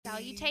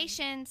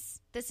Salutations!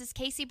 This is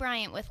Kacie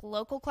Bryant with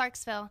Local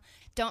Clarksville.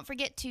 Don't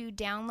forget to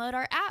download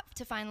our app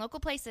to find local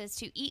places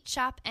to eat,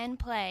 shop, and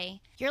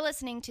play. You're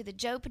listening to The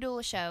Joe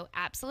Padula Show.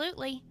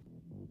 Absolutely.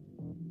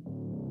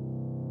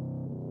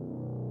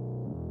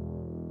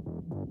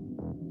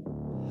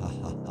 Ha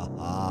ha ha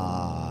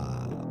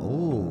ha.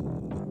 Oh,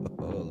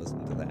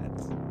 listen to that.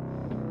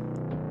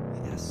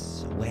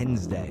 Yes,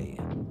 Wednesday.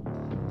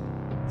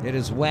 It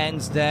is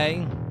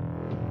Wednesday.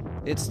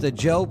 It's the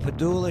Joe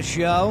Padula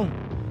Show.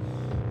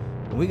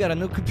 We got a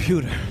new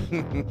computer.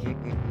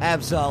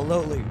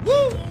 Absolutely.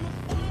 Woo!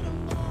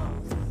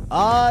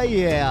 Oh,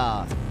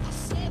 yeah.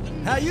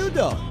 How you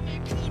doing?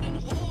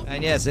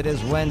 And yes, it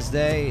is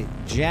Wednesday,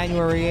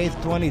 January 8th,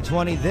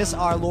 2020. This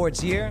our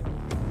Lord's year.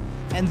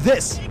 And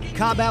this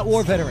combat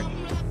war veteran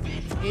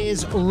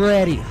is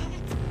ready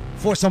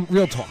for some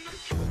real talk.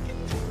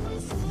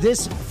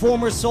 This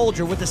former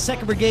soldier with the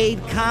 2nd Brigade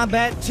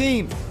combat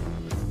team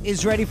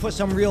is ready for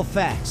some real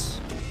facts.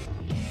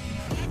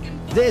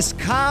 This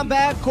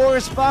combat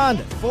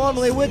correspondent,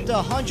 formerly with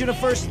the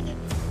 101st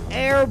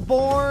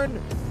Airborne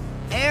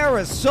Air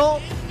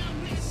Assault,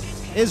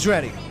 is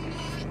ready.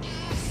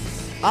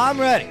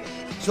 I'm ready.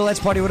 So let's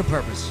party with a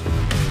purpose.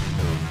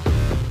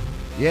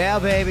 Yeah,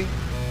 baby. God,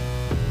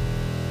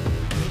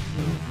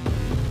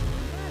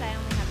 I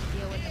only have to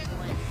deal with it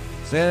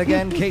once. Say it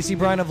again, Kacie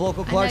Bryant of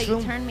Local Clarksville.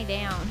 I know, you turned me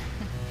down.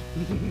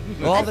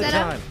 All the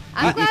time.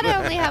 I'm glad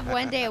I only have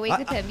one day a week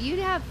with him. You'd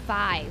have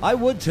 5. I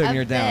would turn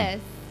you down.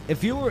 This.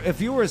 If you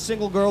were a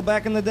single girl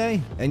back in the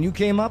day and you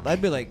came up,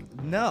 I'd be like,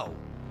 no.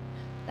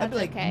 That's I'd be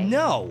like, okay.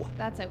 no.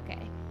 That's okay.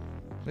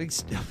 Like,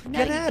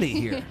 get out of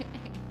here.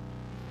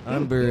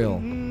 Unreal.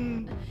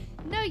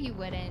 No, you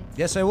wouldn't.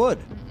 Yes, I would.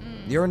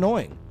 You're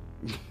annoying.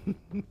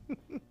 You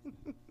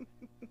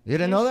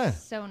didn't know that?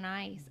 So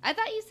nice. I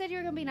thought you said you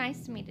were going to be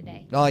nice to me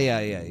today. Oh,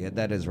 yeah.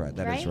 That is right.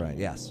 That is Right? right.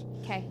 Yes.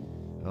 Okay.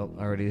 Oh,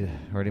 I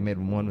already made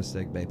one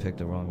mistake. They picked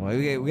the wrong one.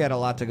 We got a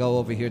lot to go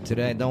over here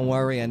today. Don't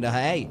worry. And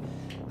hey,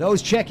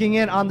 those checking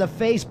in on the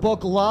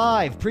Facebook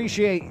Live,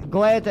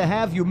 glad to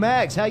have you.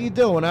 Max, how you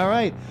doing? All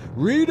right.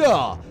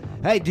 Rita,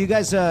 hey, do you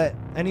guys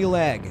any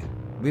lag?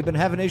 We've been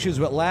having issues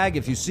with lag.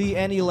 If you see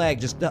any lag,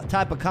 just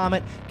type a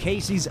comment.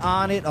 Kacie's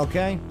on it.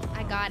 Okay.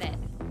 I got it.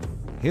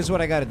 Here's what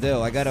I got to do.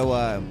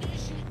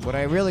 What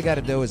I really got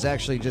to do is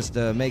actually just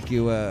make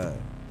you an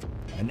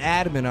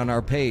admin on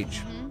our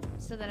page.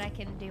 So that I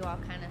can do all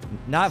kind of...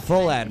 Not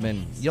full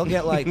admin. You'll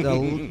get like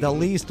the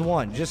least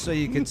one, just so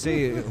you can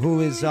see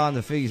who is on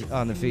the feed.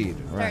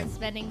 Right.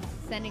 Start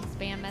sending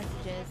spam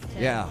messages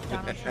to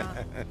Donald Trump.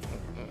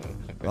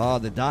 Oh,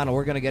 the Donald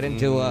we're going to get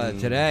into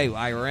today.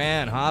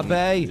 Iran, huh,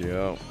 Bay?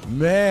 Yeah.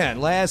 Man,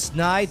 last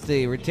night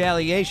the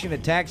retaliation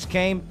attacks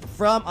came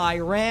from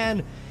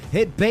Iran,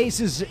 hit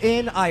bases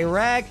in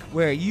Iraq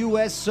where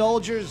U.S.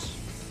 soldiers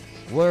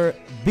were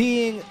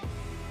being,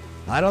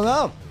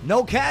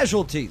 no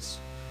casualties.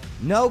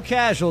 No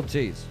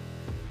casualties,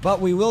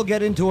 but we will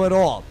get into it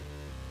all.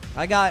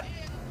 I got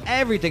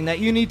everything that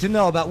you need to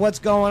know about what's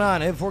going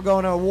on, if we're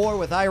going to war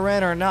with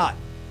Iran or not.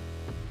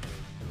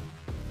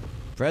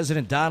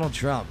 President Donald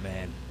Trump,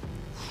 man.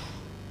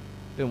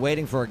 Been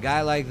waiting for a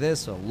guy like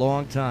this a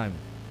long time.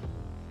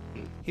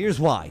 Here's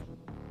why.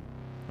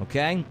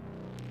 Okay?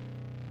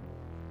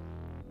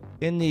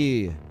 In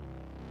the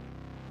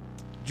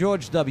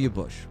George W.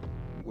 Bush.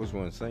 Which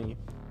one, senior?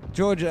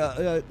 George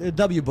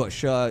W.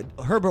 Bush,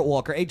 Herbert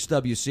Walker,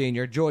 H.W.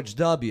 Sr., George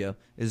W.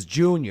 is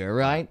Junior,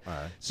 right? All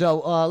right.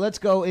 So let's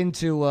go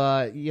into,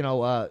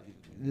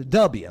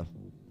 W.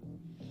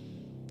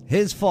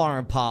 His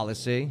foreign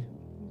policy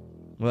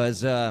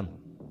was,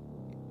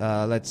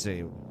 let's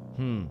see.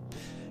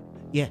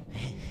 Yeah,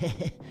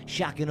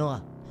 shock and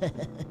awe.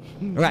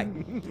 Right.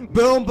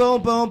 Boom,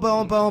 boom, boom,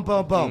 boom, boom,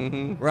 boom,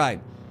 boom. Right.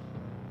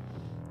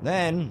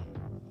 Then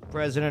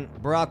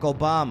President Barack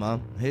Obama,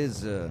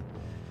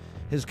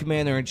 his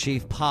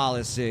commander-in-chief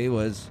policy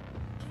was,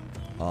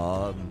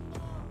 I'll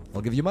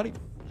give you money.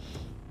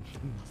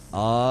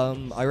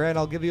 Iran,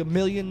 I'll give you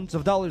millions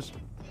of dollars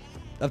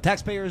of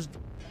taxpayers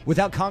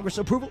without Congress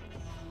approval.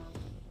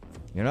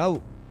 You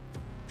know,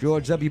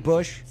 George W.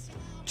 Bush,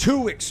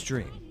 too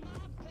extreme.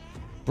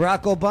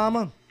 Barack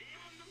Obama,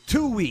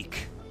 too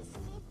weak.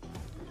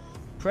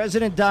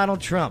 President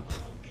Donald Trump,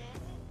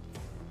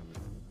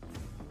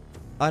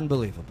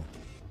 unbelievable.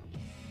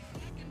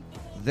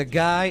 The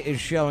guy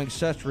is showing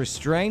such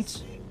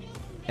restraint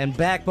and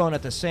backbone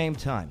at the same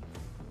time.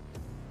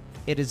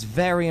 It is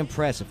very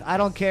impressive. I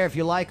don't care if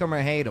you like him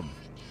or hate him.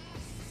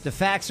 The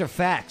facts are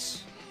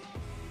facts.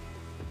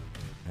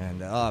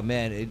 And, oh,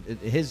 man,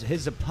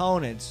 his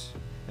opponents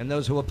and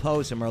those who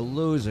oppose him are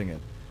losing it.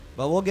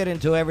 But we'll get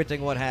into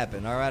everything what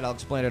happened. All right, I'll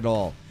explain it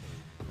all.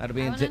 I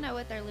want to know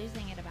what they're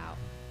losing it about.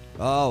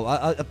 Oh,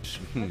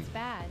 What's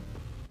bad?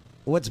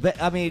 What's bad?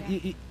 I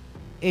mean,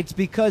 it's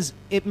because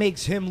it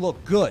makes him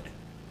look good.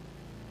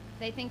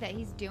 They think that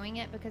he's doing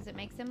it because it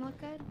makes him look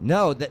good?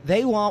 No,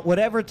 they want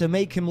whatever to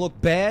make him look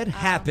bad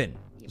happen.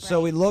 Right.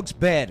 So he looks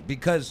bad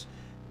because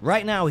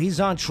right now he's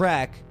on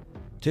track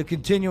to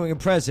continuing a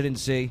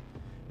presidency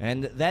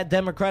And that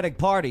Democratic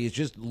Party is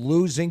just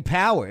losing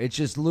power. It's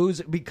just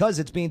losing because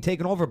it's being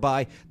taken over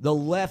by the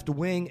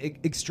left-wing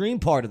extreme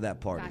part of that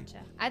party.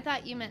 Gotcha. I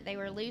thought you meant they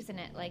were losing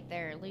it, like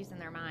they're losing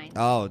their minds.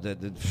 Oh,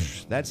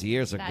 that's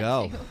years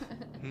ago.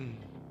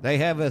 They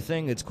have a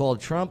thing. It's called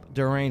Trump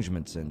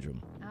Derangement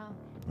Syndrome.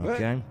 Oh.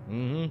 Okay.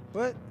 Mm-hmm.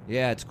 What?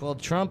 Yeah, it's called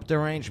Trump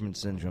Derangement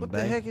Syndrome. What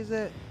the heck is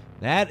that?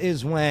 That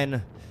is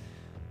when,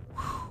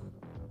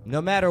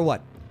 no matter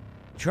what,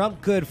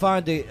 Trump could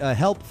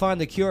help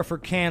find the cure for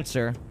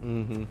cancer.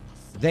 Mm-hmm.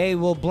 They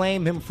will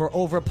blame him for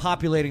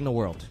overpopulating the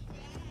world.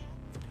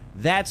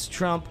 That's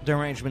Trump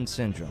Derangement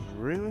Syndrome.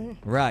 Really?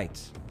 Right.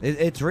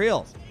 It's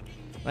real.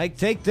 Like,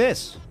 take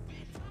this.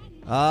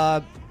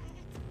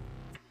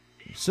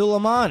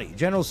 Soleimani,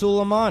 General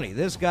Soleimani.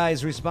 This guy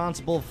is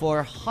responsible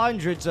for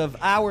hundreds of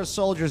our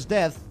soldiers'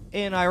 death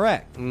in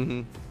Iraq.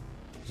 Mm-hmm.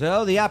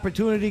 So the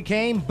opportunity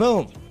came,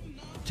 boom,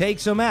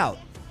 takes him out.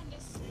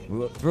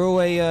 Threw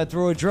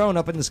a drone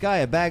up in the sky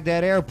at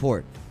Baghdad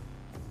airport.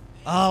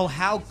 Oh,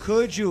 how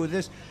could you?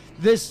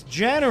 This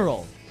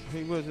general.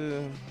 He was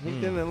he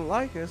didn't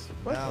like us.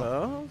 But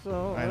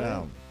so I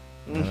know.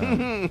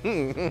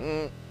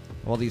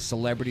 All these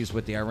celebrities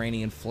with the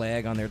Iranian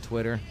flag on their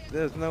Twitter.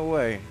 There's no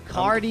way.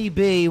 Cardi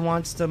B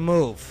wants to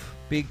move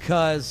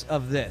because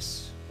of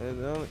this.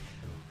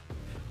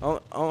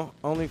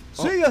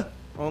 See ya.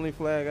 Only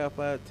flag I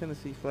fly,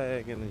 Tennessee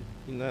flag and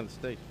the United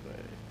States flag.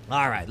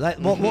 All right,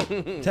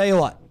 we'll tell you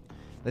what.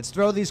 Let's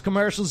throw these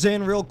commercials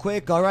in real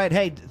quick. All right,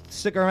 hey,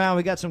 stick around.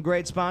 We got some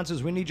great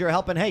sponsors. We need your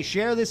help. And, hey,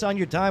 share this on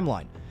your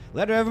timeline.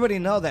 Let everybody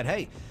know that,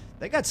 hey,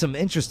 they got some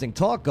interesting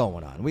talk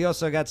going on. We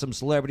also got some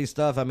celebrity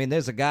stuff. I mean,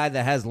 there's a guy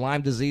that has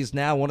Lyme disease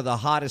now, one of the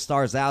hottest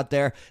stars out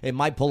there. It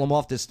might pull him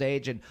off the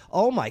stage. And,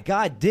 oh, my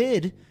God,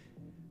 did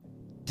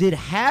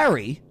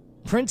Harry,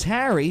 Prince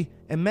Harry,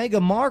 and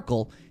Meghan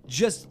Markle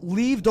just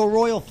leave the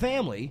royal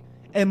family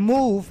and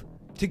move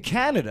to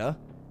Canada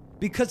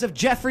because of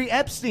Jeffrey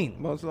Epstein?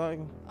 Most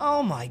likely.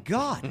 Oh, my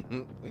God.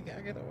 We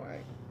gotta get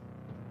away.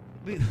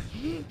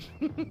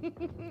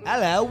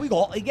 Hello, we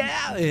got to get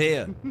out of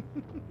here.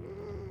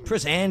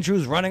 Prince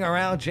Andrew's running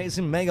around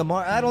chasing Meghan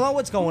Markle. I don't know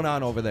what's going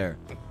on over there.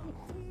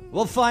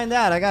 We'll find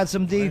out. I got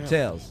some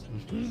details.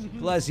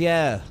 Plus,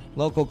 yeah,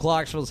 local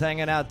Clarksville's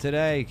hanging out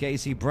today.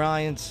 Kacie,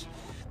 Bryant.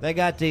 They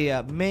got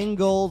the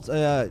Mingle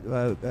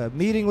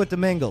meeting with the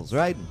Mingles,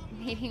 right?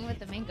 Meeting with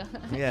the Mingle.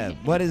 Yeah.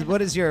 What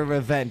is your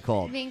event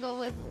called? Mingle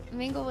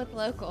with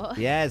local.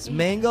 Yes,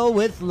 Mingle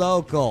with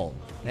local.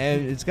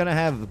 And it's going to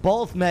have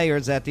both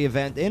mayors at the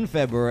event in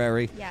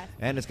February. Yes.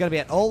 And it's going to be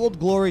at Old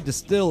Glory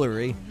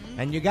Distillery. Mm-hmm.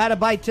 And you got to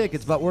buy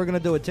tickets, but we're going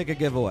to do a ticket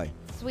giveaway.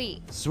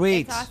 Sweet.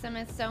 Sweet. It's awesome.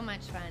 It's so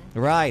much fun.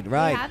 Right. We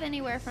have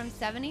anywhere from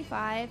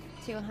 75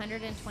 to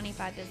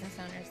 125 business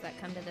owners that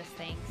come to this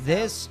thing. So.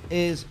 This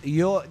is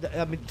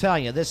I'm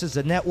telling you, this is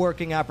a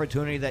networking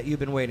opportunity that you've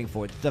been waiting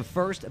for. It's the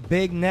first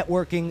big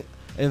networking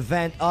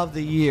event of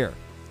the year,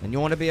 and you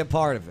want to be a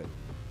part of it.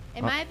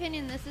 In my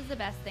opinion, this is the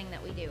best thing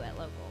that we do at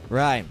local.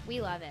 Right.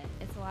 We love it.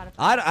 It's a lot of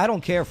fun. I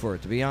don't care for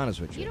it, to be honest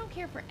with you. You don't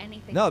care for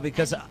anything. No,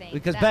 because that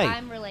babe,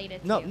 I'm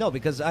related to. No,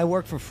 because I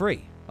work for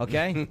free.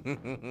 Okay.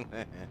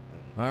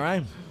 All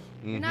right.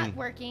 You're not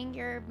working.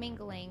 You're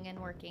mingling and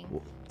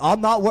working.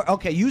 I'm not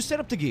okay, you set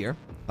up the gear.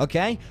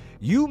 Okay.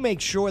 You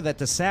make sure that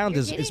the sound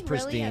You're is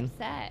pristine. Really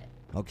upset.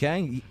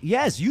 Okay.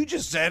 Yes, you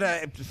just said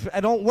I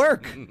don't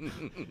work.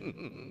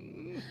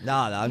 No,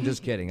 I'm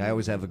just kidding. I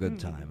always have a good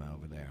time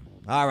over there.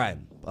 All right.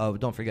 Oh,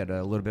 don't forget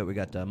a little bit. We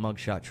got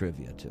mugshot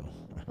trivia too.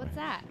 What's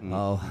that?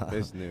 Oh,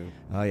 It's new.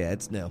 Oh yeah,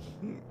 it's new.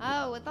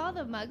 Oh, with all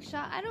the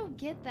mugshot, I don't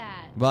get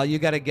that. Well, you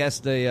got to guess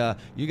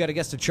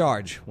the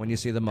charge when you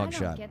see the I mugshot.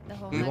 don't get the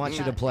whole We want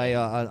you to mugshot play thing.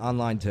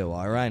 online too.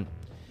 All right.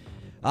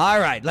 All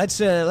right. Let's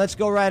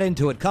go right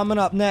into it. Coming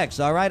up next.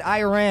 All right.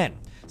 Iran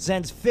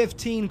sends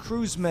 15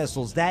 cruise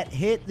missiles that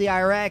hit the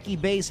Iraqi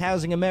base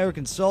housing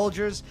American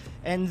soldiers.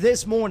 And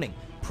this morning,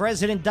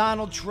 President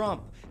Donald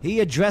Trump,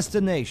 he addressed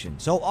the nation.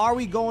 So are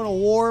we going to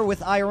war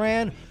with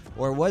Iran,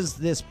 or was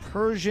this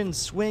Persian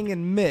swing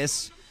and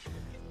miss?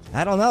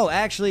 I don't know.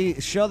 Actually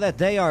show that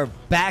they are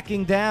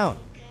backing down.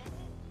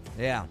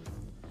 Yeah.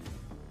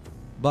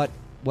 But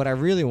what I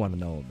really want to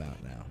know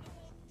about now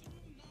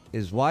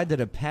is why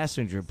did a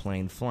passenger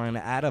plane flying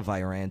out of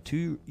Iran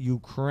to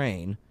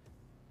Ukraine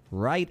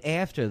right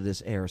after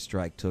this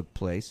airstrike took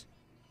place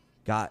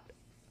got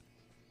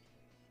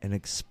an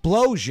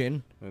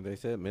explosion? Well, they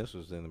said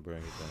missiles didn't bring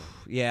it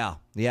down.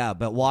 Yeah,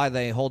 but why are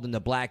they holding the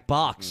black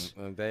box?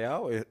 They been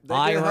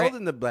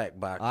holding the black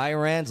box.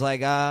 Iran's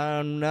like,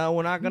 no,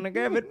 we're not going to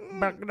give it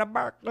back in the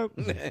back.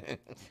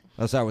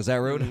 Oh, sorry, was that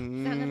rude?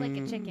 Sounded like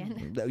a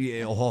chicken.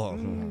 Yeah,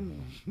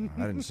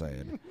 I didn't say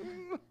it.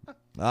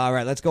 All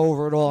right, let's go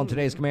over it all in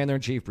today's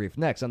Commander-in-Chief Brief.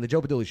 Next on the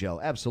Joe Padula Show.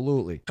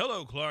 Absolutely.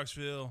 Hello,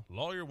 Clarksville.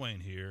 Lawyer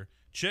Wayne here.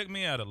 Check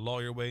me out at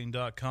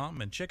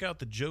lawyerwayne.com and check out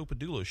the Joe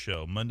Padula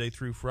Show Monday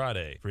through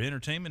Friday for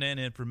entertainment and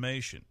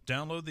information.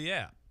 Download the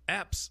app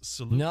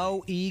Absolutely.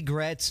 No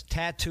Egrets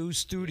Tattoo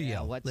Studio.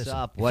 Yeah, what's Listen,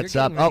 up? if What's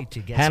you're up? getting ready Oh, to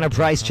get Hannah something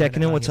Price permanent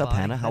checking in. on What's your up,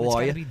 body, Hannah? then How it's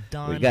are gotta you? be We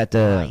done got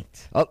right.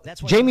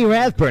 That's why Jamie we're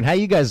Rathburn. How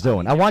you guys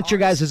doing? I want your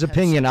guys' artists have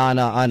opinion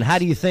on how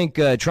do you think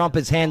Trump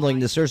is handling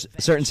the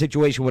certain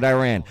situation with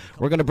Iran.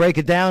 We're going to break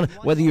it down.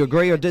 Whether you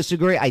agree or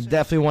disagree, I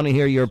definitely want to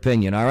hear your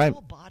opinion. All right?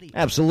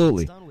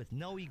 Absolutely.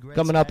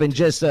 Coming up in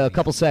just a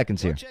couple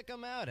seconds here. Go check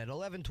them out at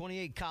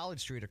 1128 College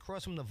Street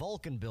across from the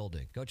Vulcan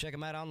Building. Go check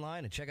them out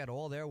online and check out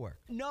all their work.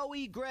 No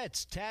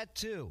Egrets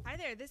Tattoo. Hi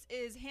there, this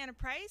is Hannah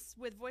Price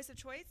with Voice of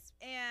Choice,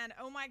 and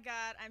oh my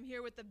God, I'm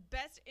here with the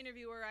best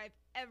interviewer I've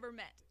ever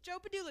met. Joe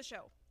Padula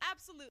Show.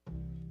 Absolutely.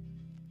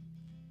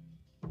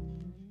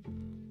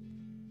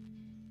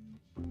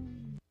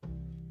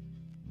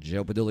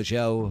 Joe Padula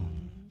Show.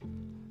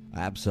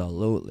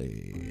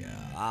 Absolutely.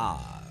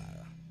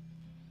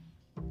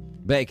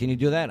 Bay, can you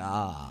do that?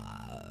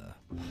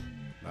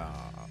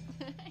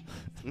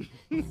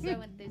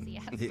 So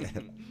enthusiastic. Yeah.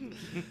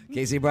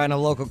 Kacie, Bryant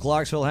of local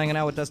Clarksville hanging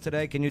out with us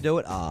today. Can you do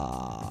it?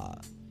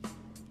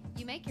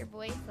 You make your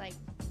voice like,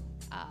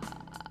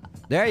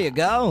 There you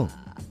go.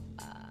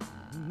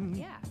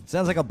 yeah.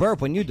 Sounds like a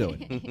burp when you do it.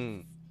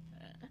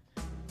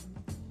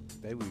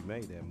 They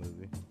remade that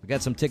movie. We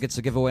got some tickets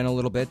to give away in a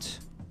little bit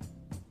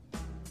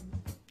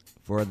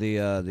for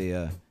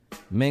the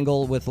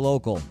Mingle with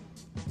Local.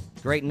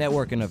 Great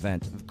networking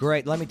event.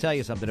 Great. Let me tell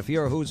you something. If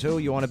you're a who's who,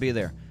 you want to be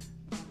there.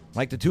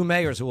 Like the two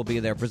mayors who will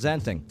be there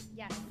presenting.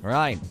 Yes.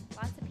 Right.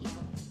 Lots of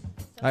people.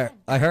 So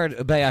I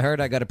heard, Bay,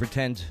 I got to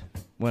pretend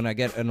when I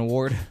get an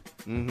award.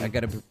 I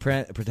got to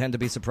pretend to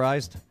be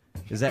surprised.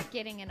 Is that?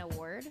 getting an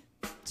award?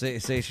 Say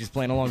she's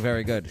playing along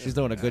very good. She's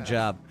doing a good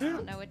job. I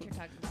don't know what you're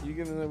talking about. You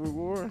getting a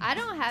reward? I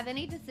don't have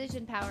any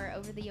decision power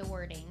over the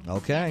awarding.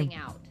 Okay. Handing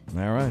out.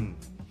 All right.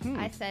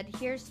 I said,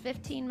 here's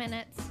 15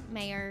 minutes,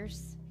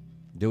 mayors.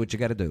 Do what you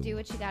got to do. Do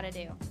what you got to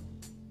do.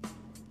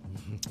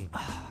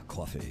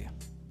 Coffee.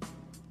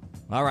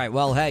 All right,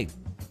 well, hey.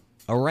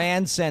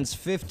 Iran sends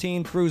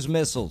 15 cruise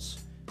missiles.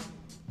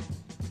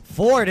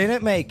 4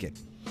 didn't make it.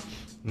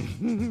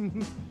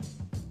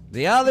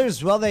 The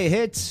others, well, they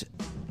hit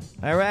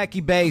Iraqi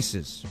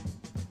bases.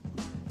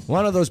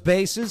 One of those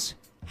bases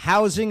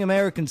housing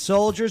American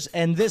soldiers.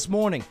 And this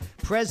morning,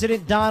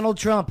 President Donald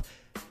Trump,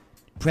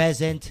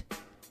 present,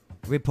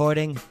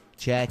 reporting,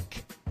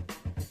 check.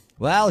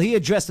 Well, he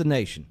addressed the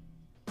nation.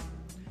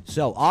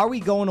 So, are we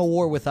going to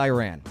war with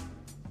Iran?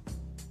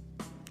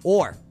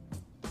 Or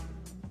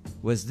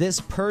was this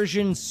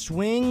Persian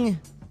swing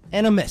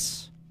and a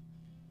miss?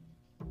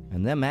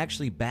 And them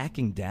actually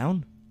backing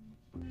down?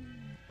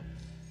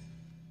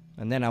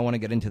 And then I want to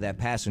get into that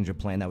passenger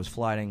plane that was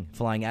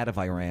flying out of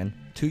Iran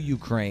to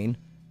Ukraine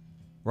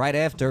right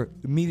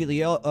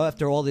immediately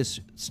after all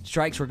these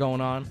strikes were going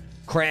on,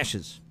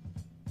 crashes.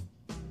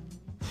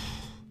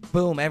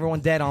 Boom, everyone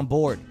dead on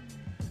board.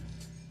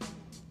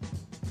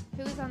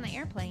 Who was on the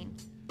airplane?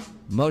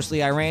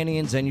 Mostly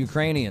Iranians and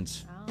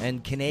Ukrainians. Oh.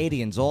 And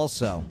Canadians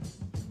also.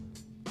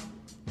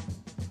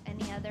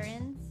 Any other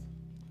ends?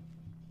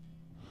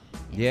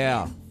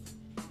 Yeah.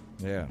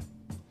 Yeah.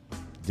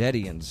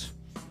 Deadians.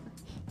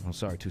 Oh,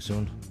 sorry, too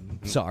soon.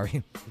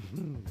 Sorry.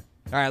 All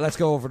right, let's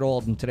go over to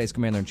Alden, today's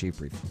Commander-in-Chief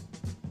brief.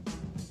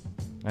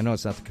 I know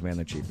it's not the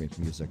Commander-in-Chief brief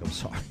music. I'm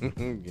sorry.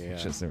 Yeah.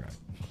 It's just all right.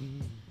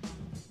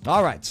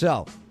 All right,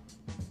 so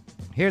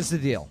here's the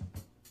deal.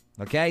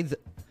 Okay?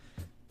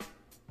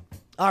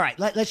 All right,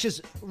 let's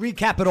just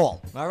recap it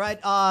all. All right?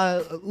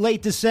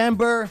 Late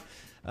December,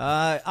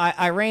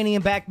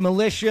 Iranian-backed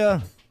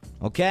militia,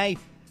 okay,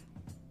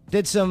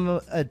 did some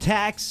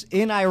attacks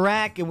in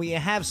Iraq, and we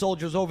have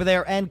soldiers over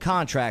there and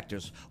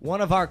contractors. One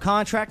of our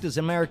contractors,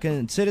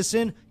 American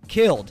citizen,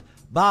 killed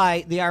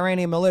by the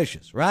Iranian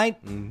militias,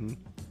 right? Mm-hmm.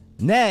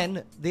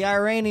 Then the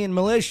Iranian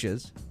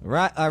militias,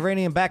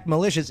 Iranian-backed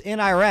militias in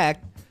Iraq,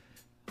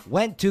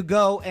 went to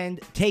go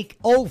and take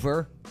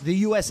over the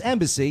U.S.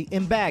 Embassy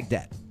in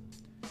Baghdad.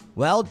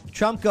 Well,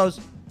 Trump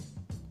goes,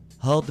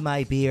 hold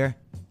my beer,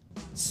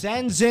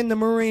 sends in the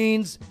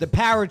Marines, the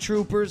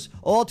paratroopers,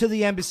 all to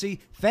the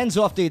embassy, fends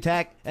off the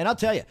attack. And I'll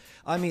tell you,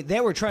 I mean, they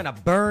were trying to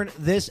burn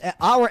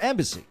our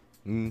embassy.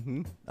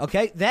 Mm-hmm.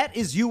 Okay? That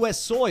is U.S.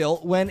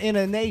 soil when in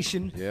a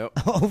nation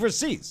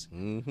overseas.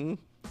 Mm-hmm.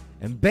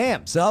 And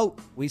bam, so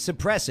we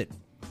suppress it.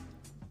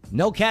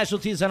 No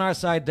casualties on our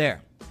side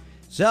there.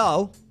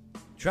 So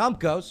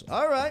Trump goes,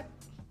 all right,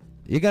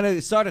 you're going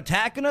to start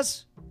attacking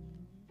us?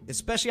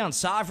 Especially on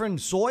sovereign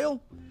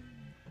soil?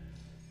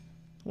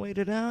 Wait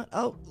it out.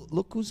 Oh,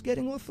 look who's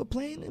getting off a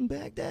plane in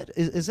Baghdad.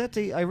 Is that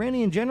the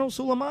Iranian General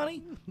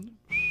Soleimani?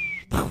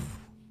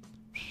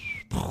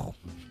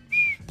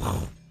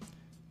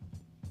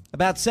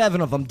 About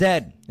 7 of them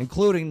dead,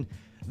 including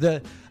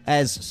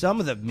as some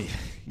of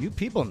you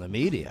people in the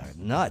media are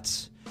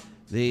nuts.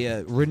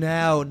 The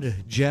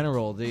renowned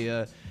general,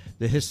 the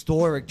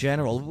historic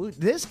general.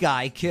 This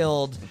guy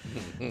killed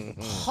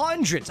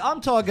hundreds. I'm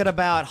talking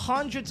about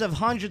hundreds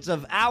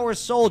of our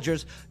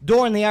soldiers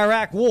during the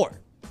Iraq War.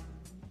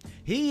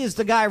 He is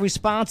the guy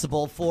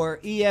responsible for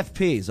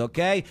EFPs,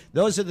 okay?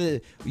 Those are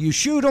you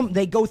shoot them,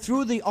 they go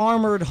through the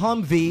armored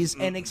Humvees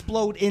and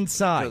explode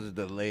inside. Because of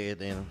the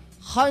lead in 'em.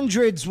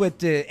 Hundreds with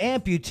the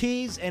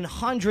amputees and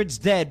hundreds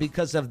dead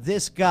because of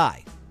this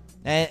guy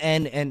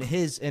and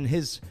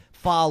his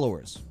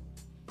followers.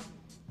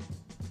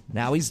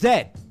 Now he's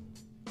dead.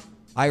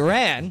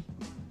 Iran,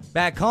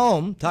 back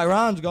home,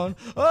 Tehran's going,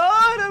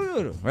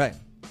 oh, right.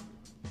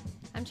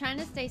 I'm trying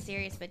to stay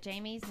serious, but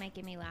Jamie's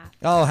making me laugh.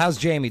 Oh, how's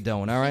Jamie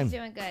doing? All right. She's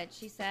doing good.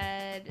 She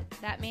said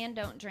that man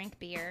don't drink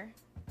beer.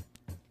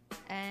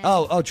 And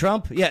Oh,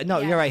 Trump? Yeah, no,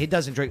 Yeah. you're right. He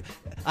doesn't drink.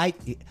 I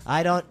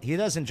don't. He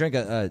doesn't drink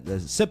a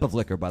sip of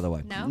liquor, by the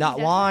way. No, not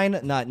he doesn't? wine,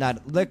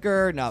 not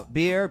liquor, not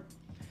beer.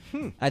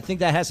 I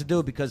think that has to do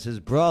with because his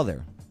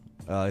brother,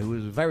 who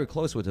was very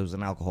close with, was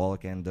an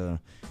alcoholic and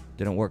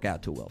didn't work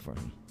out too well for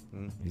him.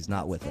 He's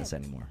not with us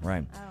anymore,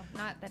 right? Oh,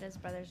 not that his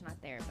brother's not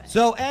there, but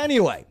So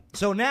anyway,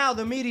 now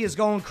the media is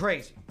going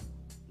crazy.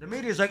 The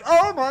media is like,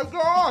 oh my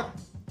God,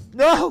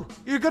 no,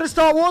 you're going to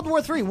start World War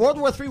III. World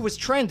War III was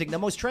trending, the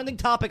most trending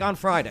topic on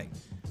Friday.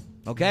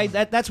 Okay,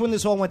 that's when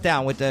this all went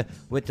down with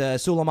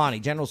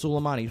Soleimani, General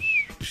Soleimani.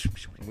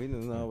 We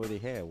didn't already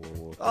have World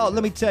War III. Oh,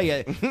 let me tell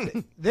you,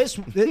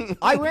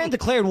 Iran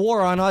declared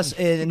war on us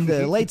in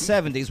the late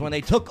 70s when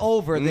they took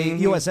over the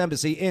U.S.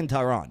 Embassy in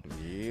Tehran.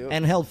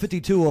 And held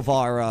 52 of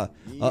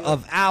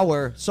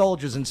our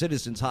soldiers and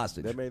citizens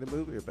hostage. They made a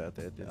movie about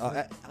that, didn't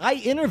they? I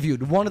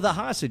interviewed one of the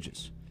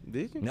hostages.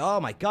 Did you? Oh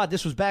my God,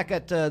 this was back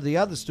at the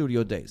other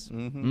studio days.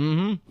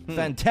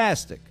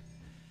 Fantastic,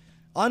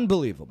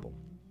 unbelievable.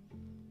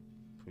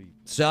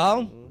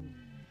 So,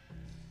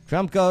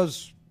 Trump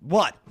goes,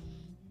 what?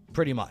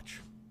 Pretty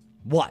much,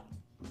 what?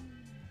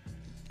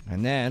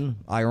 And then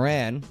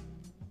Iran,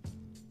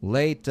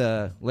 late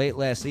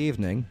last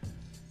evening.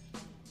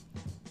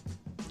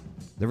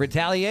 The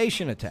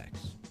retaliation attacks,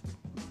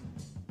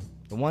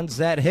 the ones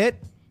that hit,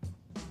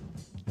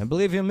 and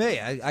believe you me,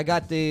 I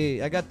got the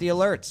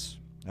alerts.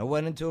 I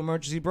went into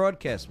emergency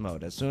broadcast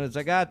mode as soon as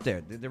I got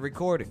there. Did the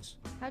recordings.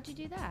 how'd you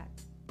do that?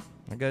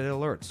 I got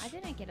alerts. I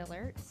didn't get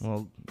alerts.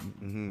 Well,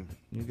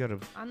 you gotta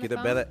On the Get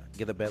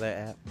phone? a better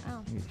app.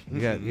 Oh,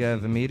 you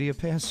have a media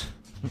pass.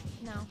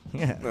 no.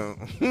 Yeah, No.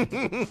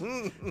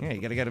 yeah,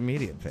 you gotta get a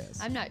media pass.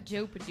 I'm not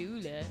Joe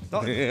Padula.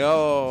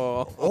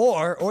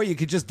 Oh. Or you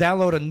could just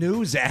download a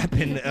news app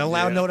and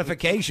allow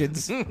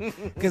notifications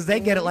because they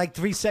get it like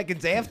 3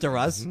 seconds after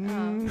us.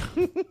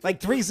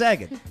 Like 3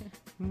 seconds.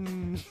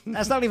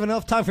 That's not even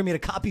enough time for me to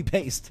copy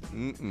paste.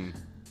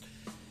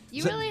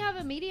 You really have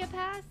a media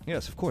pass?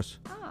 Yes, of course.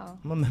 Oh.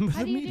 I'm a member of How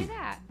the do you media. do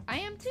that? I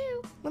am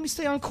too. Let me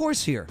stay on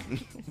course here.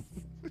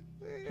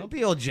 Don't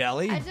be all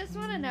jelly. I just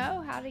want to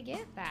know how to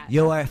get that.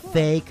 You are That's cool.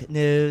 fake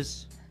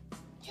news.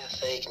 You're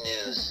fake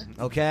news.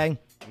 Okay?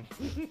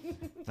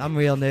 I'm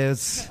real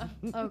news.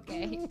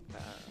 Okay.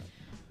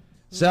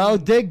 So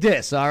dig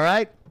this, all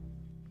right?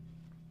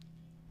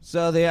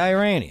 So the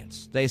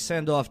Iranians, they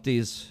send off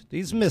these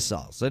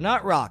missiles. They're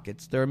not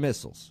rockets, they're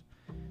missiles.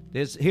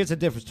 Here's the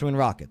difference between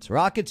rockets.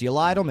 Rockets, you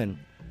light them and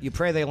you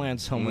pray they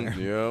land somewhere.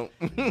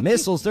 Yep.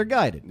 Missiles, they're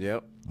guided.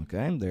 Yep.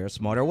 Okay? They're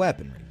smarter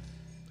weaponry.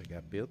 They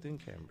got built-in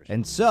cameras.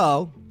 And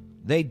so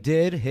they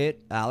did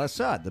hit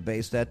Al-Assad, the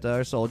base that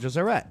our soldiers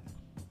are at.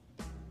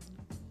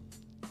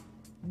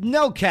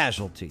 No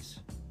casualties.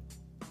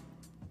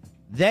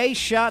 They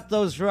shot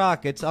those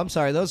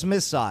those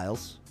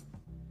missiles,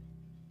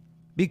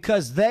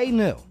 because they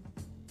knew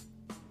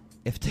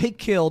if they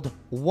killed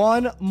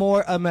one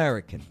more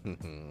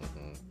American,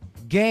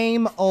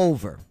 game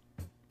over.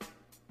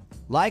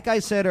 Like I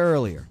said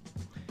earlier,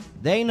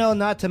 they know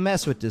not to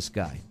mess with this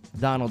guy,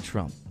 Donald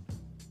Trump.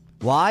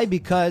 Why?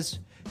 Because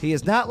he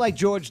is not like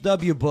George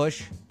W.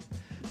 Bush,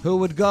 who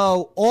would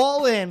go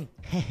all in.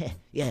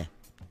 Yeah,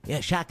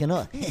 shocking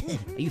up.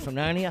 Are you from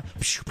Narnia?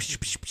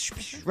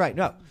 Right,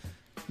 no.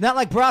 Not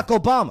like Barack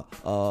Obama.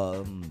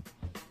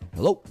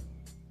 Hello.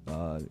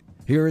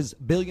 Here is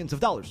billions of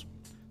dollars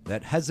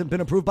that hasn't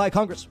been approved by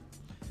Congress.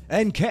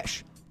 And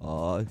cash.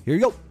 Here you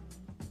go.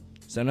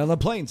 Send on the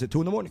planes at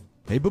 2 a.m.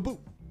 Hey, boo-boo.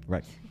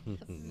 Right.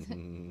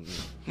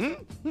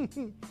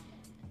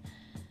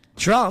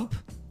 Trump,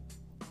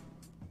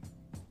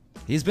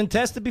 he's been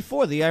tested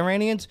before. The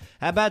Iranians,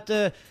 how about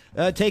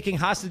taking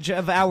hostage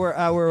of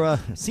our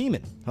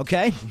seamen,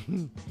 okay?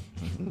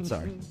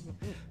 Sorry.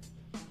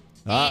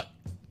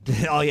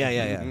 Oh,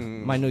 yeah.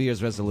 My New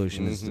Year's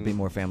resolution is to be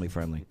more family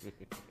friendly.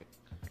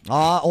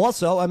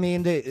 Also, I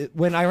mean,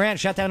 when Iran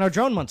shot down our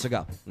drone months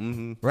ago,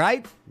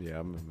 right? Yeah, I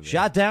remember that.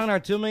 Shot down our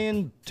 $2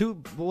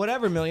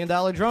 million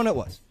drone it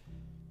was.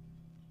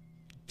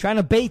 Trying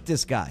to bait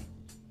this guy.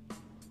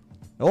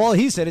 All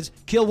he said is,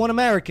 kill one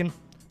American,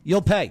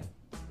 you'll pay.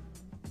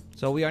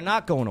 So we are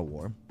not going to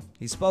war.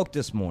 He spoke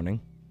this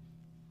morning.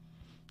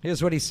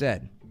 Here's what he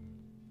said.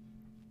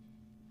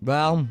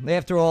 Well,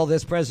 after all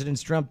this, President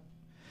Trump,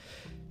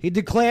 he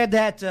declared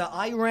that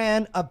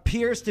Iran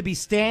appears to be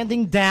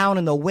standing down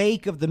in the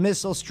wake of the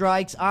missile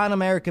strikes on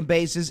American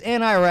bases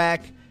in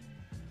Iraq.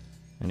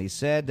 And he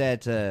said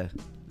that it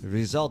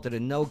resulted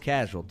in no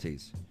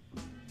casualties.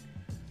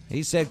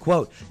 He said,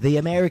 quote, "The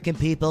American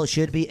people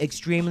should be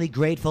extremely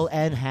grateful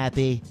and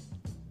happy."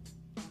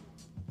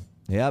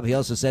 Yep, he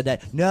also said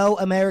that no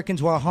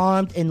Americans were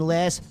harmed in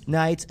last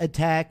night's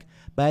attack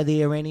by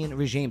the Iranian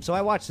regime. So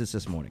I watched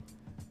this morning.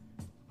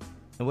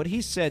 And what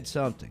he said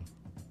something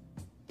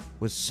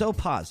was so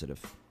positive.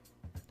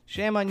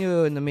 Shame on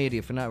you in the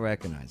media for not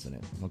recognizing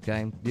it,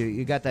 okay?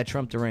 You got that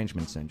Trump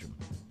derangement syndrome.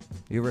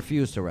 You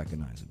refuse to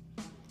recognize it.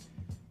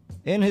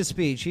 In his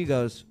speech, he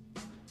goes,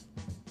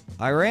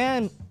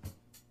 Iran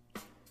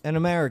and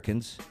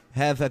Americans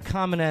have a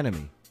common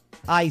enemy,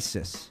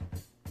 ISIS.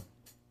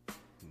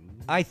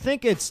 I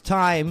think it's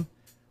time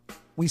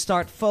we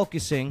start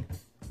focusing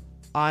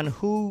on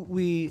who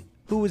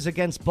is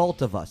against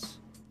both of us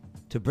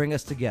to bring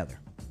us together.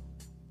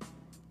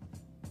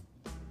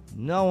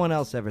 No one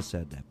else ever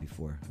said that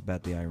before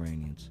about the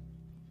Iranians.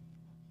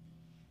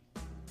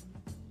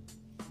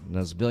 And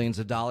those billions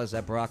of dollars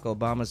that Barack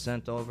Obama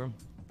sent over,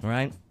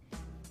 right?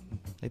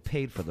 They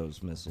paid for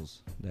those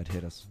missiles that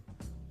hit us,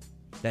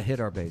 that hit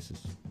our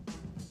bases.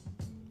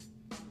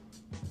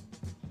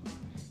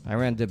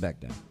 Iran did back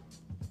down.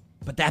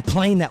 But that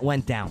plane that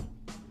went down.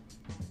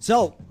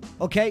 So,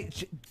 okay,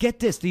 get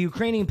this. The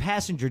Ukrainian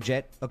passenger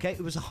jet, okay,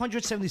 it was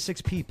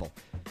 176 people.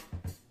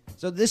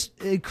 So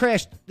it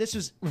crashed. This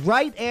was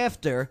right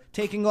after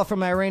taking off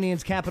from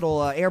Iranian's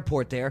capital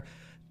airport there.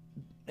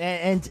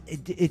 And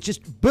it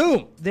just,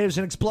 boom, there's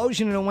an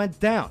explosion and it went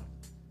down.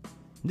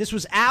 This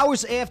was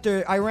hours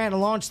after Iran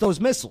launched those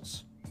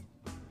missiles.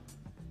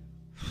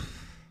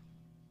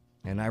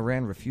 And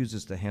Iran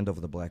refuses to hand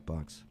over the black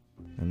box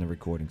and the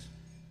recordings.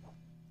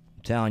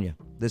 I'm telling you,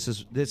 this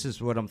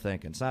is what I'm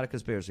thinking. It's not a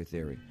conspiracy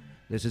theory.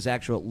 This is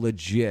actual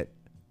legit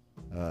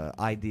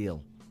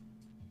ideal.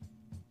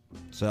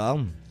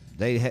 So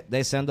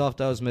they send off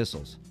those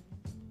missiles.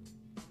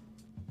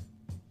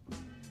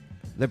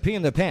 They're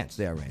peeing their pants,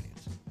 the Iranians.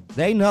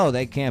 They know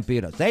they can't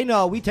beat us. They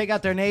know we take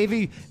out their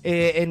navy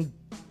in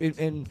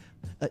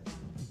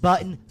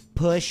button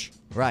push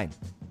right.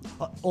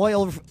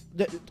 Oil,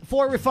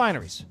 4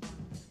 refineries.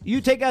 You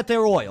take out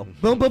their oil,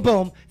 boom, boom,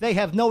 boom. They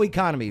have no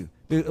economy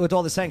with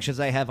all the sanctions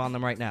they have on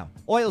them right now.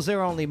 Oil's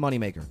their only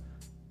moneymaker.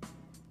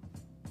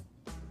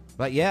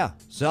 But yeah,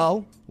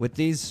 so with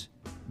these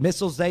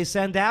missiles they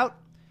send out,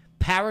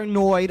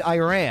 paranoid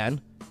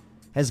Iran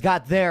has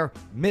got their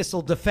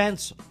missile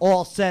defense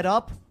all set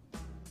up.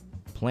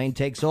 Plane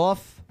takes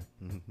off.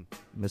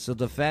 Missile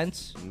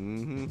defense.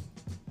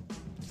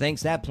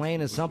 Thinks that plane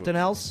is something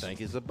else.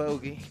 Think it's a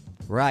bogey.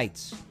 Right.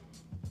 So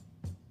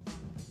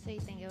you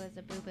think it was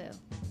a boo-boo?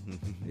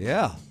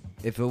 Yeah.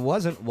 If it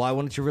wasn't, why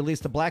wouldn't you release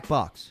the black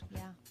box?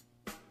 Yeah.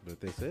 But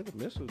they said the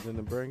missiles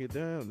didn't bring it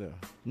down there.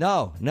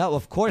 No,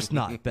 of course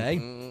not, bae.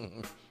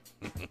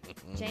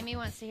 Jamie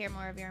wants to hear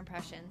more of your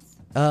impressions.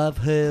 Of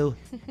who?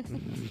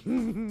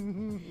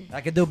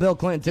 I could do Bill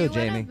Clinton too, Do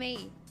Jamie. one of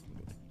me.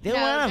 Do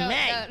No, one of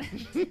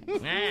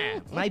don't.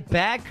 me. My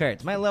back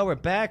hurts. My lower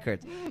back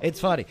hurts. It's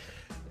funny.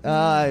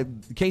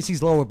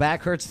 Casey's lower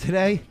back hurts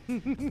today,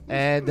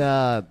 and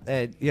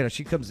you know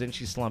she comes in,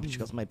 she's slumping. She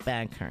goes, "My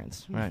back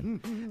hurts." Right,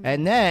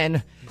 and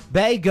then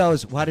Bae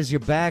goes, "Why does your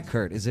back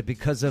hurt? Is it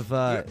because of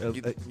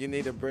you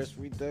need a breast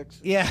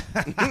reduction?"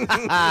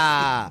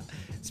 Yeah.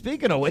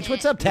 Speaking of which,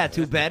 what's up,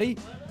 Tattoo Betty?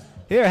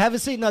 Here, have a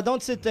seat. No,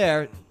 don't sit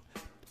there.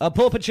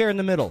 Pull up a chair in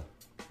the middle.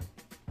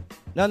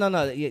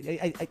 No.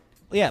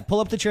 Yeah, pull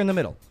up the chair in the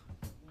middle.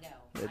 No,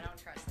 I don't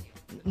trust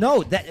you.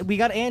 No, that we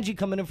got Angie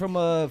coming in from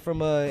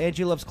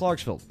Angie Loves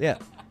Clarksville. Yeah,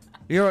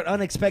 you're an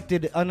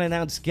unexpected,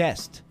 unannounced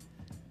guest.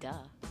 Duh.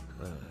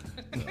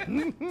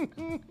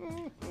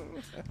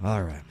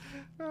 All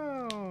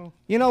right.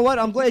 You know what?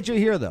 I'm glad you're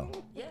here, though.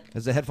 Yeah.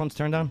 Is the headphones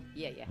turned on?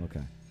 Yeah.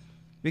 Okay.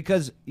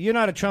 Because you're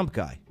not a Trump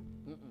guy.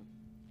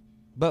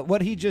 But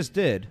what he just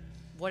did.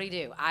 What do you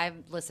do?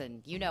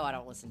 Listen. You know I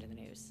don't listen to the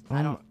news.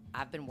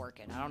 I've been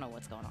working. I don't know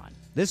what's going on.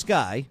 This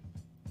guy,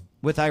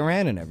 with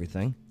Iran and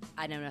everything.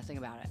 I know nothing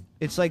about it.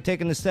 It's like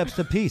taking the steps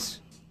to peace.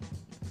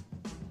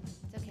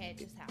 It's okay. It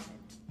just happened.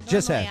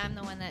 Just Normally, happened.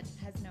 I'm the one that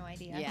has no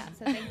idea. Yeah.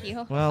 So thank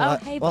you. Well,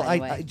 hey, by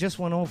the way. I just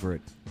went over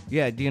it.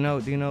 Yeah. Do you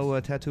know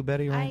Tattoo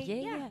Betty? Right?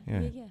 Yeah.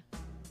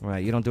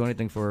 Right. You don't do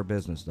anything for her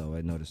business, though.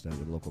 I noticed that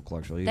with local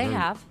Clarksville.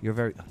 You're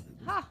very.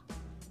 Ha.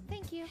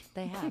 Thank you.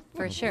 They have,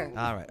 for sure.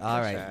 All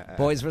right.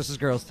 Boys versus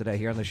girls today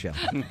here on the show.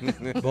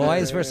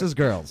 Boys versus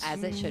girls.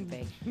 As it should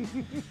be.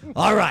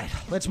 All right.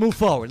 Let's move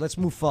forward.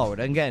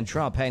 Again,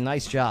 Trump, hey,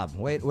 nice job.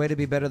 Way to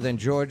be better than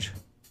George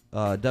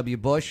W.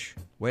 Bush.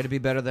 Way to be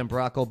better than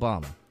Barack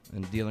Obama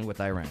in dealing with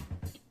Iran.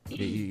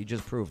 You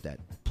just proved that.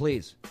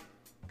 Please,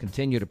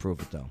 continue to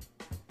prove it, though.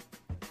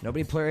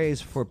 Nobody prays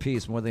for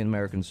peace more than an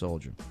American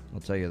soldier.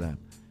 I'll tell you that.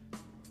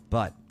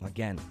 But,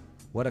 again,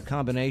 what a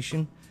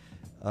combination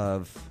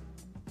of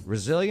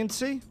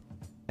resiliency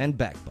and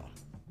backbone.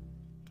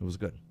 It was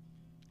good.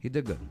 He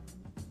did good.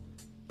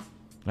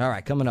 All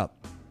right, coming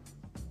up.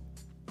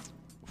 Oh,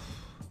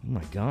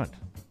 my God.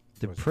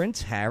 Did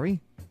Prince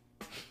Harry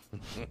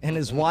and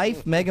his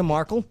wife, Meghan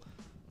Markle,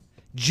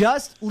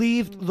 just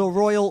leave the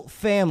royal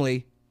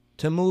family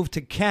to move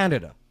to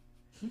Canada?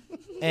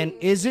 And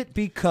is it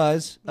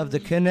because of the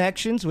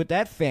connections with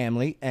that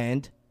family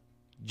and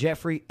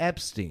Jeffrey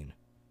Epstein?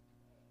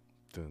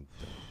 Dun,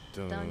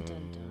 Dun, dun,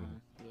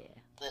 dun. Yeah.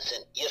 Listen,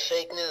 you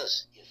fake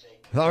news.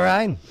 All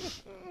right.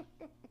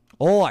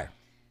 Or,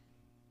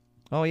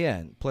 oh yeah,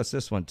 and plus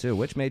this one too.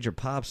 Which major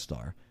pop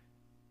star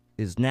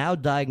is now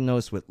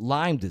diagnosed with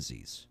Lyme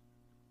disease?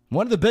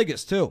 One of the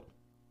biggest too.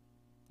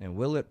 And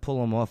will it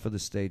pull him off of the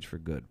stage for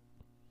good?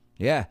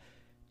 Yeah.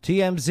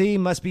 TMZ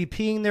must be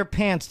peeing their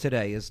pants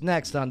today is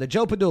next on the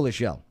Joe Padula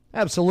Show.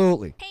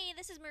 Absolutely. Hey,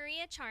 this is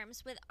Maria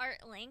Charms with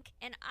ArtLink,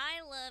 and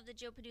I love the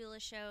Joe Padula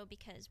Show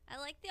because I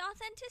like the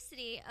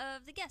authenticity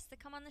of the guests that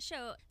come on the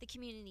show, the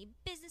community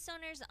business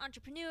owners, the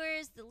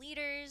entrepreneurs, the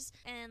leaders,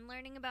 and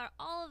learning about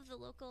all of the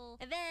local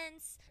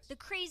events, the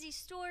crazy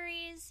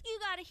stories. You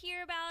got to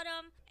hear about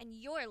them, and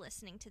you're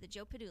listening to the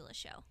Joe Padula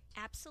Show.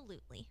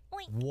 Absolutely.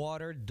 Oink.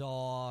 Water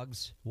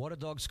dogs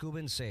scuba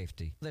and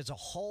safety. There's a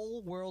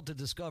whole world to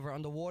discover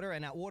underwater,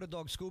 and at Water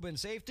Dog Scuba and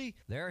Safety,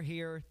 they're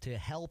here to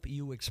help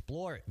you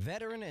explore it.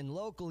 Veteran and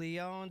locally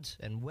owned,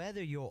 and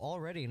whether you're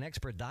already an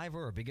expert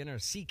diver or beginner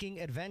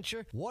seeking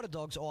adventure, Water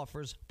Dogs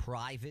offers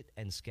private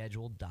and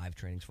scheduled dive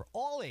trainings for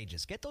all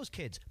ages. Get those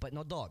kids, but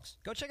no dogs.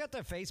 Go check out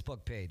their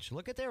Facebook page.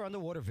 Look at their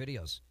underwater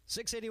videos.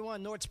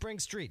 681 North Spring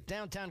Street,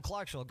 downtown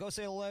Clarksville. Go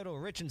say hello to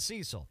Rich and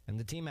Cecil and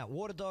the team at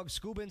Water Dog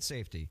Scuba and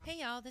Safety. Hey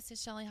y'all, this is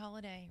Shelly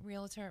Holiday,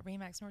 realtor at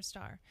Remax North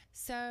Star.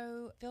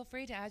 So feel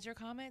free to add your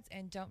comments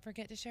and don't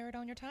forget to share it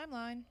on your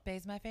timeline.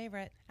 Bay's my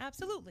favorite.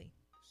 Absolutely.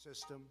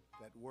 System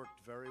that worked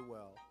very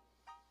well.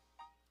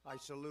 I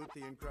salute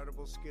the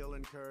incredible skill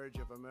and courage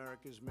of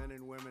America's men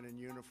and women in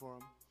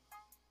uniform.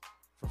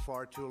 For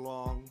far too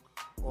long,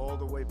 all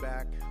the way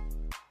back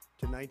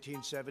to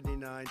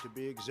 1979 to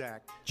be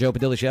exact. Joe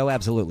Padilla Show,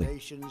 absolutely.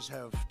 Nations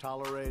have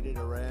tolerated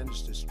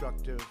Iran's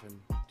destructive and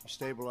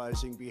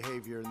destabilizing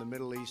behavior in the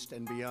Middle East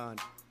and beyond.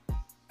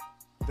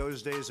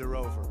 Those days are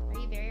over. Are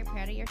you very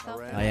proud of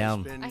yourself? Iran I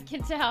am. has been I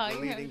can tell. the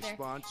You're leading over there.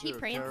 sponsor He of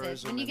prances.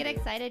 terrorism When you get and the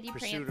excited, you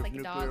pursuit prance of like a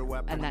nuclear dog.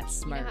 weapons. And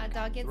that's You know smart. how a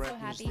dog gets so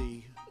threatens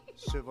happy?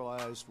 the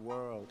civilized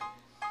world.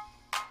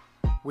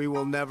 We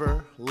will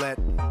never let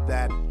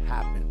that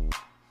happen.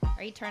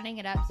 Are you turning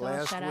it up so I'll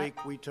Last shut week,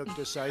 up? we took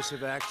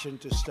decisive action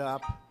to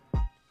stop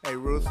a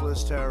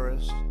ruthless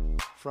terrorist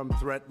from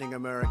threatening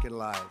American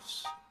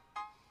lives.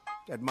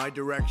 At my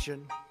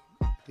direction,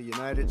 the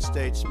United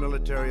States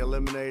military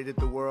eliminated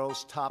the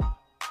world's top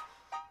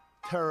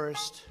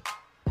terrorist,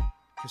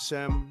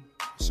 Qasem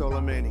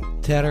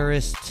Soleimani.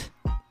 Terrorist.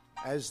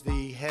 As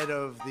the head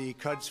of the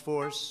Quds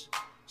Force,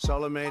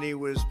 Soleimani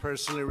was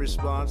personally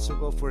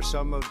responsible for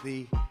some of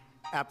the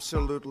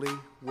absolutely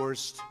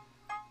worst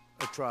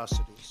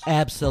atrocities.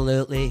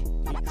 Absolutely.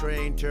 He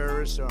trained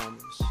terrorist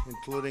armies,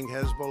 including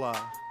Hezbollah,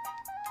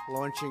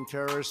 launching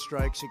terrorist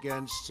strikes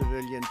against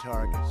civilian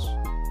targets.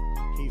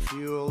 He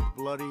fueled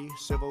bloody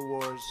civil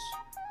wars,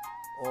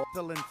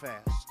 all and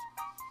fast.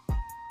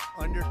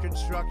 Under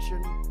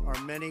construction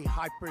are many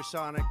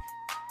hypersonic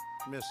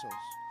missiles.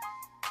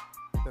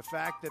 The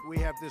fact that we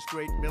have this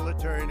great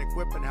military and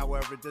equipment,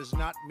 however, does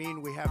not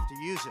mean we have to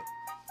use it.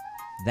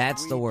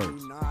 That's the word. We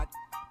do not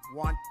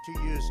want to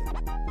use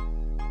it.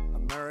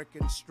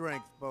 American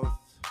strength, both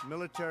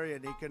military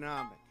and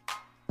economic,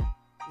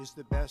 is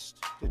the best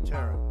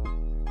deterrent.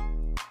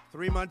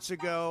 3 months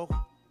ago,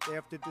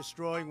 after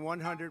destroying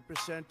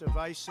 100% of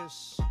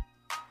ISIS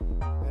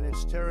and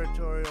its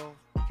territorial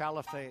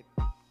caliphate,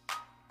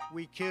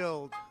 we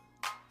killed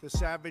the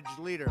savage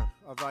leader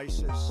of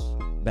ISIS,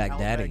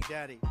 Baghdadi.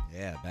 al-Baghdadi,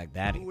 Yeah,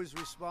 Baghdadi. who was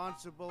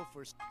responsible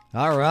for...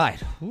 All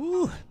right.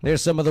 Woo.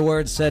 There's some of the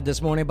words said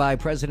this morning by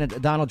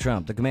President Donald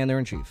Trump, the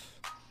commander-in-chief.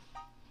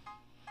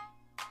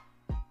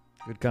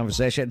 Good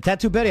conversation.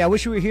 Tattoo Betty, I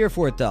wish you were here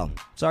for it, though.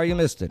 Sorry you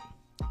missed it.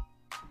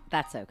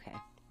 That's okay.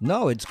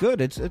 No, it's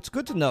good. It's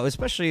good to know,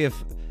 especially if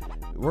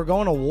we're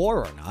going to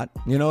war or not.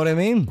 You know what I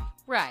mean?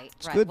 Right.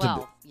 It's right. good to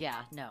well, do.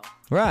 yeah, no.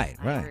 Right,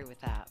 I right. agree with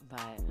that,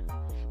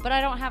 but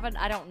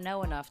I don't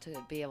know enough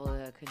to be able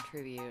to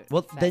contribute.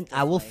 Well, then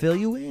I will effectively. fill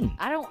you in.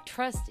 I don't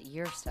trust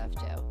your stuff,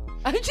 Joe.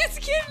 I'm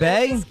just kidding.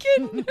 Bay? I'm just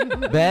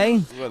kidding. Bay?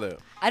 What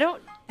up? I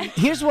don't.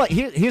 Here's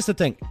the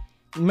thing.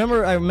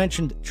 Remember I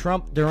mentioned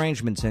Trump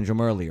derangement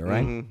syndrome earlier,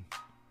 right? Mm-hmm.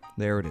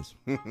 There it is.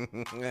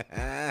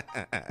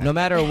 No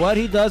matter what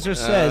he does or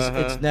says,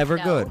 it's never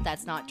No, good.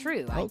 that's not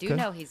true. I do Okay.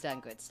 know he's done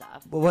good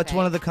stuff. Well, what's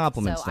one of the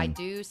compliments, So I then?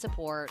 do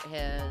support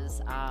his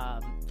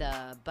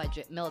the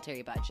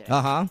military budget.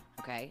 Uh-huh.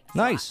 Okay. So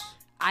Nice.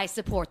 I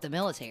support the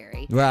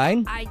military.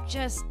 Right? I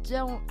just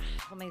don't.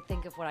 Let me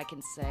think of what I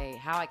can say.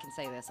 How I can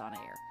say this on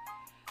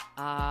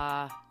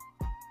air.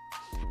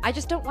 I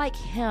just don't like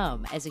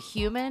him as a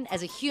human.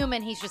 As a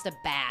human, he's just a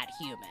bad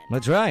human.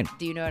 That's right.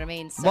 Do you know what I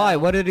mean? So, Why?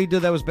 What did he do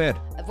that was bad?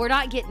 We're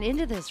not getting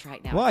into this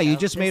right now. Why? You Joe.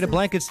 just made a This is-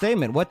 blanket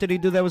statement. What did he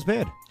do that was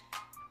bad?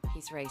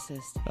 He's racist.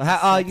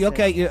 He's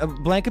Okay,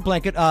 sexist.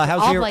 blanket. All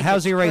How's he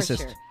blankets, for racist?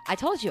 sure. I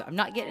told you, I'm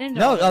not getting into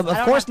No, all this. of I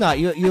don't course have- not.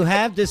 You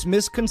have this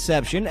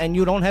misconception, and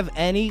you don't have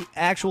any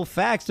actual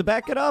facts to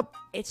back it up.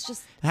 It's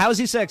just, How is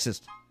he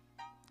sexist?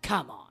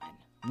 come on.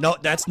 No,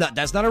 that's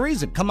not a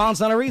reason. Come on's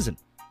not a reason.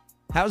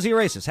 How's he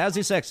racist? How's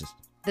he sexist?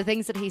 The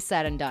things that he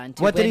said and done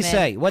to What did he women-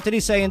 say? What did he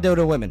say and do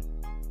to women?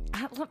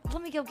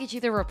 Let me go get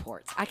you the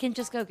reports. I can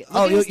just go get.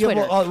 Oh, Look at his you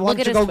Twitter. why Look don't at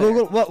you his go Twitter.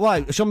 Google? What?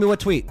 Why? Show me what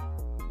tweet.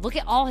 Look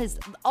at all his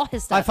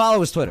stuff. I follow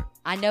his Twitter.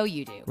 I know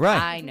you do.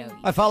 Right. I know you.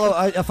 I follow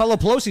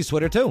Pelosi's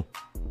Twitter too.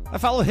 I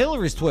follow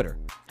Hillary's Twitter.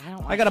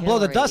 I got to blow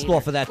the dust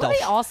off of that, though. Let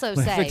me also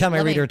say. Every time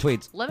I read her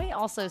tweets. Let me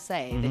also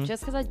say that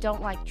just because I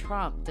don't like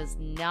Trump does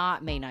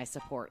not mean I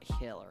support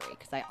Hillary,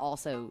 because I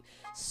also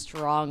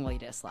strongly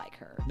dislike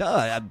her. No,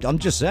 I'm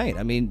just saying.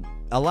 I mean,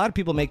 a lot of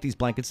people make these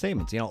blanket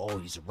statements. You know, oh,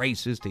 he's a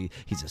racist.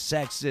 He's a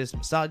sexist.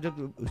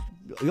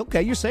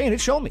 Okay, you're saying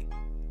it. Show me.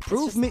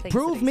 Prove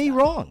me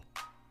wrong.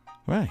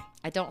 Right.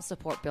 I don't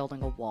support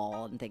building a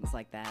wall and things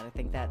like that. I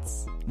think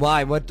that's.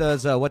 Why? What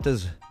does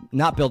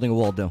not building a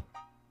wall do?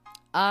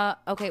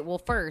 Okay, well,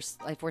 first,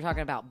 if we're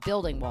talking about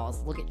building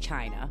walls, look at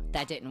China.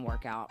 That didn't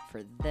work out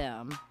for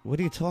them.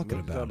 What are you talking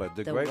about?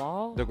 The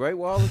wall? The Great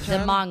Wall of China?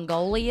 The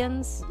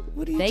Mongolians.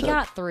 What are you They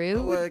got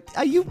through.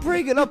 Are you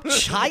bringing up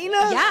China?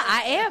 Yeah,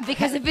 I am,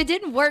 because if it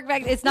didn't work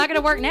back, it's not going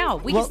to work now.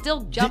 We can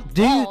still jump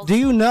walls. Do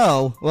you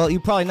know? Well, you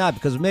probably not,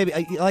 because maybe,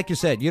 like you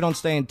said, you don't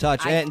stay in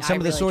touch, and some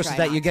of the really sources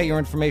try that you not get to. your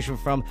information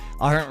from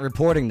aren't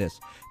reporting this.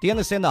 Do you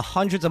understand the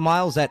hundreds of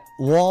miles that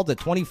wall, the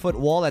 20-foot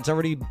wall that's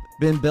already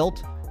been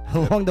built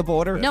along the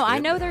border? No, I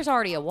know there's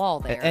already a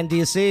wall there. And do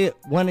you see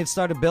when it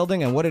started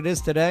building and what it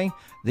is today?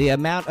 The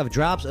amount of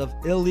drops of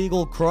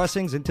illegal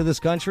crossings into this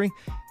country.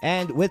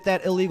 And with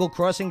that illegal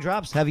crossing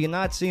drops, have you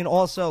not seen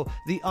also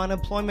the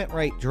unemployment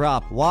rate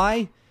drop?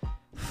 Why?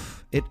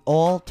 It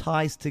all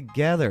ties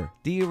together.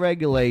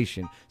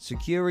 Deregulation,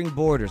 securing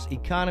borders,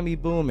 economy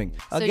booming.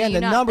 So Again, do you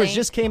the not numbers think-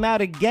 just came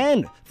out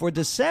again for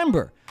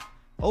December.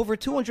 Over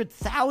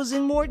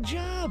 200,000 more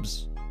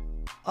jobs.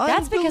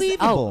 That's because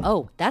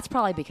Unbelievable. that's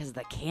probably because of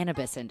the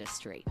cannabis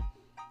industry.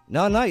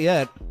 No, not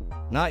yet.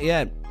 Not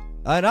yet.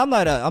 And I'm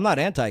not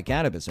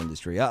anti-cannabis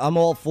industry. I'm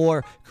all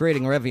for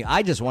creating revenue.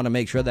 I just want to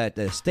make sure that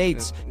the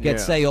states get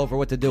say over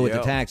what to do with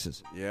the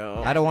taxes. Yeah.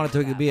 I don't want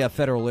it to be a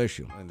federal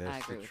issue. And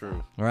that's the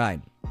truth.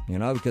 Right. You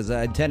know, because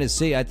in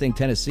Tennessee, I think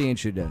Tennesseans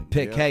should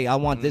pick, hey, I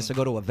want this to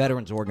go to a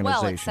veterans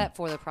organization. Well, except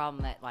for the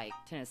problem that, like,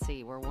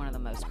 Tennessee, we're one of the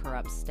most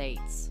corrupt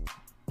states.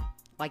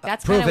 Like,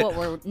 that's Prove kind of it.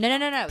 what we're...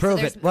 No. Prove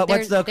there's, it. What's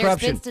there's- the There's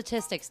corruption? been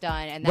statistics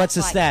done, and that's What's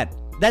the like,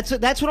 stat?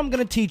 That's what I'm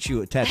going to teach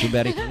you, Tattoo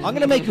Betty. I'm going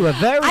to make you a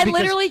very... I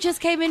because- literally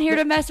just came in here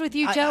to mess with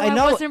you, Joe. I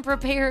know, wasn't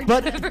prepared.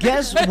 But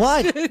guess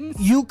what?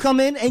 You come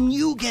in and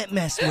you get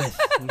messed with.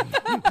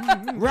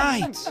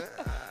 Right.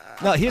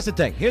 No, here's the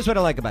thing. Here's what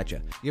I like about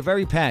you. You're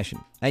very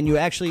passionate, and you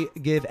actually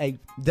give a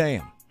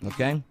damn,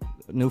 okay?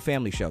 New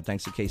family show,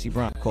 thanks to Kacie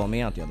Bryant. Called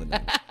me out the other day.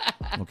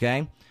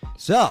 Okay?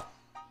 So,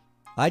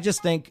 I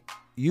just think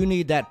you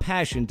need that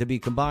passion to be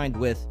combined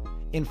with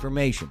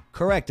information,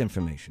 correct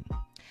information.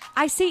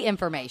 I see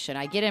information.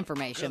 I get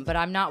information, but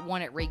I'm not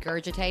one at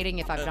regurgitating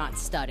if I've not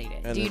studied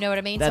it. Do you know what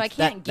I mean? So I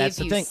can't that's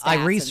give the you thing. I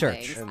stats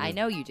research. and things. I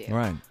know you do.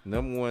 Right.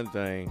 Number one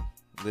thing,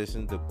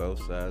 listen to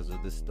both sides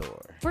of the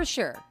story. For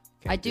sure.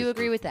 I do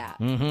agree with that.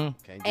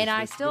 Mm-hmm. And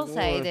I still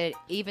say that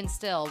even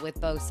still,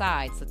 with both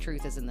sides, the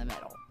truth is in the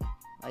middle.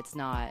 It's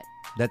not.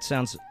 That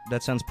sounds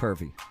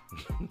pervy.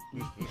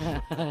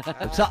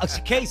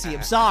 Kacie,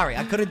 I'm sorry.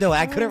 I couldn't do it.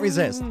 I couldn't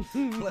resist.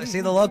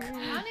 See the look? I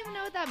don't even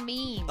know what that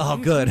means. Oh,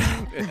 good.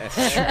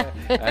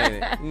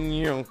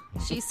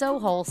 She's so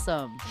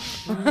wholesome.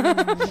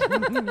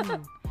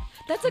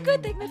 That's a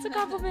good thing. That's a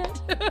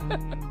compliment.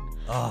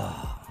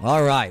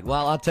 All right.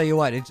 Well, I'll tell you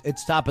what.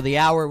 It's top of the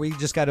hour. We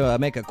just got to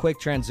make a quick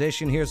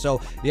transition here.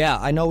 So, yeah,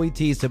 I know we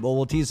teased it, but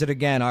we'll tease it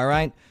again, all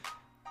right?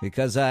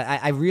 Because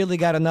I really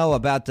got to know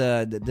about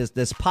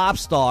this pop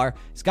star.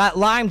 He's got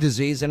Lyme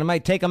disease, and it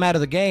might take him out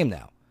of the game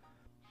now.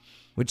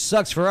 Which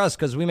sucks for us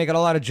because we make a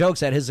lot of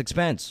jokes at his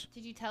expense.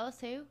 Did you tell us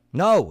who?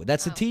 No,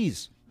 that's a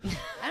tease.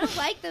 I don't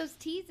like those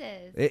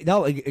teases. It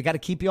got to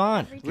keep you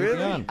on. Keep you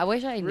on. I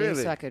wish I knew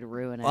so I could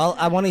ruin it. Well,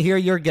 I want to hear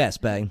your guess,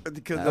 Bae.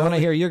 I want to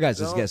hear your guys'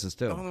 guesses,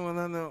 too.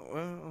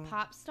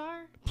 Pop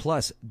star?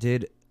 Plus,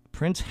 did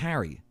Prince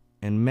Harry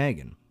and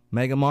Meghan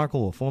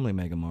Markle, well, formerly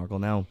Meghan Markle,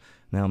 now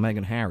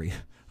Meghan Harry,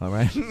 all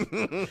right?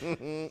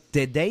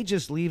 Did they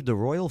just leave the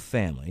royal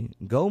family,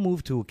 go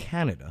move to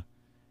Canada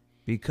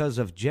because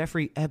of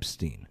Jeffrey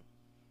Epstein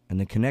and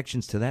the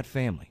connections to that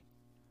family?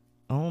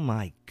 Oh,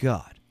 my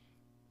God.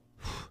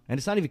 And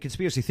it's not even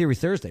Conspiracy Theory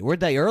Thursday. We're a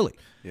day early.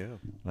 Yeah.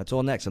 That's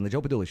all next on The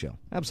Joe Padula Show.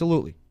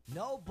 Absolutely.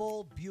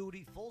 Noble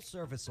Beauty,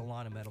 full-service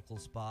salon and medical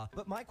spa.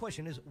 But my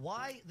question is,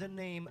 why the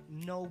name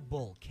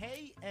Noble?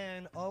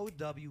 K-N-O-W-B-U-L-L.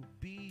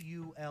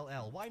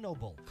 Why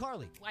Noble?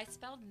 Carly. Well, I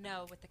spelled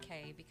no with the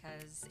K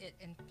because it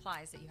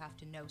implies that you have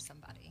to know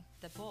somebody.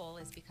 The bull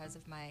is because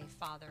of my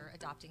father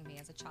adopting me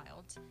as a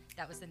child.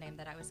 That was the name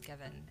that I was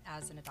given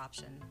as an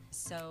adoption.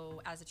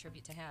 So as a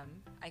tribute to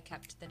him, I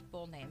kept the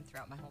bull name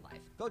throughout my whole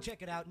life. Go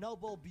check it out,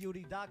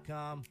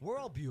 noblebeauty.com. We're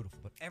all beautiful,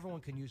 but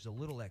everyone can use a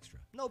little extra.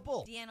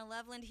 Noble. Deanna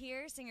Loveland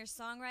here,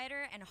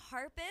 singer-songwriter and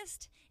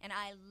harpist, and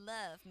I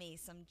love me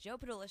some Joe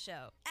Padula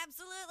Show.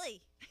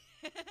 Absolutely.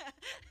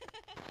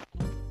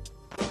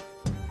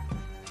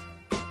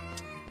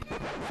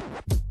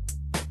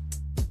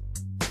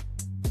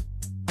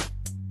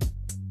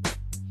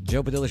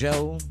 Joe Padilla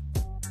Show.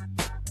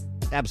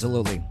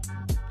 Absolutely.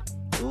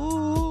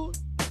 Ooh.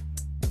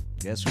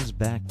 Guess who's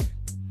back?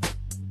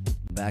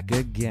 Back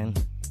again.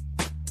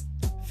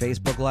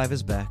 Facebook Live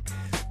is back.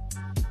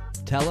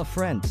 Tell a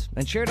friend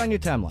and share it on your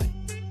timeline.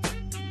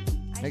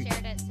 I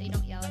shared it so you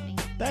don't yell at me.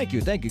 Thank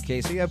you,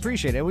 Kacie. I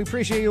appreciate it. We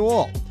appreciate you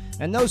all.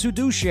 And those who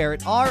do share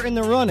it are in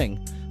the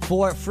running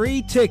for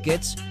free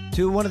tickets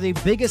to one of the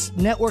biggest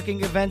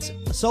networking events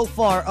so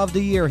far of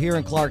the year here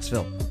in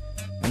Clarksville.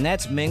 And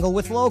that's Mingle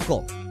with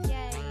Local.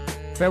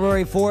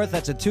 February 4th,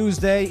 that's a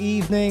Tuesday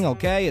evening,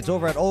 okay? It's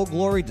over at Old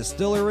Glory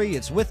Distillery.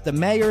 It's with the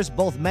mayors,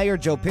 both Mayor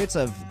Joe Pitts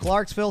of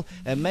Clarksville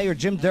and Mayor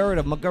Jim Durrett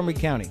of Montgomery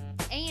County.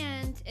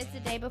 And it's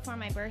the day before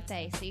my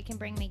birthday, so you can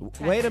bring me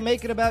presents. Way to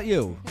make it about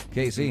you,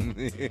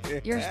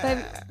 Kacie. Yours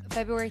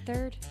February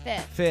 3rd?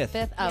 5th.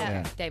 5th? Oh,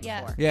 Yeah. day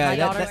before. Yeah, My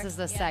that- daughter's that- is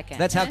the 2nd.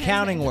 That's how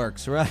counting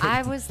works, right?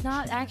 I was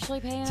not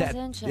actually paying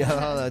attention.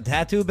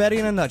 Tattoo Betty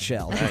in a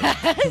nutshell. Right.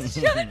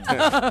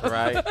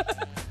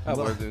 I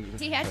wasn't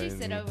He had you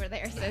paying sit you. over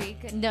there so he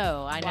could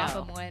No, I whop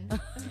know. him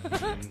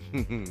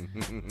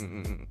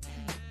one.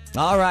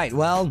 All right,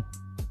 well,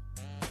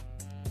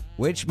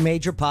 which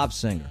major pop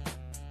singer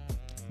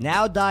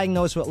now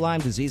diagnosed with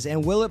Lyme disease,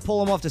 and will it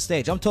pull him off the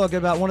stage? I'm talking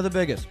about one of the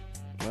biggest.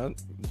 Well,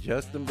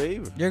 Justin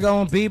Bieber. You're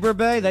going Bieber,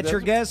 Bay? That's your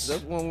guess?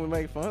 That's one we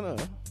make fun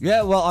of.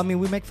 Yeah, well, I mean,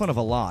 we make fun of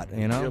a lot,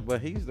 you know? Yeah,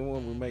 but he's the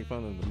one we make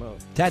fun of the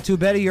most. Tattoo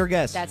Betty, your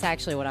guess? That's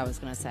actually what I was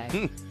going to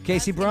say.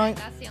 Casey Bryant?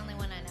 That's the only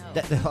one I know.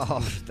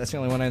 That's the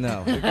only one I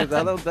know. Because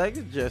I don't think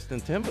it's Justin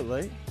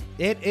Timberlake.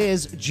 It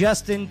is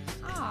Justin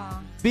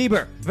Aw.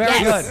 Bieber. Very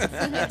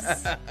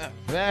Yes. good.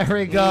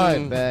 Very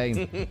good,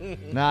 Bay.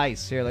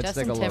 Nice. Here, let's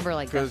Justin take a look.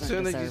 Timberlake Because as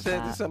doesn't soon as you deserve said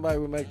that. to somebody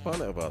we make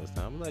fun of all the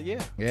time, I'm like,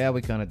 yeah. Yeah,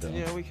 we kind of do.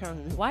 Yeah, we kind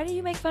of do. Why do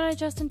you make fun of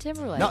Justin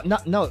Timberlake? No,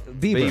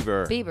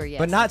 Bieber. Bieber, yes.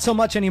 But not so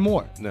much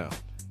anymore. No.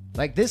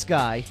 Like this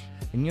guy,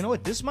 and you know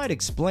what? This might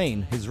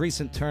explain his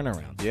recent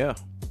turnaround. Yeah.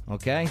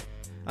 Okay?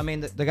 I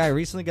mean, the guy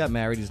recently got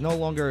married. He's no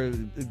longer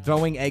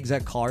throwing eggs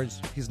at cars.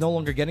 He's no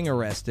longer getting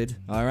arrested.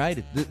 All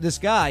right? This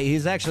guy,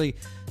 he's actually,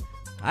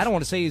 I don't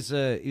want to say he's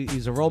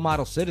a role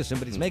model citizen,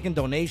 but he's making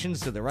donations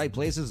to the right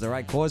places, the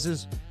right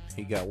causes.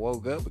 He got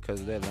woke up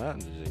because of that Lyme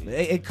disease.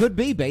 It could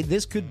be, babe.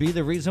 This could be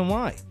the reason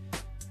why.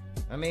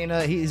 I mean,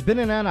 he's been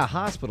in and out of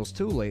hospitals,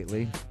 too,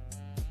 lately.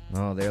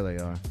 Oh, there they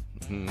are.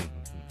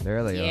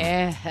 There they are.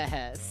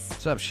 Yes.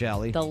 What's up,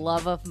 Shelly? The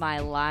love of my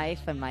life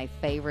and my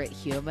favorite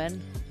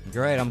human.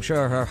 Great. I'm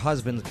sure her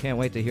husband can't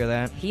wait to hear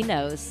that. He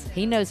knows.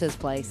 He knows his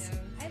place.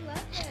 I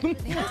love this.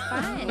 It was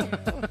fun.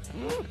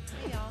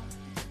 Hey, y'all.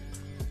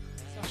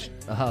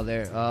 Oh,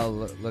 there. Oh,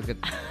 look at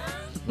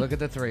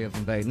the three of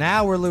them, babe.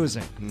 Now we're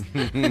losing.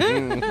 Thank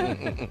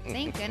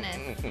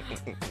goodness.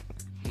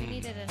 We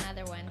needed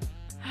another one.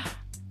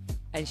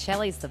 And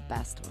Shelly's the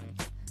best one.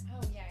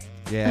 Oh, yeah.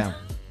 Yeah.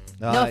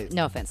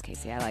 No offense,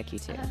 Kacie. I like you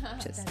too.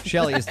 Just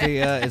Shelly, is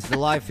the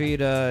live feed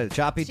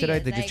choppy today?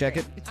 is. Did you I check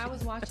agree. it? I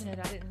was watching it.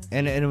 I didn't.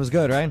 And it was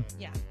good, right?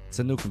 Yeah. It's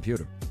a new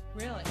computer.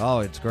 Really? Oh,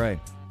 it's great.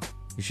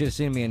 You should have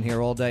seen me in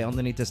here all day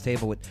underneath this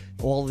table with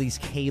all these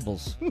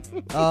cables.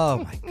 Oh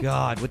my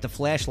God, with the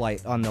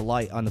flashlight on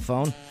the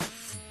phone.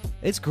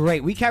 It's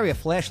great. We carry a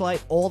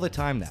flashlight all the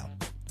time now.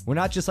 We're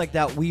not just like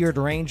that weird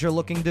ranger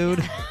looking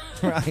dude,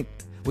 right?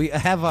 We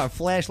have our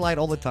flashlight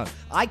all the time.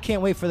 I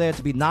can't wait for there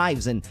to be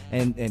knives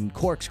and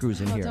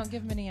corkscrews in Oh, here. don't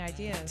give him any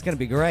ideas. It's going to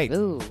be great.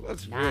 ooh,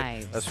 That's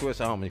knives. a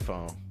Swiss Army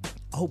phone.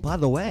 Oh, by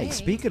the way, Hey.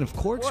 speaking of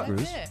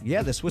corkscrews, What?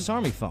 yeah, the Swiss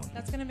Army phone.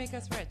 That's gonna make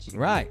us rich.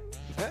 Right.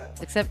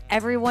 Except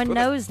everyone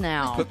knows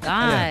now.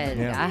 God,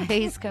 yeah.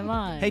 guys, come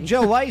on. Hey,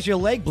 Joe, why is your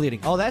leg bleeding?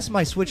 Oh, that's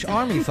my Swiss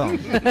Army phone.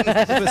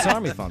 Swiss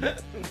Army phone.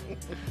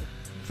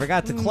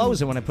 Forgot to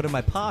close it when I put it in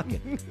my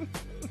pocket.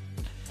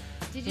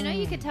 Did you know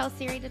you could tell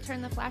Siri to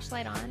turn the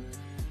flashlight on,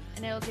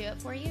 and it'll do it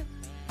for you?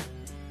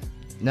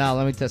 No,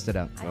 let me test it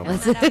out. I found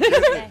that out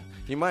today.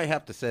 You might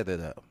have to set it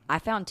up. I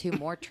found 2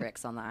 more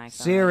tricks on the iPhone.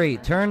 Siri,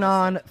 turn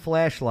on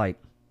flashlight.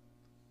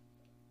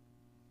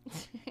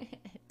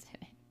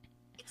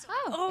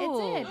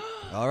 Oh, it did.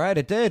 All right,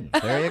 it did.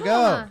 There you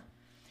Huh. go.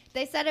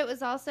 They said it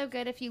was also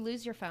good if you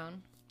lose your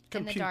phone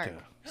in the dark.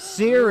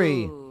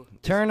 Siri,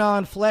 turn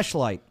on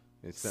flashlight.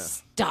 It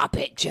sounds Stop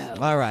it, Joe.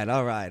 All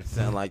right.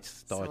 sound like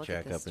Star look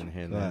Trek at up this in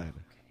here All now. right.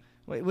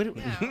 Wait, what?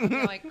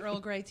 Yeah, like Earl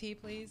Grey tea,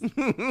 please.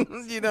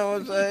 You know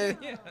what I'm saying?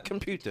 Yeah.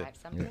 Computer. Type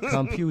something.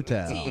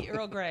 Computer. Tea,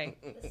 Earl Grey.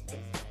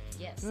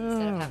 Yes,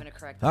 instead of having to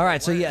correct. All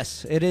right, so word.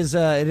 yes, it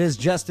is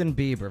Justin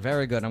Bieber.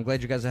 Very good. I'm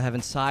glad you guys are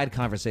having side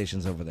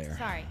conversations over there.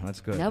 Sorry. That's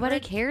good. Nobody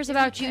cares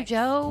about you,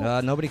 Joe.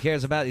 Nobody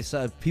cares about these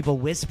people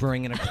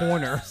whispering in a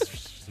corner.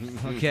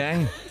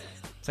 Okay?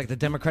 It's like the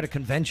Democratic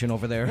convention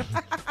over there.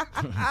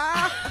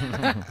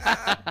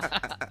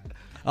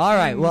 All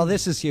right, well,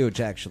 this is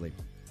huge, actually.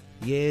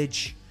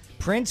 Huge.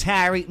 Prince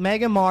Harry,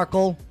 Meghan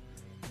Markle,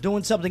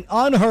 doing something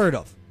unheard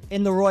of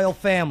in the royal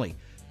family.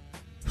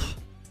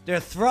 They're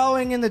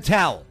throwing in the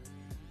towel.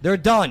 They're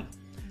done.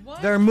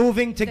 What? They're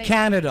moving to They-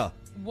 Canada.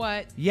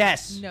 What?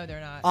 Yes. No, they're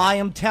not. I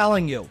am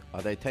telling you.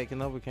 Are they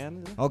taking over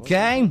Canada?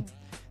 Okay?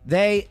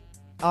 They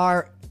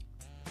are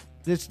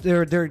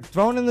they're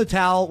thrown in the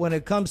towel when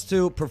it comes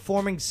to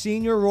performing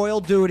senior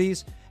royal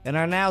duties and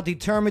are now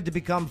determined to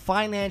become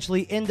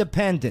financially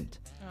independent.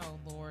 Oh,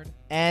 Lord.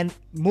 And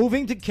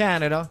moving to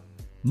Canada.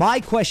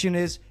 My question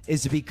is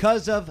it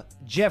because of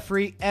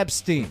Jeffrey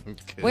Epstein?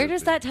 Where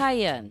does that tie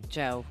in,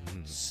 Joe?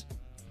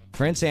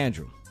 Prince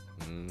Andrew.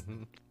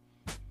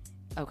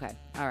 Okay.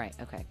 All right.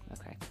 Okay.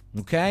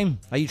 Okay?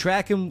 Are you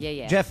tracking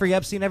Yeah. Jeffrey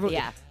Epstein?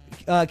 Yeah.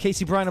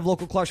 Kacie Bryant of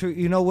local Clarksville.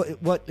 You know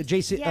what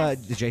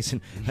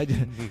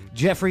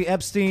Jeffrey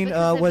Epstein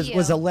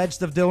was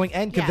alleged of doing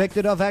and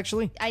convicted of,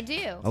 actually? I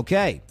do.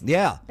 Okay.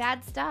 Yeah.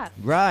 Bad stuff.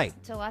 Right.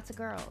 To lots of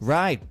girls.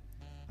 Right.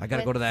 I got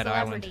to With go to that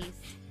island. celebrities.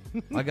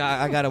 I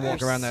got to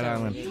walk around that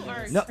island. You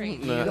are No,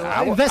 crazy.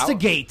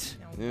 investigate.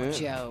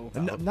 Joe.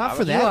 Not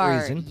for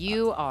that reason.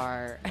 You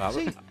are.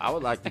 I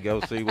would like to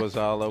go see what's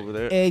all over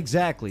there.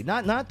 Exactly.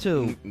 Not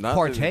to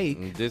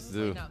partake. Just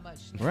to, Not much.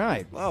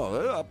 Right.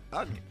 Oh,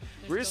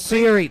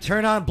 Siri,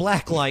 turn on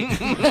black light.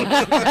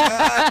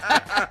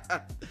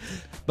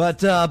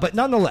 But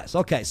nonetheless,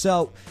 okay.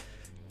 So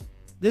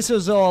this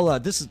is all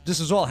this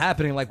is all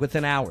happening like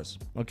within hours.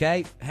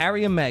 Okay,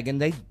 Harry and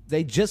Meghan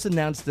they just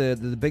announced the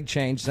big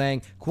change,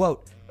 saying,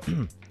 "quote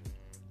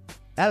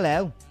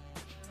Hello.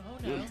 Oh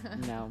no.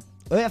 No.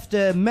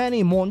 After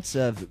many months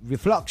of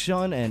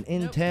reflection and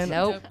intent."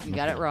 Nope. You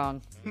got it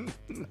wrong.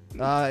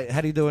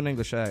 How do you do an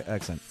English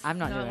accent? I'm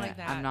not doing like it.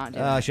 that. I'm not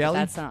doing it. Shelley?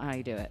 That's not how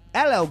you do it.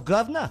 Hello,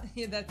 governor.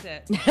 Yeah, that's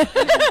it.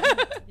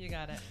 You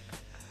got it.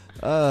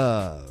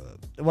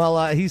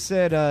 He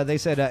said, they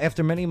said,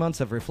 after many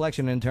months of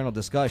reflection and internal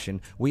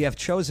discussion, we have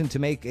chosen to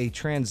make a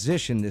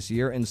transition this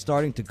year in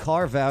starting to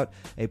carve out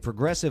a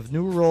progressive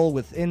new role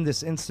within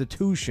this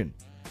institution.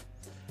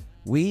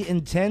 We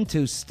intend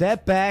to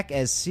step back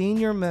as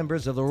senior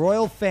members of the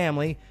royal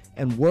family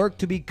and work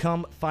to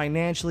become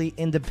financially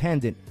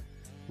independent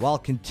while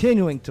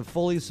continuing to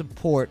fully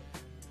support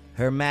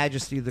Her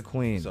Majesty the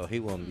Queen. So he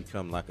won't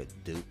become like a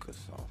duke or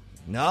something.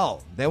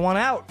 No, they want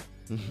out.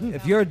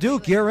 If you're a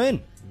duke, you're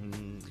in.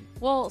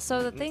 Well,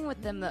 so the thing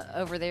with them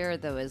over there,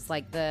 though, is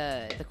like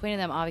the Queen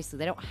and them, obviously,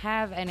 they don't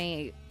have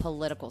any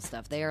political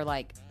stuff. They are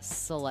like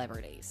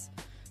celebrities.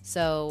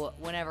 So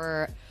when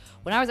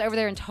I was over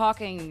there and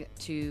talking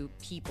to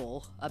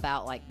people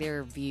about like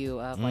their view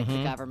of like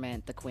the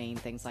government, the Queen,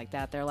 things like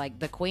that, they're like,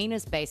 the Queen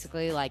is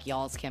basically like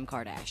y'all's Kim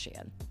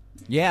Kardashian.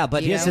 Yeah,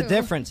 but here's the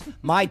difference.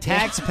 My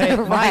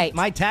Right.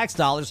 my tax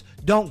dollars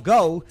don't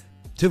go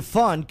to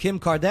fund Kim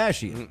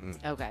Kardashian.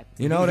 Okay.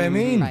 You know what I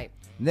mean? Right.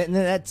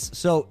 That's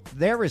so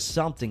there is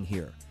something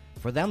here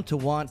for them to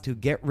want to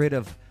get rid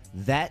of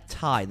that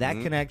tie, that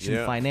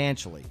connection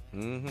financially.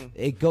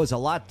 It goes a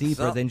lot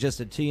deeper than just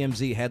a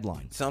TMZ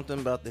headline. Something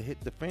about to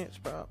hit the fence,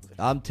 probably.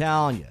 I'm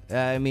telling you.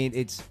 I mean,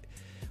 it's.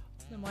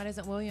 Then why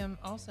doesn't William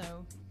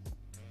also?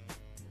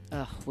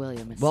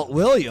 William is. Well,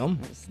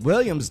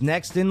 William's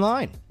next in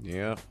line.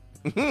 Yeah.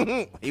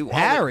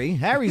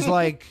 Harry's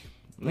like,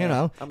 you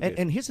know. I'm good.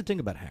 And here's the thing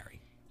about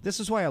Harry. This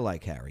is why I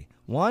like Harry.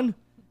 One,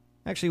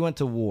 actually went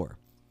to war.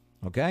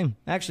 Okay?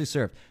 Actually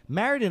served.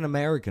 Married an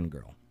American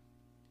girl.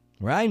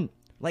 Right?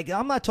 Like,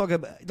 I'm not talking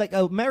about, like,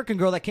 an American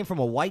girl that came from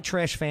a white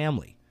trash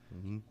family.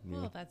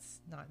 Well, that's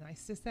not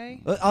nice to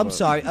say. I'm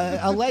sorry.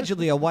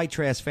 Allegedly a white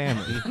trash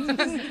family.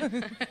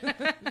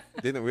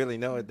 Didn't really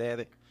know it,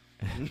 Daddy.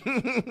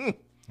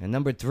 And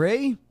number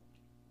 3,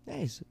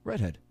 he's a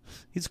redhead.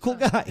 He's a cool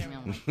guy.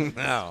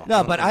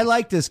 No, but I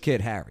like this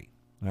kid, Harry.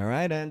 All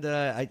right? And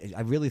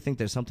I really think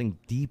there's something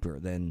deeper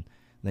than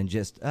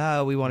just,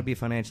 we want to be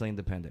financially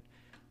independent.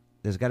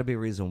 There's got to be a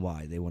reason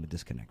why they want to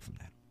disconnect from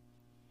that.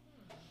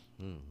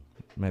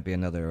 Might be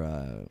another,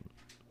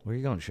 where are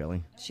you going,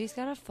 Shelley? She's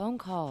got a phone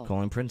call.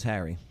 Calling Prince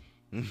Harry.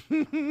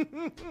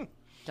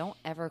 Don't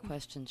ever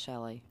question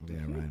Shelley. Yeah,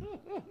 right.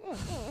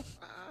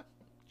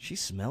 She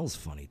smells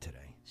funny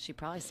today. She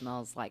probably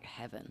smells like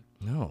heaven.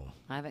 No.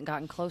 I haven't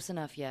gotten close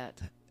enough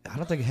yet. I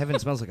don't think heaven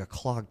smells like a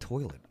clogged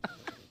toilet.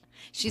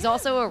 She's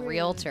also a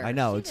realtor. I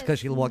know. It's because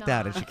she walked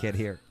out and she can't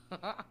hear.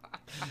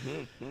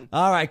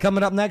 All right,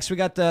 coming up next, we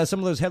got some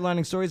of those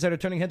headlining stories that are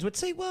turning heads with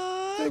Say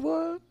What? Say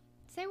what?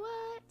 Say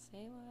what?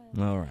 Say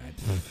what? All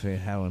right.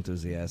 How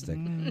enthusiastic.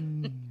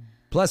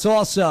 Plus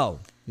also,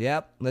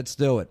 let's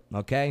do it,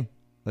 okay?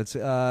 Let's.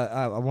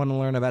 I want to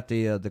learn about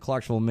the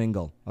Clarksville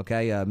Mingle,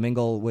 okay?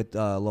 Mingle with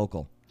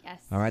local.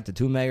 Yes. All right, the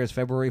 2 mayors,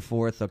 February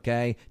 4th,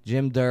 okay?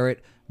 Jim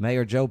Durrett,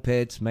 Mayor Joe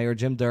Pitts, Mayor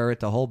Jim Durrett,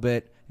 the whole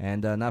bit.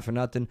 And not for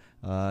nothing,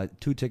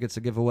 2 tickets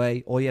to give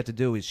away. All you have to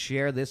do is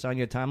share this on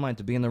your timeline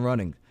to be in the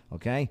running,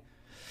 okay?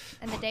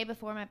 And the day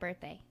before my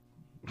birthday.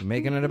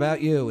 Making it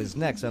about you is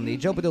next on the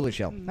Joe Padula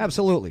Show.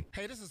 Absolutely.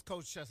 Hey, this is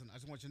Coach Chesson. I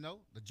just want you to know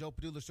the Joe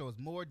Padula Show is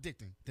more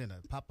addicting than a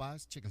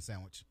Popeye's chicken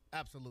sandwich.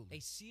 Absolutely.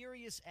 A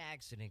serious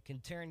accident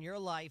can turn your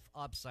life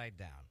upside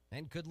down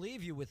and could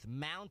leave you with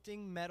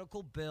mounting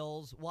medical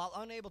bills while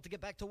unable to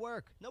get back to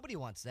work. Nobody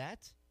wants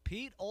that.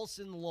 Pete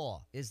Olson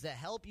Law is the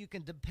help you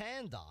can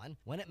depend on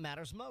when it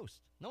matters most.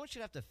 No one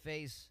should have to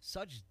face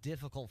such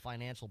difficult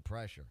financial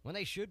pressure when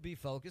they should be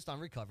focused on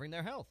recovering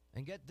their health.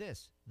 And get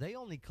this, they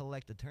only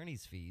collect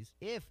attorney's fees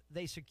if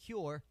they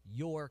secure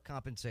your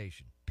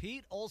compensation.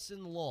 Pete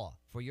Olson Law.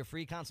 For your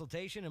free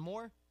consultation and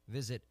more,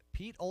 visit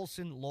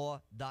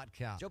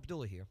PeteOlsonLaw.com. Joe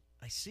Padula here.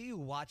 I see you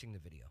watching the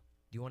video.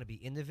 Do you want to be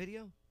in the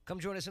video? Come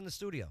join us in the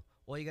studio.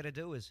 All you got to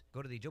do is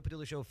go to the Joe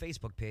Padula Show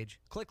Facebook page,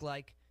 click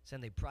like,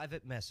 send a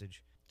private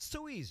message. It's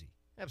too easy.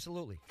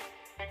 Absolutely.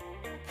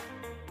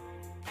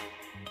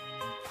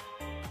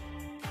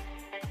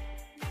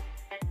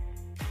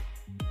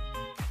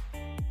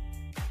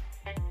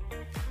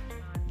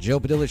 Joe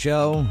Padula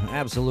Show,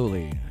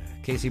 absolutely.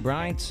 Kacie,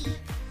 Bryant,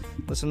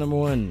 lesson number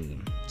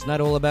 1. It's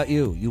not all about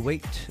you. You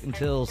wait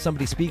until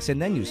somebody speaks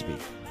and then you speak.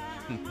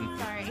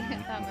 Sorry,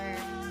 I thought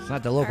It's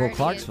not the local already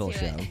Clarksville into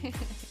show. it.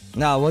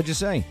 No, what'd you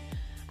say?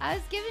 I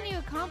was giving you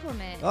a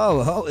compliment.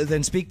 Oh,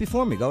 then speak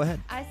before me. Go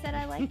ahead. I said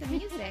I like the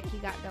music you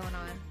got going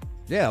on.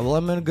 Yeah, well,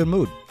 I'm in a good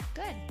mood.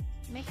 Good.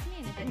 Makes me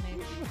in a good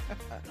mood.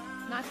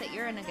 Not that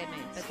you're in a good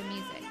mood, but the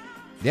music.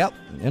 Yep,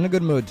 in a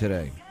good mood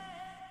today.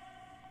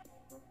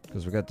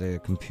 Because we got the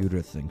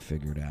computer thing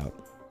figured out.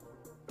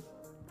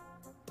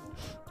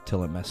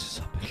 Till it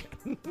messes up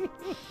again.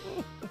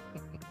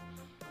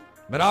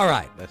 But all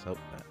right. Let's hope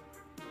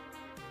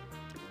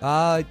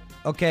not.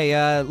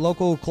 Okay,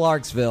 local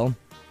Clarksville.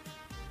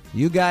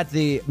 You got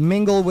the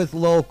Mingle with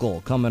Local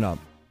coming up.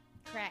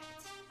 Correct.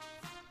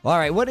 All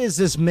right, what is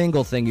this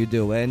Mingle thing you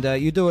do? And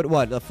you do it,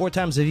 what, 4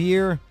 times a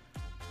year?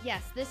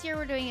 Yes, this year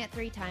we're doing it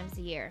 3 times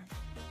a year.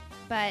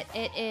 But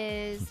it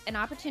is an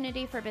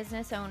opportunity for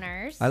business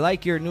owners. I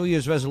like your New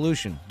Year's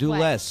resolution. Do What?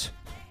 less.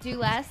 Do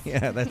less?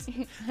 Yeah, that's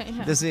I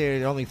know. this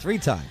year only 3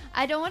 times.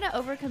 I don't want to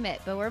overcommit,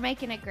 but we're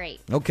making it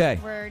great. Okay.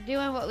 We're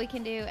doing what we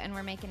can do, and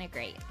we're making it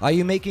great. Are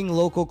you making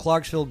local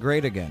Clarksville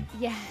great again?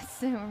 Yes,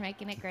 we're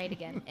making it great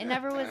again. It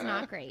never was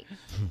not great.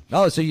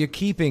 Oh, so you're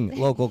keeping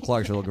local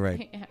Clarksville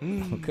great.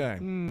 Yeah. Okay.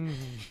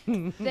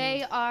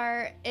 They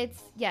are,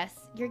 yes,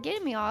 you're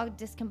getting me all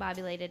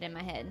discombobulated in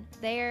my head.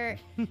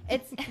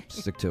 It's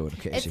Stick to it,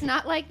 Kacie. It's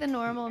not like the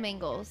normal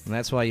mingles. And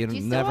that's why you Do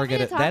you still never want me get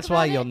to it. talk That's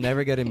why about you'll it?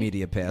 never get a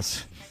media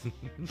pass.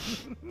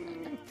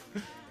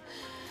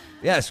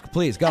 Yes,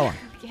 please go on.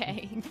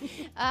 Okay.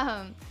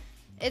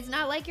 It's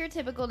not like your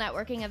typical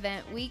networking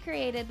event. We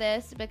created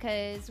this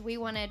because we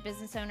wanted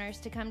business owners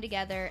to come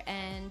together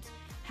and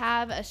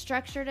have a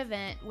structured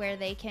event where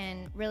they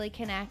can really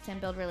connect and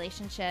build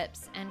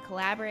relationships and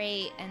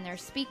collaborate, and they're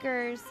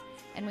speakers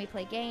and we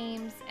play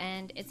games,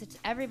 and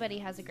everybody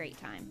has a great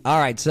time. All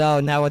right, so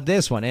now with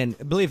this one, and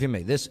believe you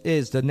me, this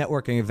is the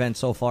networking event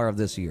so far of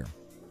this year.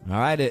 All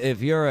right,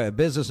 if you're a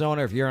business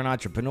owner, if you're an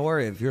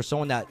entrepreneur, if you're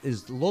someone that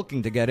is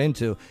looking to get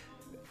into,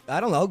 I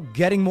don't know,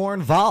 getting more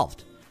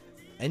involved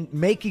and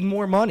making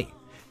more money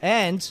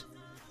and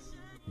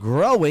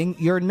growing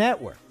your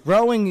network,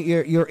 growing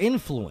your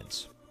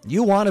influence,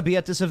 you want to be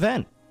at this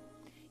event.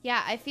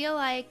 Yeah, I feel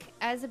like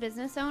as a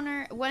business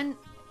owner, when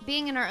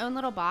being in our own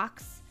little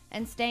box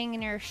and staying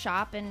in your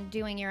shop and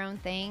doing your own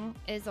thing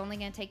is only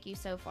going to take you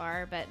so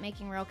far, but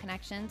making real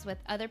connections with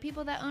other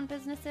people that own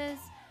businesses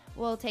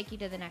will take you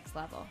to the next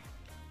level.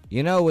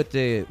 You know, with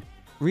the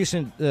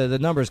recent, the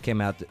numbers came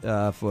out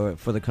for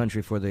the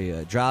country for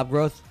the job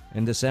growth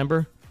in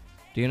December.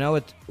 Do you know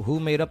who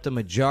made up the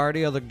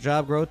majority of the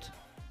job growth?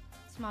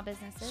 Small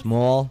businesses.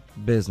 Small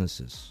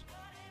businesses.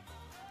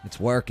 It's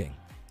working.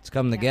 It's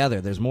coming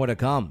together. There's more to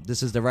come.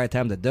 This is the right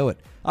time to do it.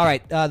 All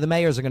right, the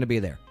mayors are going to be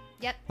there.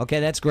 Yep. Okay,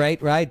 that's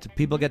great, right?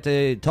 People get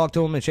to talk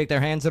to them and shake their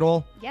hands at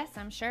all? Yes,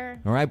 I'm sure.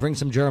 All right, bring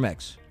some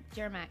Germex.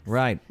 Germex.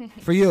 Right.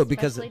 For you,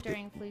 because... Especially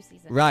during flu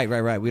season. Right.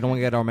 We don't want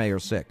to get our mayor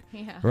sick.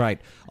 Yeah. Right.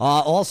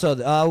 Also,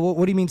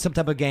 what do you mean some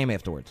type of game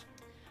afterwards?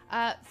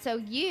 So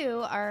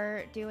you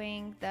are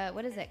doing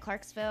what is it,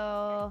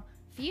 Clarksville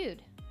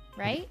Feud,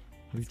 right?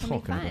 What are you It's gonna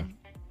be talking about? fun.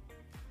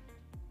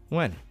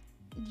 When?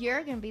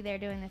 You're going to be there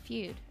doing the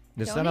feud.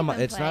 It's Don't not on my.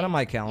 even It's not play. on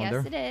my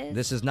calendar. Yes, it is.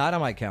 This is not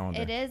on my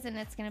calendar. It is, and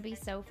it's going to be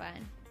so fun.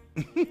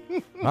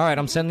 All right,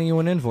 I'm sending you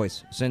an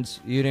invoice since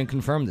you didn't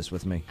confirm this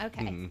with me.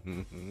 Okay.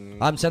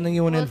 I'm sending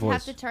you an we'll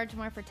invoice. have to charge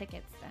more for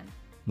tickets then.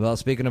 Well,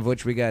 speaking of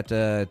which, we got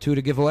 2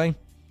 to give away.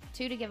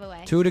 2 to give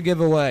away. 2 to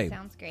give away.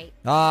 Sounds great.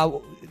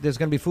 There's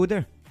gonna be food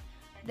there.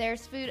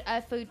 There's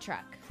a food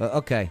truck.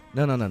 Okay.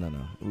 No.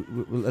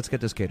 Let's get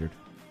this catered.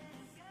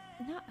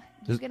 No,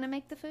 you're going to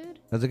make the food?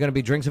 Is there gonna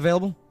be drinks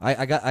available?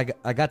 I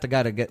got the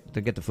guy to get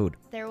the food.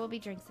 There will be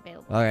drinks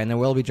available. All right, and there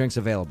will be drinks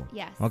available.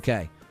 Yes.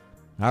 Okay.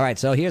 All right,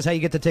 so here's how you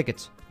get the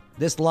tickets.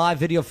 This live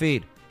video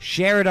feed.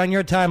 Share it on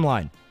your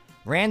timeline.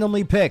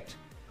 Randomly picked.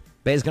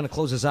 Bay's going to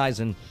close his eyes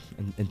and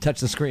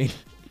touch the screen.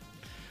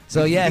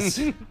 So, yes.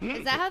 Is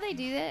that how they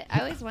do that?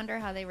 I always wonder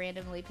how they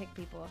randomly pick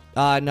people.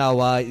 No,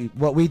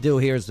 what we do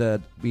here is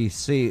we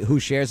see who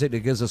shares it. It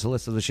gives us a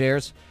list of the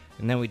shares.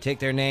 And then we take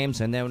their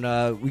names, and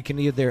then we can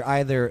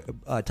either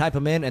type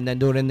them in and then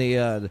do it in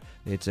the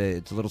it's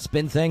a little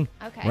spin thing,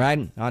 Okay.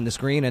 right, on the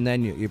screen, and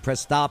then you press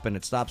stop, and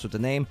it stops with the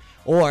name.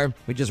 Or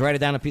we just write it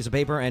down on a piece of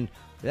paper, and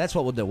that's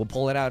what we'll do. We'll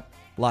pull it out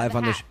live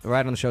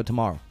right on the show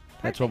tomorrow.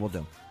 That's what we'll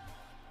do.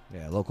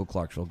 Yeah, local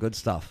Clarksville. Good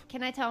stuff.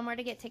 Can I tell them where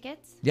to get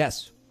tickets?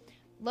 Yes.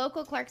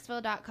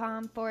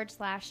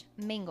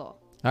 localclarksville.com/mingle.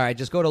 All right,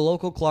 just go to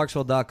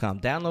localclarksville.com.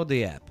 Download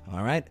the app,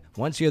 all right?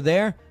 Once you're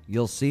there,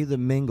 you'll see the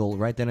Mingle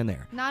right then and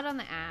there. Not on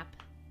the app.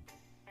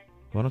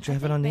 Why don't you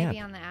have it on the app? Maybe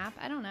on the app.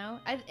 I don't know.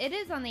 It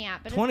is on the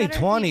app. But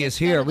 2020 is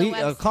here.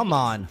 Come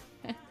on.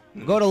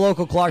 Go to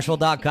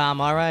localclarksville.com,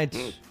 all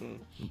right?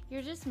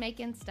 You're just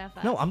making stuff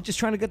up. No, I'm just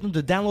trying to get them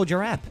to download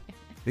your app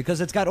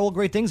because it's got all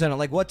great things on it,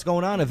 like what's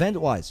going on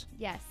event-wise.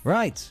 Yes.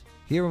 Right.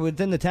 Here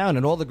within the town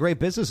and all the great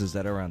businesses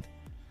that are around.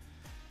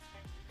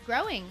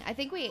 Growing. I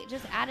think we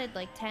just added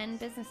like 10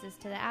 businesses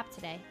to the app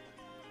today.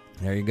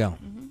 There you go.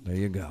 There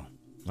you go.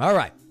 All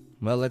right.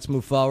 Well, let's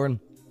move forward.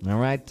 All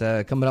right.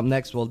 Coming up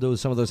next, we'll do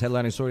some of those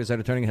headlining stories that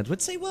are turning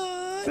heads. Say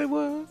what? Say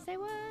what? Say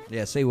what?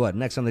 Yeah, say what?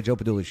 Next on the Joe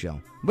Padula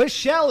Show. With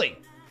Shelly.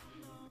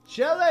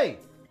 Shelly.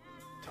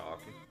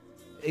 Talking.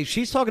 Hey,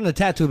 she's talking to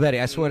Tattoo Betty,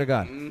 I swear to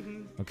God.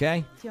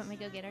 Okay? Do you want me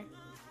to go get her?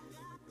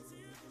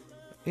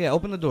 Yeah,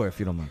 open the door if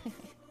you don't mind.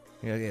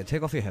 Yeah,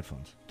 take off your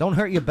headphones. Don't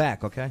hurt your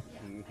back, okay?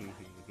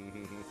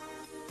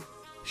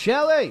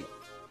 Shelly!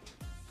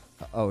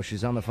 Oh,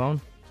 she's on the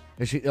phone?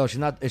 Is she? Oh, she's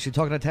not. Is she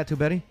talking to Tattoo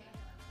Betty?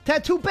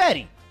 Tattoo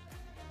Betty!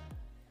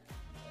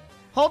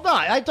 Hold on.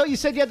 I thought you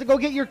said you had to go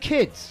get your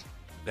kids.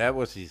 That's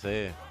what she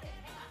said.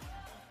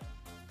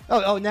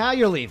 Oh, now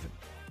you're leaving.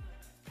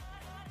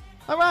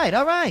 All right.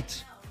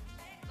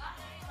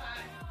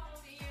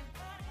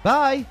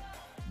 Bye.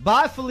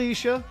 Bye,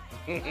 Felicia.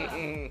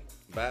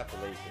 Bye,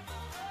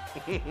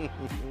 Felicia.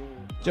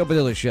 Joe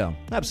Padula Show.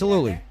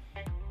 Absolutely.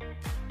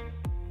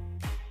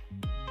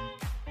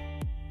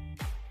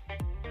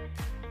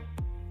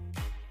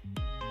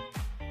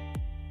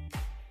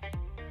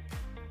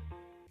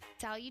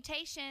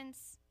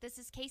 Salutations. This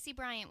is Kacie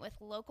Bryant with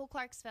Local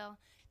Clarksville.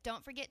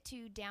 Don't forget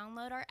to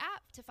download our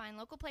app to find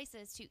local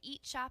places to eat,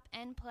 shop,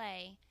 and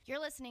play. You're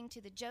listening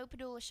to the Joe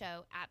Padula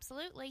Show.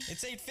 Absolutely.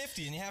 It's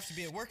 8:50 and you have to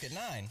be at work at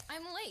 9.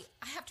 I'm late.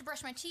 I have to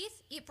brush my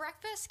teeth, eat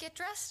breakfast, get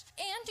dressed,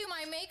 and do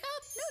my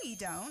makeup. No, you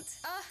don't.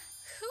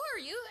 Who are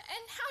you,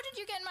 and how did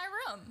you get in my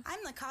room?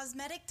 I'm the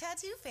cosmetic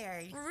tattoo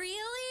fairy.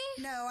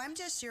 Really? No, I'm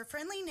just your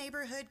friendly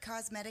neighborhood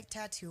cosmetic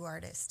tattoo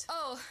artist.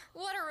 Oh,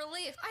 what a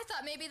relief. I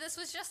thought maybe this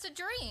was just a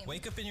dream.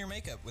 Wake up in your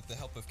makeup with the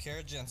help of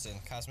Kara Jensen,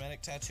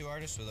 cosmetic tattoo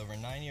artist with over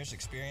 9 years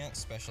experience,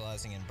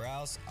 specializing in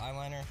brows,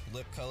 eyeliner,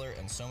 lip color,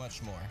 and so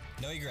much more.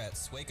 No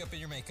regrets. Wake up in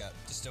your makeup.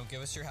 Just don't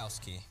give us your house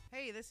key.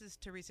 Hey, this is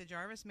Teresa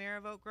Jarvis, Mayor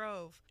of Oak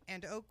Grove,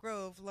 and Oak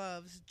Grove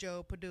loves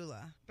Joe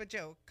Padula. But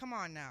Joe, come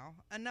on now.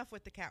 Enough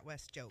with the Cat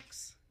West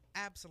jokes.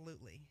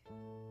 Absolutely.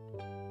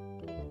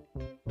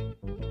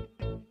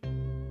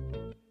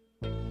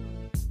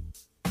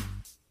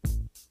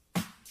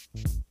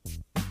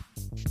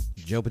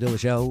 Joe Padula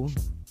Show.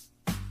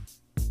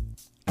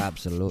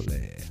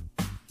 Absolutely.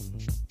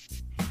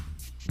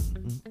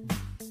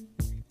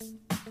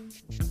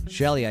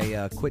 Shelly,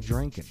 I quit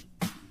drinking.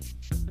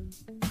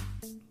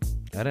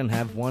 I didn't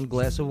have one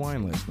glass of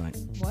wine last night.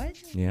 What?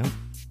 Yeah.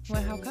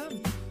 Well, how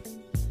come?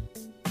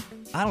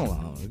 I don't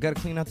know. I got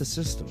to clean out the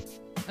system.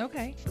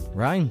 Okay.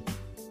 Right?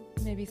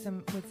 Maybe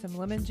with some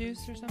lemon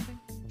juice or something?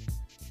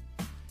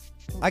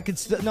 I could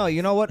still... No,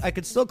 you know what? I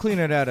could still clean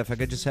it out if I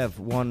could just have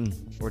 1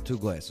 or 2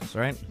 glasses,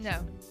 right?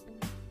 No.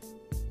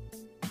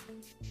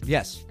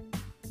 Yes.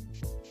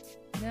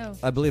 No.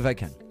 I believe I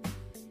can.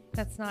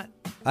 That's not...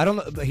 I don't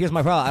know. But here's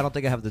my problem. I don't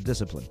think I have the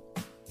discipline.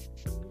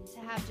 To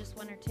have just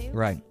 1 or 2?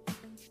 Right.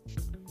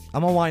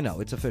 I'm a wino.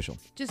 It's official.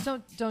 Just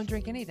don't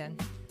drink any then.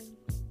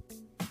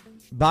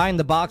 Buying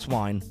the box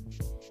wine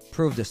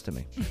proved this to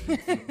me.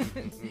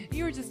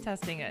 You were just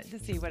testing it to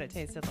see what it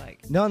tasted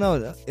like.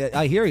 No,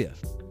 I hear you.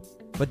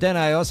 But then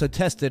I also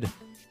tested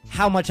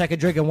how much I could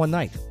drink in one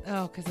night.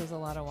 Oh, because there's a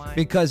lot of wine.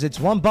 Because it's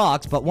 1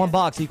 box, but 1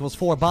 box equals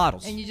 4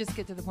 bottles. And you just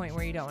get to the point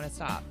where you don't want to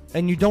stop.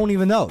 And you don't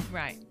even know.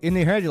 Right. In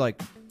your head, you're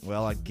like,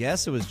 well, I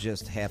guess it was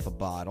just half a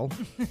bottle.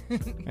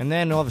 And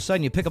then all of a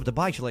sudden you pick up the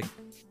bike, you're like,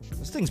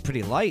 this thing's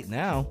pretty light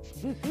now.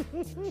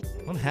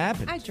 What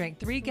happened? I drank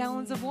 3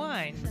 gallons of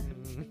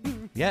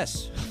wine.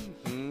 Yes.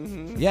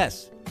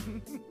 Yes.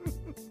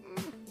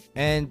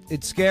 And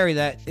it's scary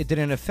that it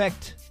didn't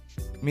affect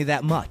me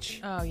that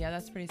much. Oh, yeah,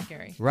 that's pretty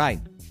scary. Right.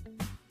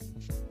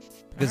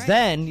 Because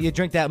then you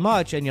drink that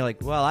much and you're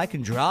like, well, I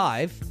can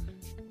drive.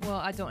 Well,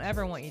 I don't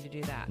ever want you to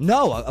do that.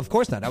 No, of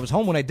course not. I was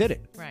home when I did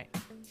it. Right.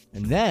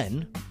 And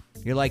then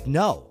you're like,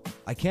 no,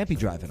 I can't be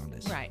driving on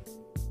this. Right.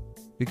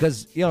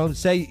 Because,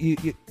 say,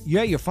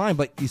 you're fine,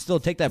 but you still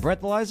take that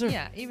breathalyzer?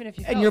 Yeah, even if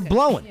you And feel you're okay.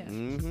 blowing. Yeah.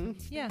 Mm-hmm.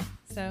 Yeah,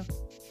 so.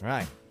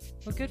 Right.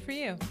 Well, good for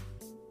you.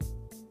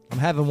 I'm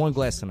having 1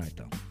 glass tonight,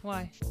 though.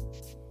 Why?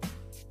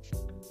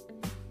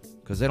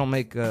 Because they don't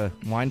make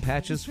wine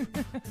patches.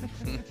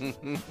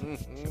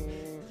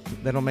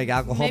 They don't make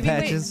alcohol Maybe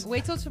patches.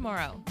 wait till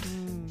tomorrow.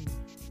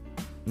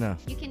 No.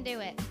 You can do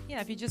it. Yeah,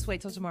 if you just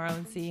wait till tomorrow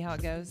and see how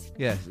it goes.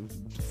 Yeah,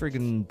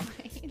 friggin'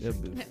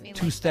 Let me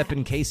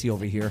two-stepping Kacie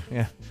over here.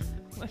 Yeah.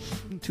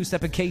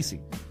 Two-stepping Kacie.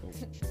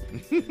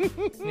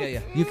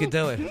 Yeah. You can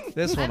do it.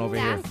 This one I'm over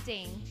here.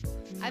 fasting.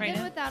 I've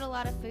been without a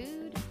lot of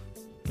food.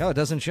 No, it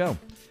doesn't show.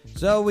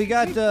 So we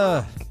got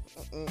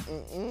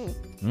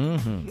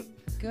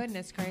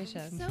Goodness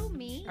gracious. So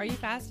mean. Are you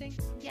fasting?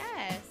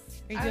 Yes.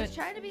 Are you I doing- was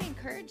trying to be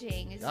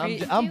encouraging.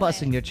 I'm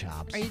busting your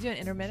chops. Are you doing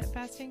intermittent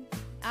fasting?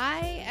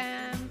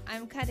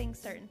 I'm cutting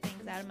certain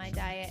things out of my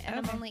diet, and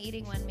I'm Okay. only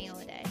eating one meal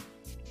a day.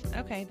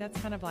 Okay, that's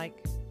kind of like.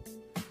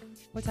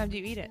 What time do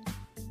you eat it?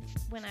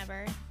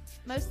 Whenever.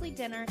 Mostly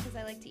dinner because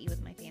I like to eat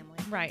with my family.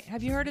 Right.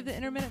 Have you heard of the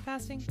intermittent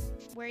fasting?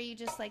 Where you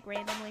just like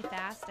randomly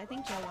fast. I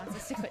think Joe wants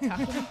us to quit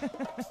talking.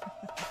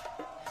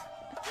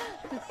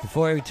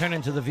 Before we turn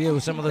into the View,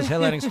 some of those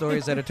headlining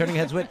stories that are turning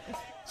heads with.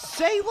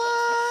 Say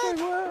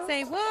what?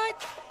 Say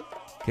what?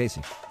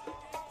 Kacie.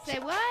 Say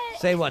what?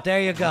 Say what? There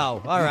you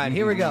go. All right,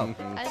 here we go.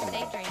 I was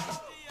daydreaming.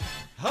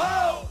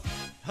 Ho!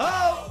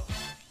 Ho!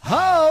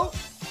 Ho!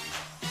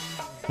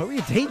 What were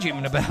you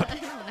daydreaming about? I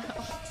don't know.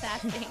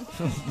 Fasting.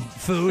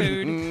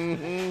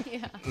 Food.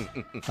 Yeah.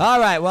 All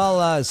right,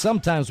 well,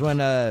 sometimes when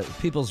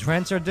people's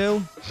rents are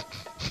due,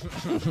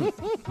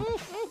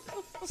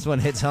 this one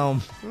hits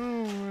home.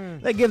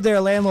 They give their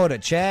landlord a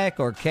check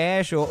or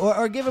cash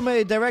or give him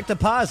a direct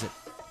deposit.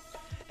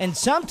 And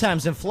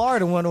sometimes in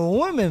Florida, when a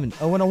woman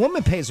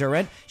pays her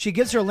rent, she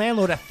gives her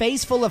landlord a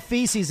face full of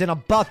feces in a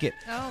bucket.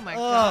 Oh my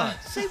God!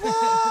 Say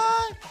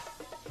what?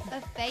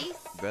 A face?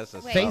 That's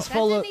a Wait, face that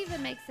full didn't of-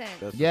 even make sense.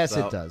 That's Yes, it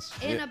about- does.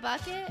 In a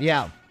bucket?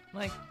 Yeah.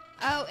 Like.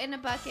 Oh, in a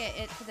bucket,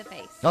 it's to the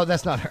face. Oh,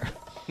 that's not her.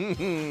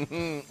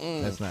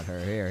 That's not her.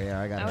 Here,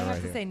 I got I her would right have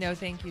to here. say no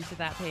thank you to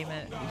that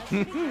payment.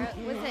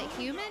 Was it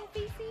human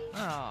feces?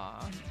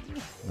 Aw.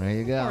 There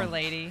you go. Poor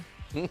lady.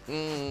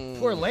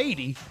 Poor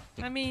lady.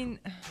 I mean,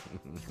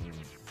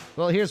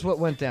 Well, here's what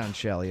went down,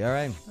 Shelly, all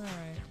right? all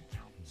right.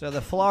 So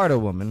the Florida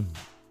woman,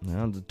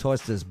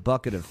 tossed this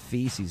bucket of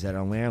feces at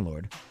her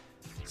landlord,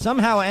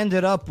 somehow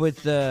ended up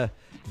with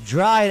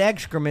dried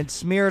excrement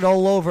smeared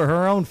all over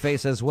her own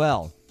face as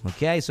well.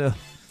 Okay, so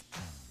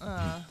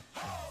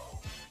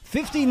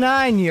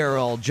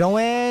 59-year-old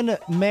Joanne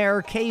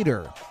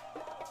Mercator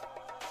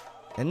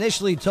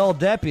initially told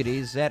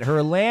deputies that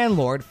her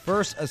landlord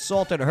first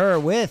assaulted her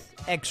with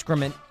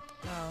excrement.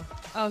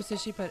 Oh, so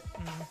she put.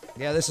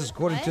 Yeah, this is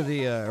according to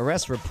the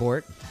arrest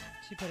report.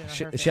 She put it on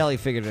her face. Shelly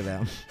figured it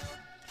out.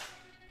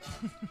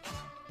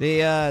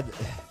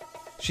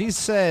 She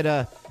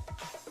said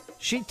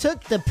she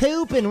took the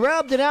poop and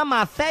rubbed it on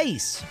my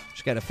face.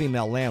 She got a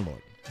female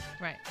landlord.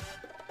 Right.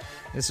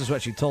 This is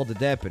what she told the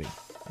deputy.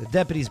 The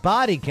deputy's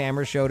body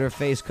camera showed her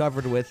face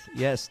covered with,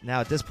 yes, now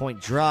at this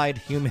point, dried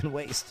human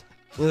waste.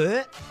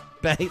 Bay,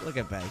 look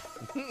at Bay.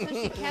 So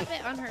she kept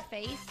it on her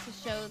face to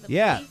show the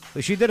Yeah, place?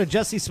 but she did a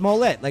Jussie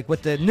Smollett, like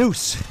with the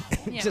noose.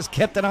 Yeah. Just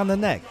kept it on the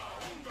neck.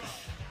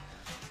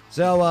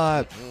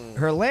 So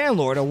her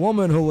landlord, a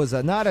woman who was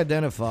not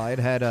identified,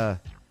 had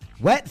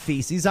wet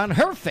feces on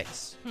her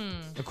face,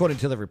 according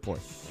to the report.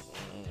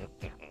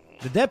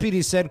 The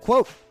deputy said,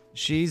 quote,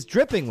 she's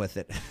dripping with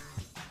it.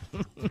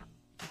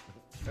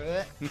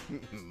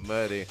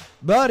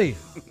 Buddy.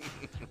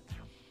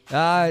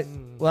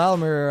 Well,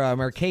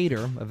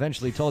 Mercator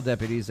eventually told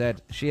deputies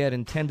that she had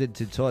intended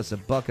to toss a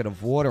bucket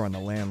of water on the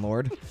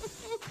landlord,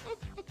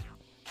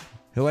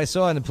 who I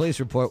saw in the police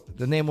report.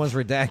 The name was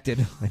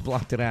redacted. I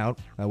blocked it out.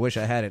 I wish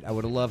I had it. I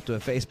would have loved to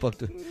have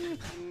Facebooked it.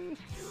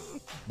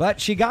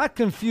 But she got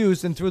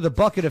confused and threw the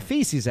bucket of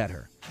feces at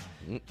her.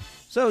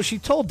 So she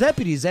told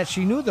deputies that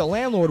she knew the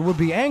landlord would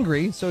be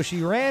angry, so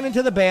she ran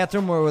into the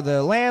bathroom where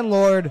the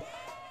landlord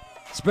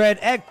spread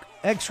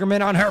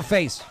excrement on her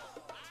face.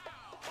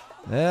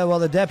 Well,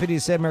 the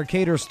deputies said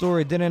Mercator's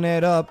story didn't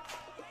add up.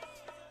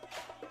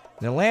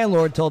 The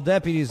landlord told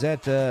deputies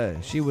that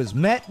she was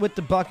met with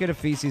the bucket of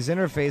feces in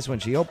her face when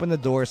she opened the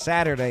door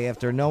Saturday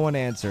after no one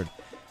answered.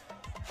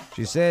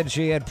 She said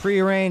she had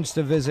prearranged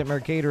to visit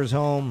Mercator's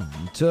home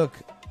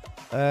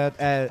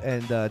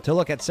and to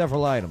look at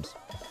several items.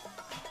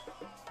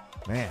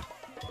 Man.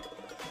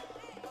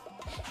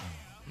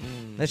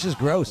 That's just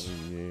gross.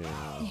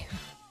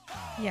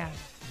 Yeah.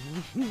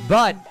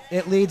 But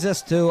it leads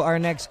us to our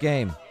next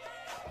game.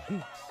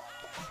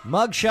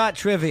 Mugshot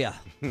trivia.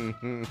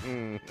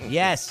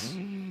 Yes.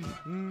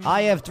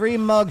 I have 3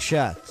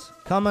 mugshots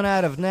coming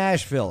out of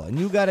Nashville, and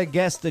you got to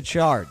guess the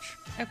charge.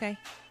 Okay.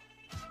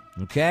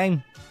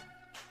 Okay?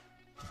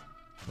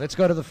 Let's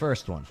go to the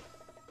first one.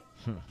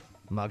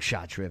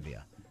 Mugshot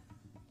trivia.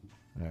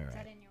 All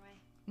right.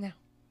 No.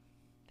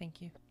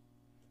 Thank you.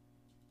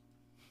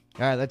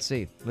 All right, let's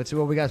see. Let's see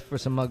what we got for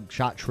some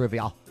mugshot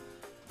trivia.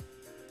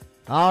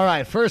 All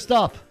right, first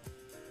up.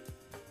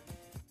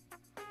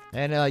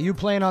 And you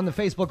playing on the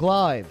Facebook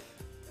Live.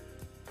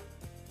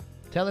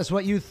 Tell us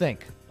what you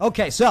think.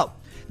 Okay, so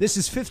this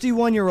is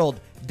 51-year-old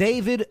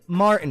David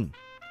Martin.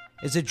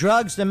 Is it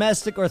drugs,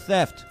 domestic, or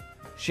theft?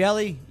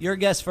 Shelly, your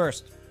guess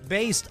first.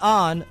 Based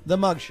on the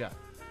mugshot.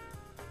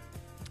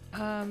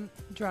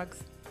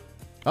 Drugs.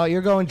 Oh,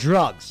 you're going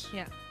drugs.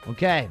 Yeah.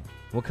 Okay.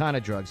 What kind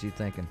of drugs are you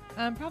thinking?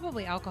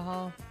 Probably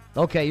alcohol.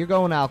 Okay, you're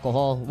going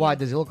alcohol. Why?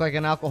 Does he look like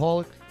an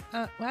alcoholic?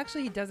 Well,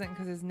 actually, he doesn't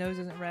because his nose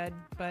isn't red.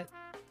 But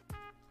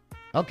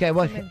Okay,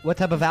 what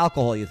type of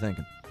alcohol are you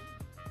thinking?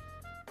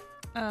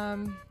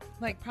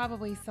 like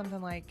probably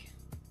something like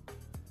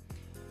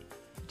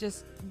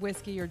just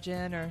whiskey or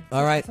gin or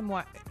All right.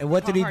 somewhat. And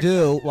what did he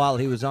do while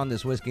he was on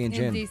this whiskey and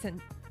gin?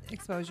 Indecent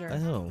exposure.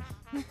 Oh.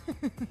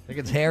 Like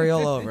it's hairy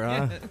all over,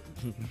 huh?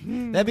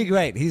 That'd be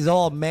great. He's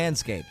all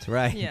manscaped,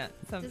 right? Yeah,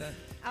 something. Does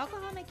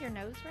alcohol make your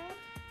nose red?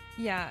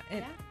 Yeah,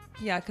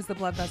 because the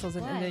blood vessels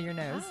into your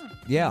nose. Oh.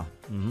 Yeah.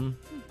 Mm-hmm.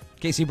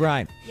 Casey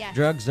Bryant. Yes.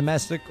 Drugs,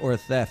 domestic, or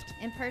theft?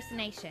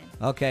 Impersonation.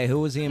 Okay, who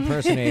was he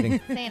impersonating?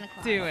 Santa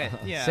Claus. Do it.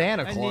 Yeah.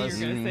 Santa I Claus.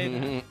 knew you were gonna say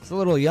that. It's a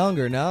little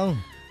younger, no?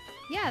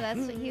 Yeah, that's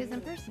what he was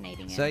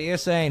impersonating. So you're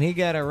saying he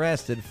got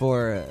arrested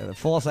for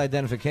false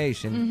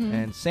identification Mhm.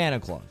 and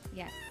Santa Claus.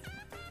 Yes.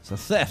 So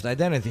theft,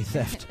 identity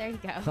theft. There you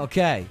go.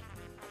 Okay.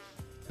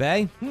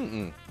 Bay?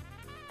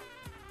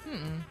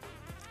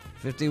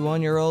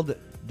 51-year-old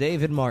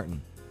David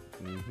Martin.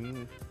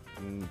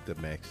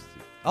 Domestic.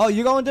 Oh,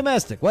 you're going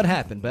domestic. What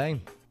happened,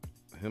 Bay?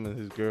 Him and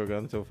his girl got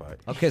into a fight.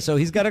 Okay, so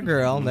he's got a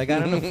girl. They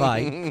got in a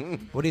fight.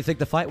 What do you think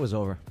the fight was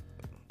over?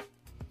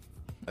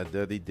 A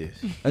dirty dish.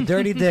 A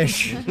dirty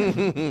dish.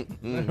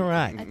 All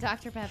right. A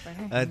Dr. Pepper.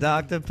 A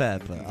Dr.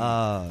 Pepper.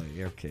 Oh,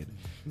 you're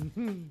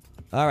kidding.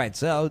 All right,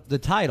 so the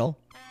title.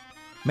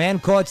 Man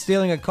caught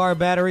stealing a car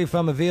battery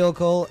from a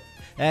vehicle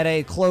at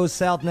a closed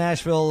South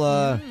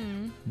Nashville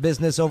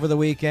business over the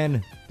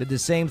weekend. Did the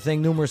same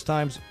thing numerous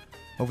times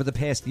over the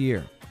past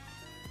year.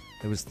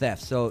 It was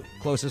theft. So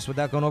closest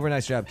without going over.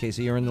 Nice job,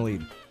 Kacie. You're in the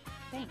lead.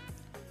 Thanks.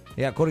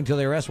 Yeah, according to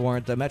the arrest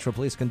warrant, the Metro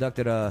Police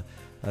conducted a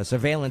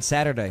surveillance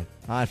Saturday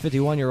on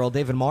 51-year-old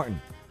David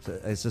Martin,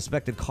 a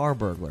suspected car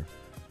burglar.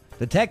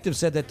 Detectives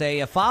said that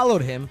they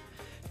followed him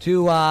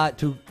to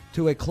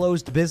a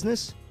closed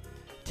business,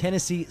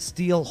 Tennessee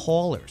Steel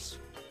Haulers.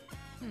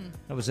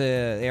 That was an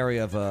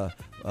area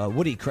of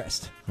Woody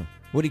Crest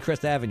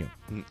Avenue.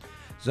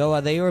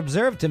 So they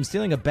observed him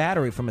stealing a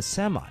battery from a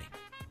semi.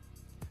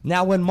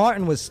 Now, when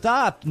Martin was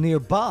stopped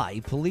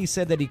nearby, police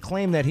said that he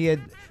claimed that he had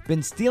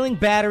been stealing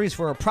batteries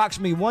for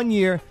approximately 1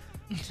 year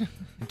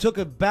and took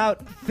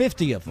about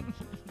 50 of them.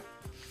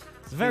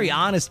 He's a very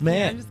honest Yeah,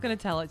 man. I'm just going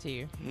to tell it to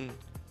you.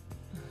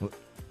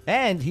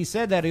 And he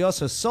said that he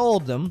also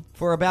sold them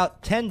for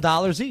about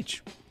 $10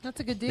 each. That's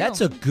a good deal.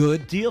 That's a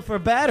good deal for a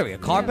battery. A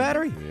car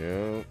battery?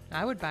 Yeah.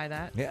 I would buy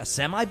that. Yeah, a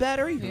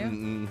semi-battery? Yeah.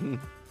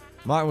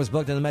 Martin was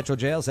booked in the Metro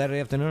Jail Saturday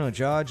afternoon on a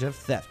charge of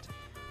theft.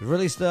 He was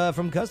released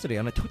from custody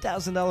on a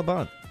 $2,000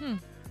 bond.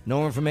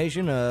 No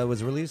information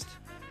was released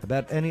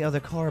about any other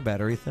car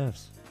battery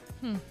thefts.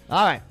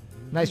 All right.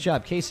 Nice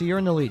job. Kacie, you're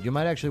in the lead. You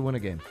might actually win a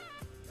game.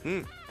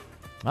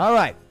 All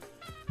right.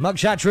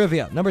 Mugshot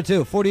trivia. Number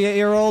 2,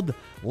 48-year-old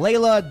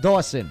Layla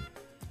Dawson.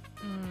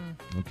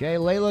 Okay,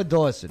 Layla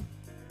Dawson.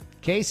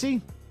 Kacie?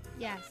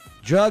 Yes.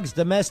 Drugs,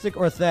 domestic,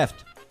 or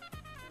theft?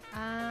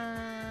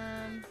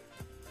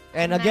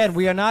 And again,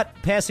 we are not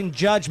passing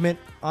judgment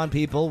on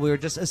people. We're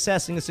just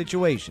assessing a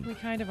situation. We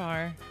kind of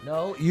are.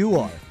 No, you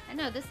are. I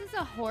know, this is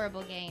a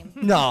horrible game.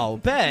 No,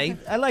 Bay,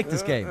 I like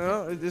this game.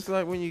 It's just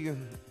like when you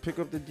pick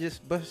up the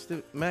Just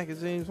Busted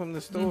magazines from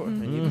the store.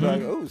 And you're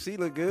like, oh, she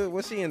look good.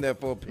 What's she in there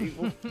for,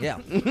 people? Yeah.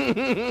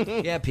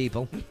 Yeah,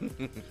 people.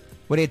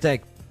 What do you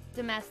think?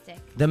 Domestic.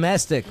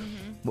 Domestic.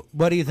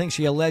 What do you think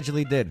she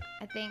allegedly did?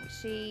 I think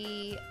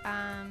she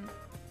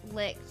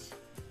licked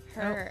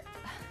her.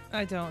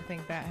 I don't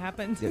think that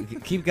happened.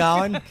 Keep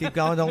going. Keep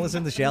going. Don't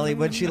listen to Shelly.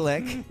 What'd she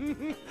lick?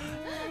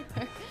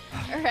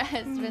 Her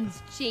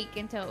husband's cheek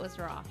until it was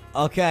raw.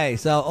 Okay,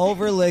 so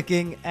over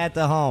licking at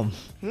the home.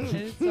 I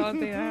just don't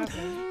think that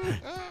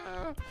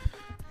happened.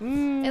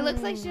 It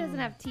looks like she doesn't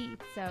have teeth,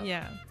 so.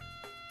 Yeah.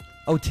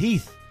 Oh,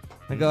 teeth.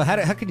 I go,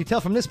 how can you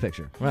tell from this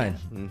picture? Right.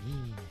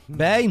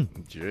 Bang.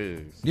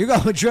 Drugs. You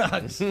go with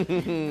drugs. All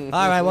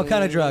right, what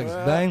kind of drugs,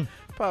 Bang?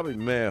 Probably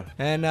meth.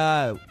 And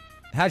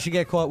how'd she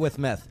get caught with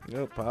meth?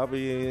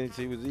 Probably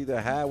she was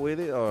either high with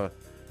it or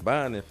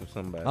buying it from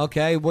somebody.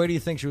 Okay, where do you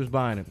think she was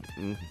buying it?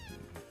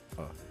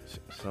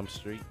 Some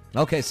street.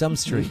 Okay, some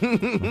street.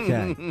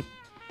 Okay.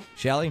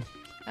 Shelly?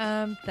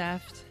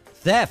 Theft.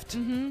 Theft?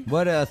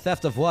 What,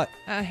 theft of what?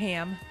 A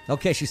ham.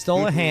 Okay, she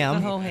stole a ham. A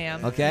whole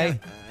ham. Okay.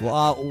 Yeah.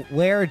 Well,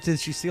 where did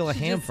she steal a She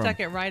ham just from? stuck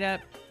it right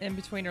up in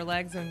between her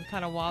legs and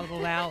kind of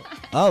waddled out.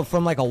 Oh,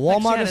 from like a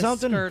Walmart like she had or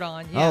something? A skirt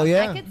on. Oh,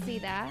 yeah. I could see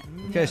that.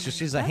 Okay, so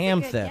she's a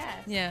ham theft.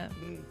 Yeah.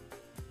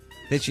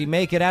 Did she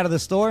make it out of the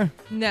store?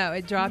 No,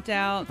 it dropped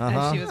out Uh-huh.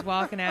 as she was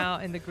walking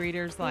out, and the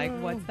greeter's like,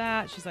 "What's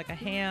that?" She's like, "A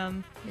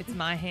ham. It's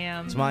my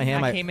ham. It's my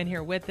ham. I I came in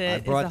here with I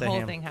it." brought the the whole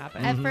ham. thing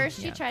happened. At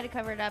first, she tried to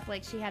cover it up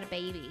like she had a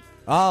baby.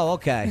 Oh,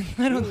 okay.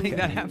 I don't think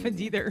that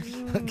happened either.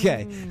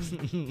 Okay.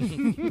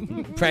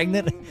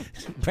 Pregnant?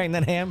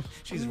 Pregnant ham?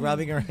 She's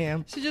rubbing her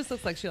ham? She just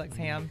looks like she likes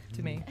ham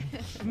to me.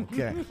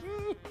 Okay.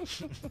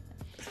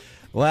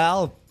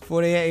 Well,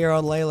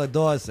 48-year-old Layla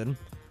Dawson.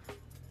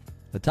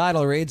 The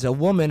title reads, "A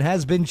woman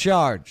has been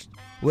charged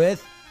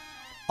with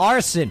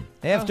arson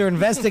after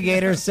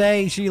investigators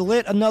say she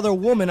lit another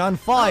woman on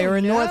fire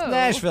in North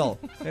Nashville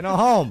in a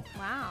home."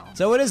 Wow.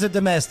 So it is a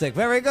domestic.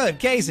 Very good.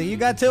 Kacie, you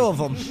got 2 of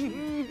them.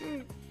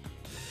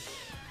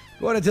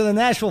 According to the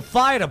Nashville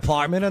Fire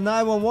Department, a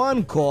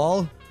 911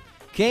 call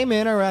came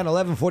in around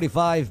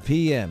 11:45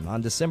 p.m.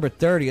 on December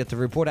 30th to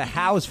report a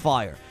house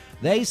fire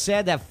They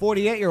said that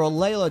 48-year-old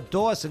Layla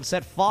Dawson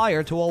set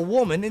fire to a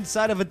woman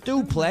inside of a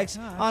duplex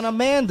on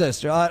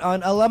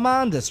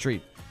Alamanda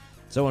Street.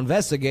 So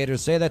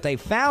investigators say that they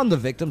found the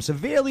victim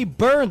severely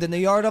burned in the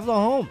yard of the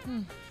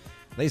home.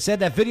 They said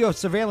that video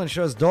surveillance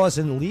shows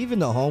Dawson leaving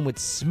the home with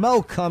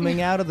smoke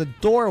coming out of the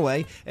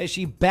doorway as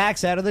she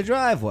backs out of the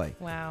driveway.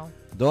 Wow.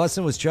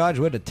 Dawson was charged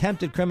with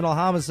attempted criminal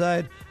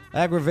homicide,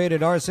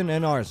 aggravated arson,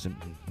 and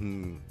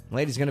arson.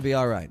 Lady's going to be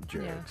all right.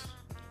 Jerks.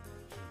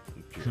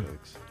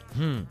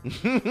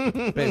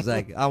 It's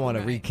like, I want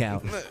to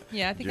recount.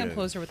 Yeah, I think I'm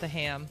closer with the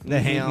ham. The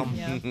ham.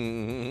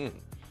 Yeah.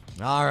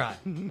 All right.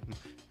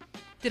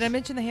 Did I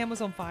mention the ham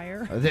was on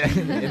fire?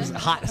 It was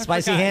hot,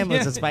 spicy ham?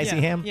 Was it spicy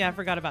ham? Yeah, I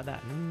forgot about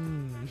that.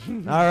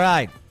 All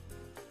right.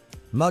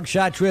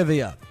 Mugshot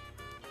trivia.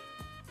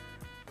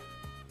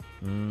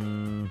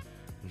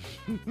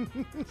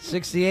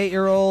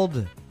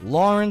 68-year-old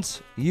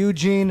Lawrence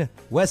Eugene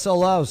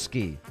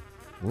Wesolowski.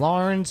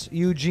 Lawrence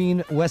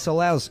Eugene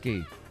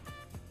Wesolowski.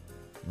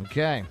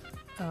 Okay.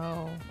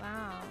 Oh.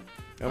 Wow.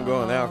 I'm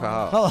going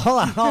alcohol.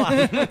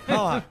 Hold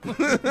on.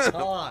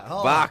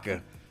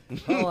 Vodka.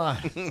 Hold on.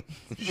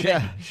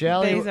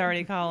 Shelly. Bay's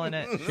already calling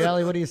it.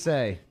 Shelly, what do you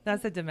say?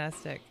 That's a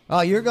domestic.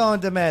 Oh, you're going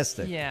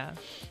domestic. Yeah.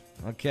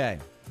 Okay.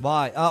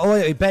 Why? Oh,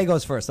 wait, Bay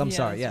goes first. I'm Yeah,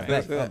 sorry. Yeah,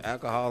 that's Bay.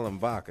 Alcohol and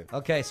vodka.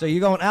 Okay, so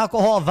you're going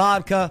alcohol,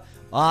 vodka.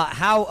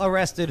 How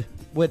arrested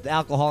with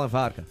alcohol and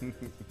vodka?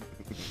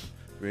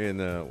 Being,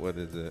 what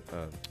is it?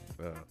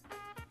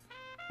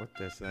 What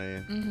that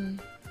saying?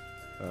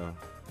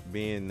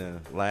 Being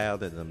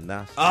loud and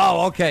obnoxious.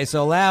 Oh, okay.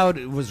 So Loud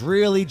was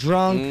really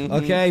drunk.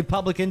 Okay.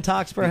 Public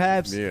intox,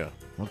 perhaps? Yeah.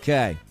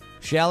 Okay.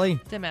 Shelly?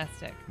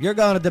 Domestic. You're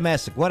going to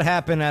domestic. What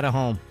happened at a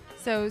home?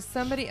 So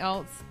somebody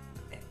else,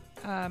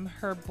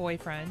 her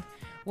boyfriend,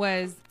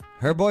 was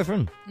Her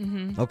boyfriend?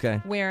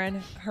 Okay.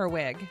 wearing her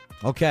wig.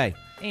 Okay.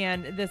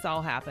 And this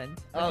all happened.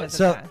 Oh, because of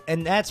so, that.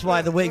 and that's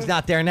why the wig's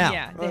not there now.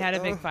 Yeah, they had a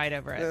big fight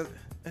over it.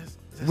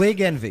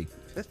 Wig envy.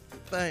 That's the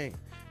thing.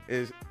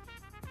 Is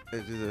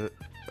it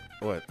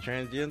what,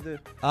 transgender?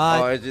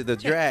 Uh, or is it the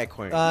drag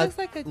queen? Looks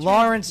like a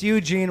Lawrence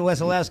Eugene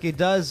Wesolowski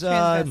does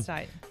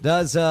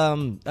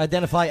Transvestite.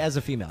 Identify as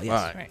a female.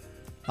 Yes. Right.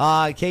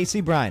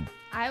 Kacie, Bryant.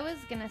 I was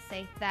gonna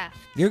say theft.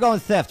 You're going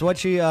theft. What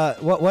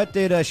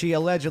did she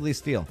allegedly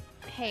steal?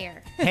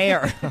 Hair.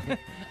 Hair.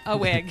 A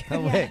wig. A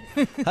wig.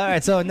 All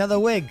right, so another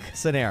wig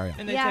scenario.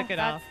 And they took it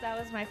off. That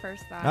was my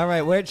first thought. All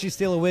right, where'd she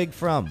steal a wig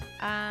from?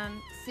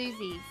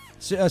 Susie's.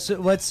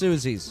 What's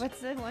Susie's? What's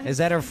the one? Is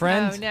that her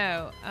friend?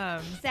 No.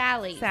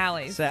 Sally's.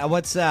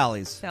 What's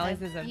Sally's?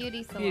 Sally's is a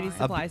beauty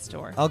supply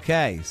store.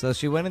 Okay, so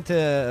she went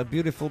into a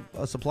beautiful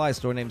supply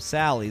store named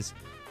Sally's.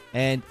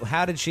 And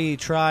how did she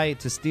try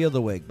to steal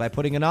the wig? By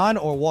putting it on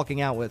or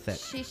walking out with it?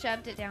 She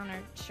shoved it down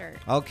her shirt.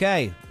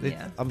 Okay.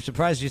 Yeah. I'm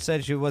surprised you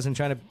said she wasn't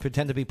trying to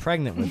pretend to be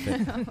pregnant with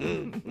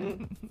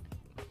it.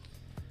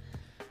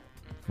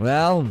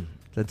 Well,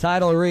 the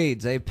title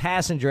reads, a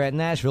passenger at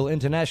Nashville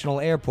International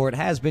Airport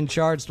has been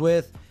charged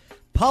with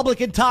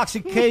public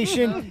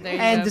intoxication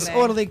and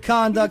disorderly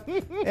conduct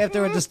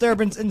after a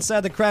disturbance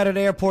inside the crowded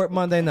airport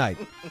Monday night.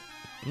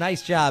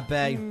 Nice job,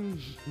 Bay.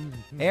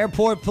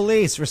 Airport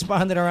police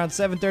responded around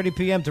 7:30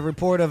 p.m. to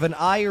report of an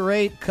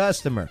irate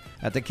customer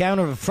at the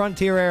counter of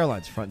Frontier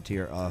Airlines.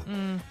 Frontier,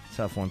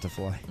 tough one to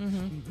fly.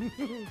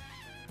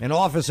 An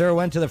officer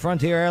went to the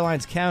Frontier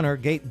Airlines counter,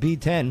 gate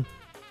B10,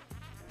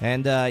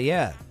 and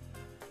the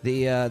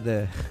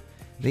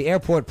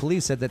airport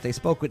police said that they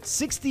spoke with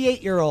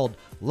 68-year-old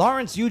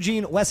Lawrence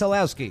Eugene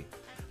Wesolowski,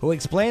 who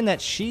explained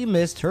that she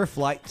missed her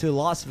flight to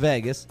Las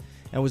Vegas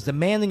and was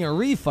demanding a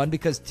refund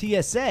because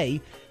TSA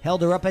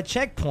held her up at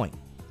checkpoint.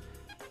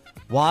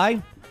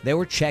 Why? They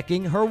were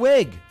checking her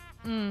wig.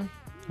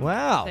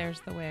 Wow. There's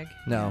the wig.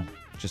 No,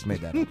 just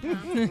made that up.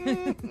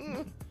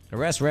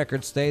 Arrest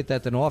records state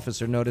that an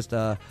officer noticed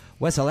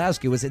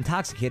Wesolowski was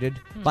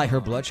intoxicated by her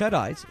bloodshot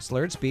eyes,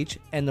 slurred speech,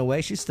 and the way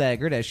she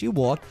staggered as she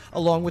walked,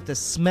 along with the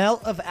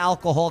smell of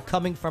alcohol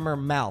coming from her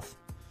mouth.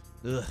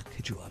 Ugh,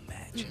 could you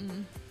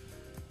imagine?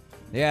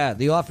 Yeah,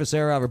 the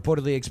officer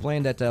reportedly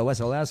explained that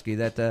Wesolowski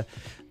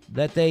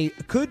that they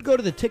could go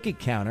to the ticket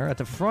counter at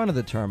the front of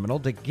the terminal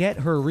to get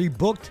her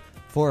rebooked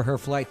for her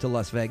flight to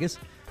Las Vegas,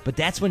 but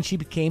that's when she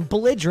became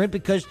belligerent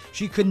because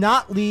she could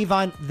not leave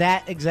on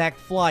that exact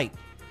flight.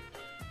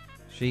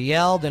 She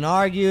yelled and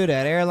argued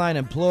at airline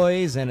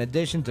employees in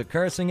addition to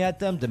cursing at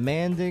them,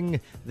 demanding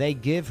they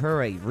give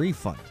her a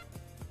refund.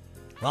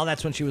 Well,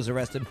 that's when she was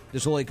arrested.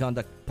 Disorderly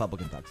conduct,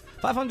 public intox.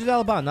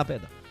 $500 bond, not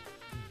bad though.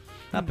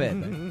 Not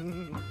bad.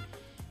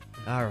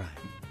 All right.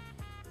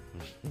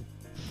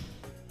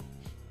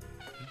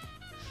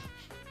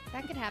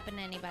 That could happen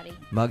to anybody.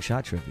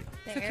 Mugshot trivia.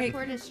 The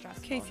airport is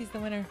stressful. Casey's the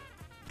winner.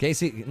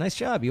 Kacie, nice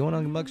job. You won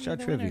on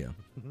mugshot trivia.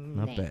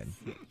 Not Thanks.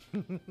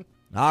 bad.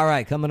 All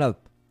right, coming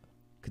up.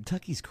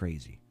 Kentucky's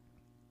crazy.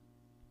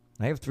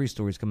 I have 3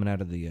 stories coming out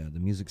of the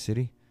Music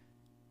City,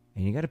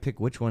 and you got to pick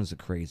which one's the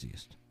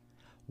craziest.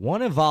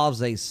 One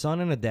involves a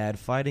son and a dad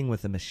fighting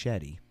with a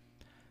machete.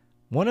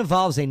 One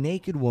involves a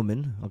naked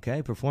woman,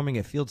 performing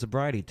a field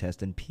sobriety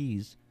test and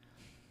pees.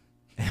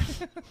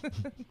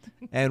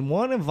 And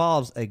one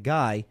involves a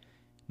guy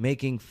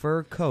making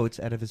fur coats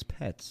out of his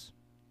pets.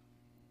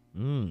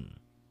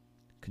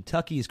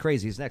 Kentucky is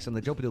crazy. Is next on the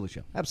Joe Padula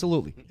Show.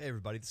 Absolutely. Hey,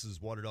 everybody. This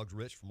is Water Dogs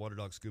Rich from Water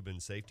Dog Scuba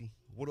and Safety.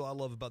 What do I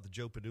love about the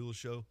Joe Padula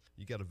Show?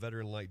 You got a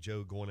veteran like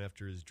Joe going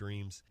after his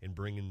dreams and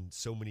bringing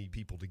so many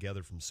people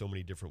together from so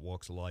many different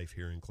walks of life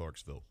here in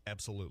Clarksville.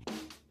 Absolutely.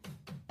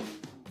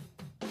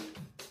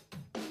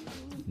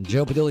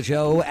 Joe Padula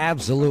Show.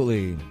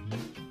 Absolutely.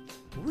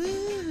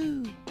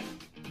 Woo!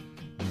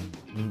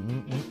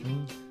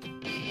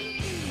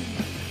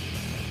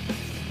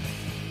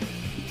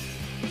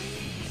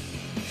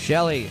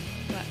 Shelly.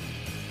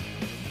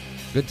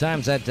 Good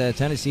times at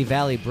Tennessee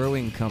Valley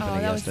Brewing Company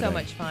that yesterday. was so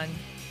much fun.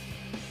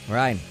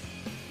 Right.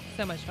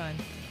 So much fun.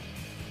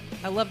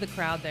 I love the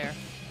crowd there.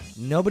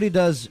 Nobody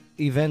does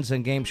events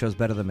and game shows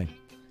better than me.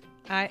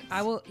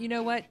 I will, you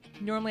know what?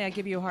 Normally I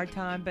give you a hard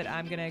time, but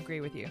I'm going to agree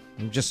with you.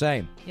 I'm just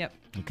saying. Yep.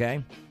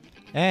 Okay?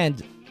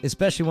 And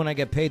especially when I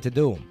get paid to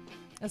do them.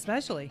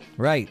 Especially.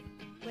 Right.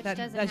 Which That's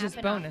doesn't just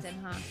happen bonus.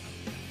 often, huh?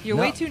 You're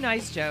No. way too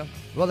nice, Joe.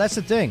 Well, that's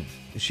the thing.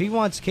 She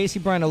wants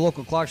Kacie Bryant, a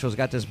local Clarksville's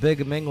got this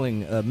big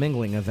mingling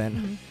event.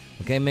 Mm-hmm.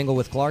 Okay, Mingle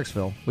with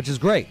Clarksville, which is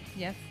great.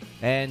 Yes.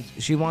 And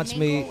she wants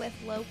me. Mingle with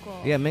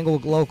local. Yeah, Mingle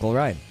with local,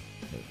 right.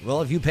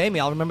 Well, if you pay me,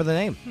 I'll remember the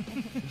name.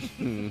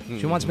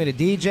 She wants me to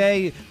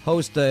DJ,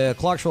 host the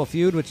Clarksville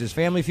Feud, which is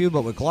Family Feud,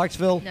 but with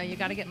Clarksville. No, you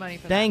got to get money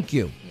for that. Thank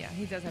you. Yeah,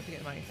 he does have to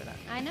get money for that.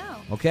 I know.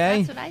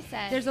 Okay. That's what I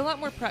said. There's a lot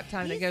more prep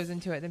time that goes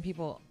into it than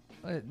people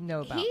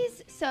know about.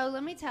 So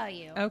let me tell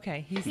you.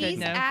 Okay, he said He's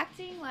no.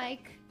 acting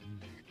like.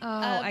 Oh,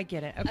 I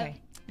get it. Okay.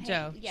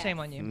 Joe, yes. shame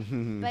on you.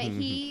 But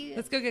he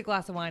Let's go get a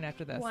glass of wine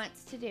after this.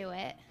 wants to do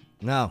it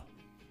No.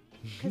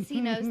 because he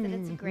knows that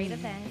it's a great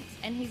event,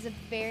 and he's a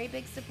very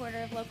big supporter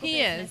of local He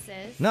is.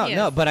 businesses.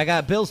 No, but I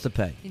got bills to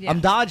pay. Yeah. I'm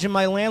dodging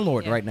my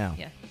landlord right now.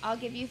 Yeah. I'll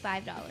give you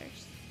 $5.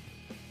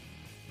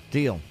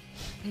 Deal.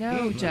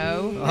 No,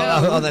 Joe. No.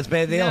 Oh, that's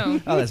bad deal?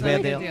 No, Oh, that's not bad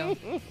a good deal?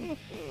 deal.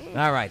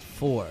 All right,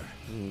 4.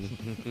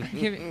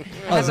 Give it-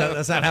 Oh,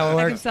 that's not how it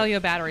I can works? sell you a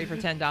battery for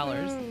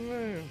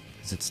 $10.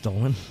 Is it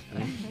stolen?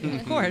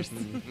 Of course.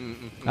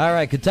 All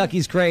right,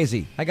 Kentucky's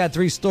crazy. I got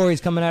 3 stories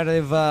coming out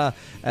of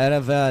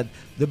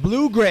the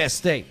Bluegrass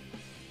State.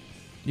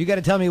 You got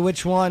to tell me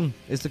which one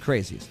is the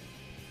craziest.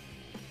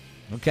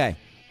 Okay,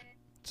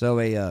 so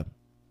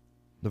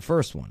the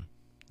first one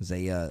is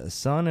a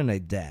son and a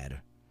dad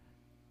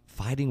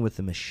fighting with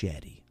a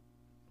machete.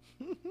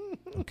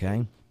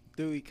 Okay,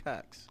 Dewey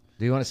Cox.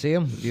 do you want to see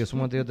them? Do you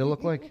want to see what they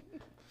look like?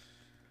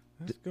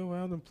 Let's go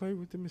out and play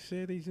with the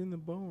machetes in the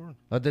barn.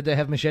 Oh, did they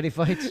have machete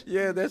fights?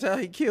 Yeah, that's how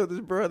he killed his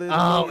brother.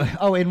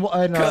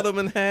 Cut him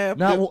in half.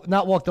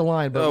 Not walk the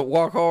line, but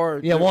walk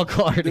hard. Yeah, walk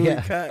hard. Dewey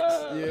Yeah. Cox.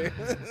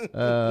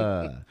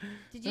 Yeah.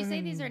 Did you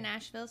say these are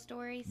Nashville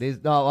stories?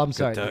 I'm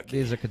sorry. Kentucky.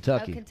 These are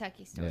Kentucky. Oh,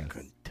 Kentucky stories. Yeah.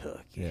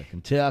 Kentucky. Yeah,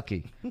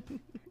 Kentucky.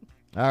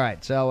 All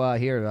right, so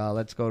here,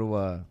 let's go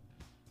to.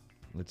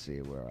 Let's see,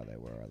 where are they?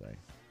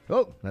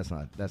 Oh, that's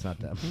not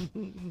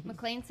them.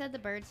 McLean said the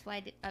birds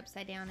fly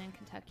upside down in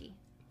Kentucky.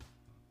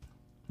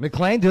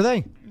 McLean, do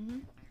they? Mm-hmm.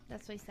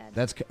 That's what he said.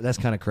 That's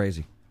kind of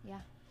crazy. Yeah.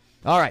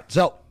 All right,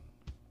 so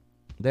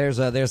there's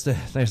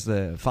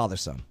the father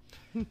son.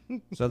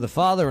 So the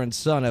father and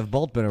son have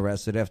both been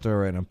arrested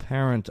after an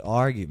apparent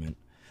argument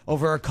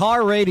over a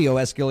car radio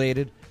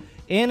escalated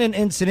in an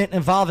incident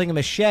involving a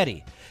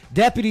machete.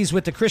 Deputies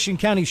with the Christian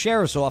County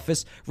Sheriff's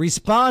Office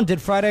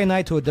responded Friday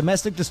night to a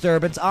domestic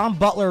disturbance on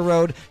Butler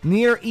Road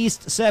near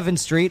East 7th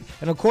Street,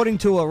 and according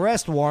to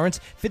arrest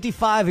warrants,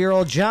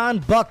 55-year-old John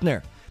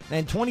Buckner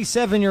and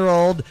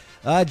 27-year-old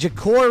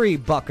Jacory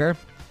Bucker,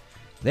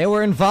 they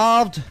were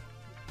involved.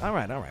 All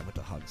right, with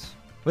the hugs.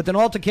 With an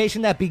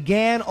altercation that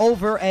began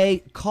over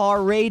a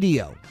car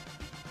radio.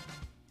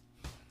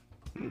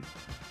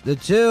 The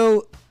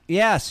two,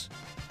 yes.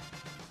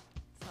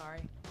 Sorry.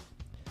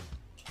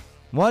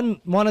 One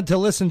wanted to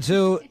listen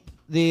to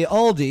the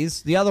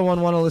oldies. The other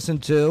one wanted to listen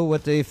to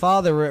what the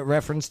father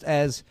referenced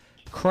as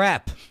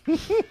crap.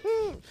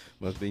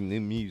 Must be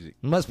new music.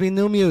 Must be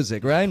new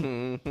music, right?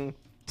 Mm-hmm.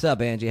 What's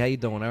up, Angie? How you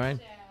doing, all right?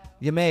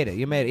 You made it.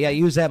 Yeah,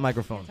 use that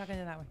microphone. Talking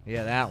to that one.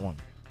 Yeah, that one.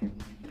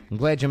 I'm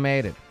glad you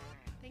made it.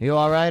 You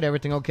all right?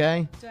 Everything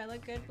okay? Do I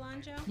look good,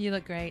 blonde Joe? You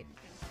look great.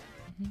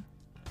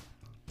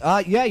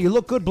 Yeah, you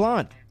look good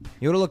blonde.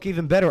 You would look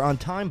even better on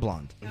time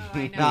blonde. Oh,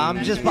 I know.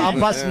 No, I'm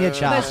busting your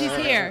chops. But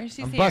she's here.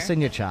 I'm busting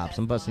your chops.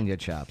 I'm busting your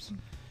chops.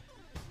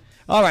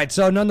 All right,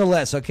 so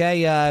nonetheless,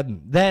 okay,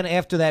 then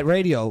after that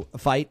radio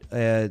fight,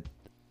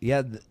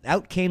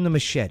 out came the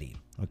machete,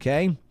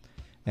 okay?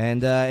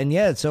 And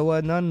yeah, so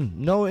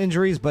no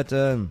injuries, but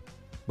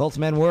both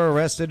men were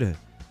arrested,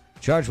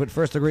 charged with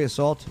first-degree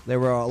assault. They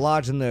were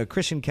lodged in the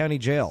Christian County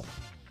Jail.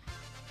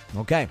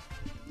 Okay,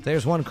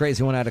 there's one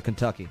crazy one out of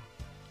Kentucky.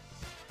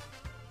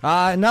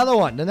 Another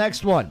one, the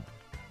next one.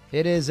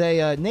 It is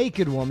a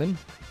naked woman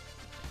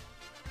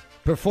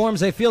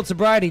performs a field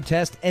sobriety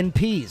test and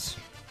pees.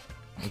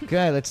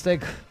 Okay, let's see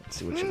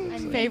what she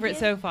looks like. Favorite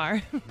so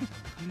far.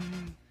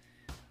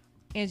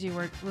 Angie,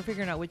 we're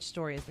figuring out which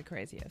story is the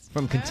craziest.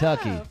 From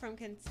Kentucky. Oh, from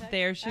Kentucky.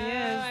 There she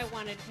is. I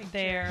wanted a picture.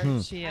 There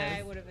she is.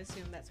 I would have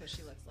assumed that's what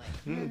she looks like.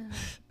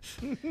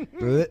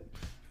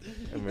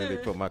 I'm ready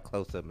to put my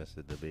close-up,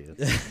 Mr. DeBeers.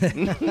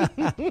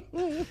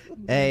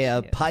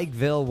 A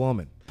Pikeville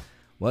woman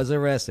was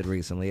arrested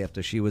recently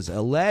after she was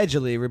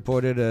allegedly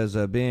reported as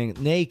being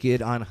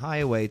naked on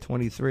Highway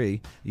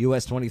 23,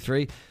 US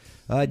 23,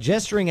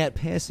 gesturing at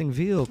passing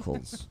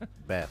vehicles.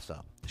 Bad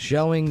stuff.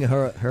 Showing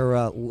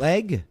her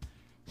leg.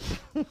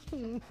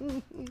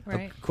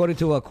 Right. According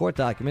to court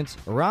documents,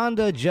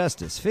 Rhonda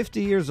Justice,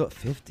 50 years old.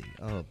 50?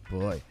 Oh,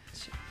 boy.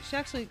 She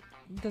actually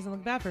doesn't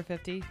look bad for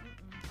 50.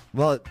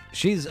 Well,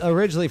 she's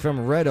originally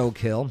from Red Oak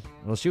Hill.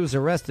 Well, she was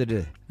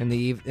arrested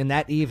in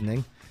that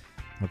evening.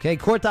 Okay,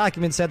 court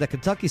documents said that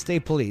Kentucky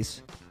State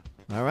Police,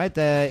 all right,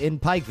 in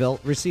Pikeville,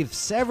 received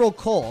several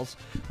calls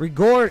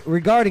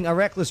regarding a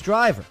reckless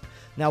driver.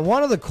 Now,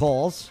 one of the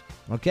calls,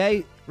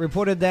 okay,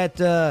 reported that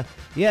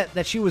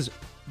that she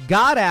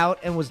got out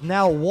and was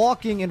now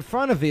walking in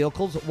front of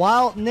vehicles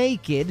while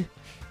naked,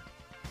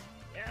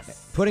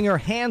 putting her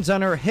hands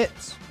on her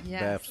hips.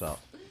 Bad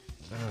stuff.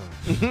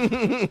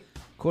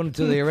 According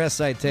to the arrest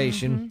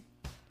citation,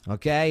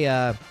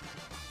 okay,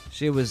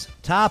 she was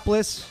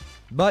topless,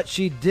 but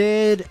she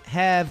did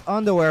have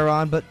underwear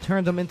on, but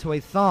turned them into a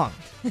thong.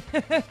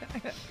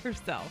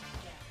 Herself.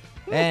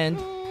 And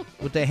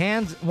with the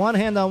hands, one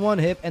hand on one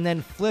hip, and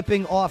then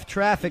flipping off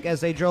traffic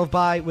as they drove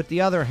by with the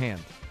other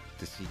hand.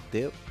 Did she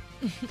dip?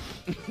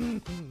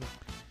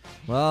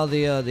 Well,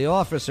 the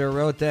officer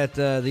wrote that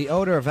the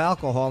odor of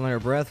alcohol in her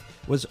breath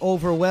was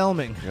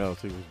overwhelming. No,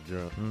 she was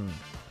drunk.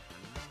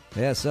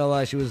 Yeah,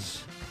 so she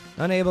was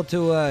unable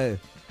to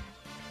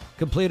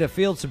complete a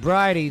field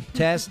sobriety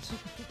test.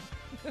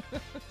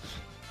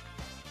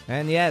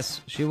 And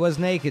yes, she was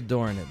naked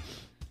during it.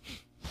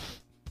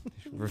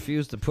 She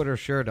refused to put her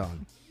shirt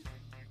on.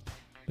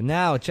 But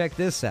now, check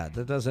this out.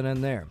 That doesn't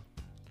end there.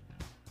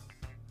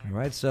 All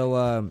right,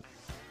 so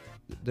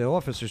the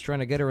officer's trying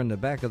to get her in the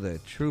back of the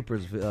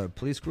trooper's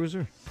police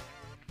cruiser.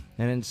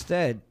 And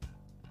instead,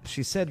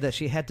 she said that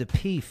she had to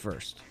pee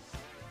first.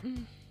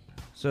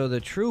 So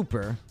the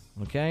trooper,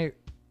 okay,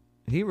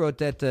 he wrote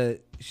that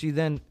she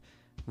then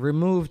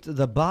removed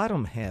the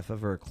bottom half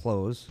of her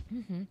clothes,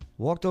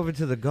 walked over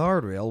to the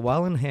guardrail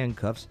while in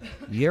handcuffs,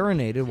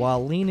 urinated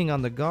while leaning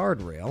on the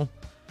guardrail,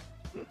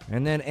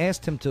 and then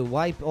asked him to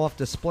wipe off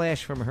the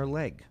splash from her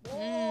leg.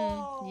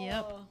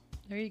 Yep.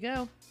 There you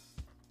go.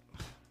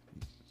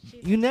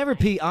 You never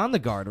pee on the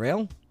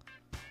guardrail.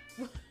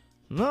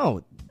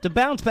 No, to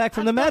bounce back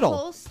from the metal. The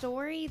whole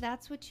story,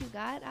 that's what you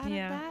got out of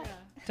that?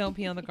 Don't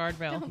pee on the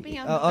guardrail. Don't pee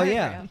on the guardrail. Oh,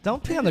 yeah.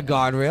 Don't pee on the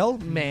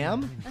guardrail,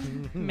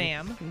 ma'am.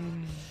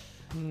 Ma'am.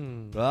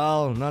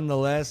 Well,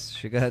 nonetheless,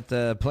 she got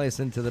placed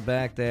into the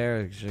back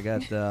there. She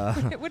got...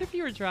 What if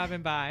you were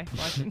driving by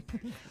watching?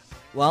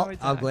 Well,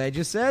 I'm glad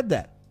you said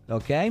that,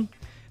 okay?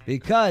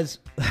 Because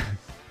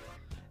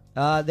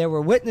there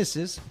were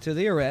witnesses to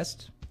the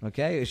arrest,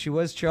 okay? She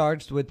was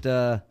charged with...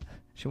 but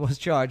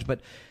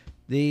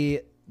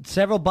the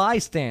several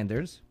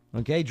bystanders,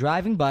 okay,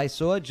 driving by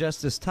saw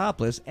Justice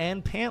topless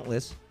and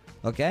pantless,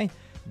 okay,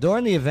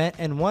 during the event,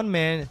 and one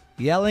man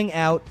yelling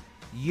out,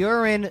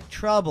 "You're in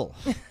trouble."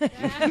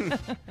 You're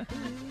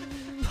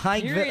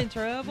in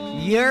trouble.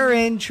 You're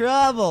in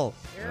trouble.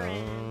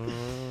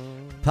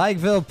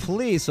 Pikeville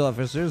police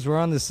officers were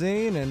on the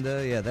scene, and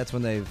that's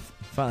when they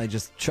finally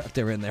just trucked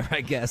her in there,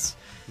 I guess.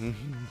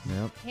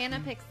 Yep. Hannah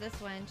picks this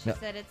one. She Yep.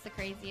 said it's the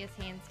craziest,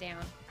 hands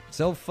down.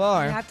 So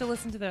far. You have to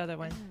listen to the other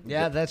one.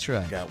 Yeah, that's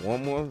right. Got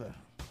one more.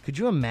 Could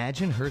you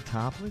imagine her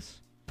topless?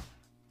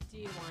 Do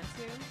you want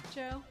to,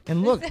 Joe?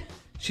 And look,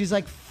 she's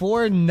like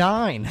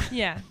 4'9".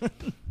 Yeah.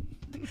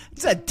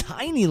 It's a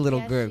tiny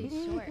little girl.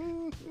 She's short.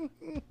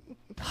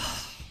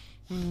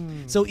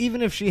 So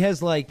even if she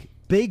has like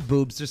big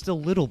boobs, they're still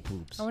little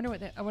boobs. I wonder what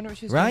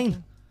she was Right?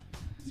 drinking.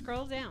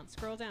 Scroll down.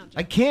 Scroll down, Joe.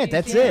 I can't. Do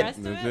you That's see the it. rest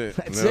of it?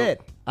 That's No.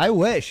 it. I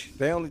wish.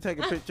 They only take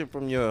a picture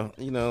from your,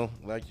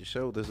 like your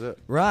shoulders up.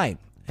 Right.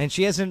 And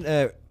she hasn't.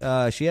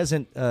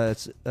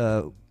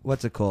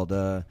 What's it called?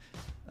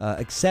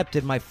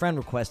 Accepted my friend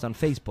request on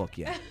Facebook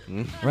yet.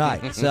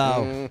 Right.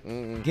 So,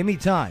 give me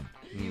time.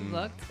 You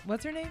looked.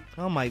 What's her name?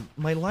 Oh, my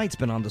light's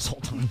been on this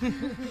whole time.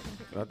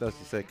 I thought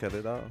you said cut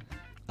it off.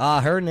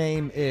 Her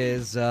name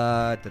is.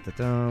 Where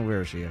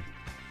is she?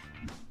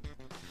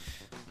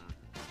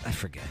 I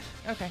forget.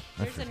 Okay.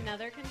 There's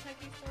another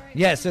Kentucky story.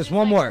 Yes, there's Just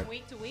one like more. from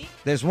week to week?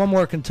 There's one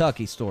more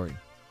Kentucky story.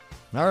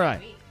 All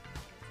right.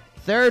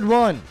 Third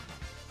one.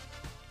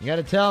 You got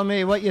to tell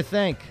me what you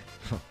think.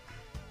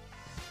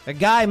 A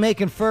guy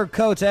making fur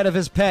coats out of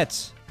his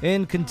pets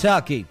in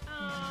Kentucky.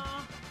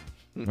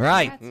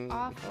 Right. That's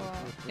awful.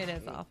 It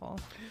is awful.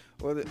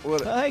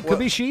 Hey, could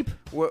be sheep.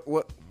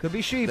 What? Could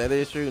be sheep. That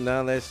is true.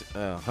 Now that's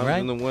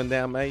 101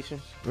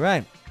 Dalmatians.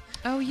 Right.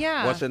 Oh,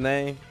 yeah. What's her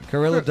name?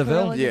 Carilla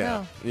DeVille? Carilla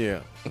Yeah. DeVille.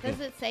 Yeah.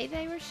 Does it say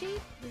they were sheep?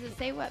 Does it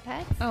say what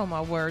pets? Oh,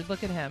 my word.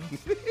 Look at him.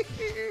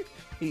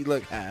 He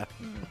look high.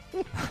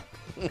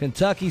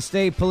 Kentucky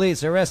State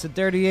Police arrested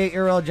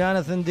 38-year-old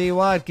Jonathan D.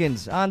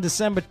 Watkins on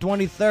December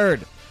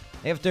 23rd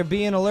after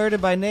being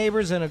alerted by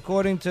neighbors and,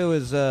 according to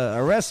his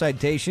arrest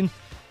citation,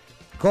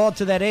 called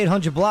to that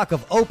 800 block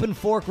of Open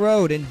Fork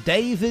Road in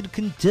David,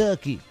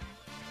 Kentucky.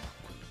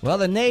 Well,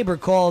 the neighbor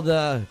called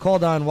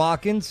on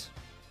Watkins.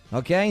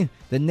 Okay?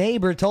 The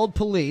neighbor told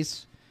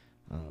police.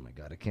 Oh, my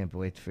God. I can't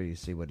wait for you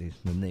to see what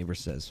the neighbor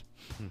says.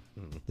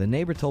 The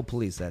neighbor told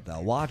police that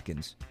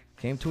Watkins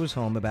came to his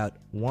home about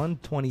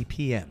 1:20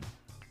 p.m.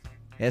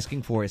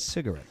 asking for a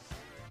cigarette.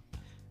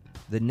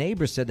 The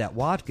neighbor said that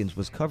Watkins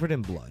was covered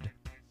in blood.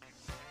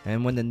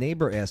 And when the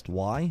neighbor asked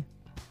why,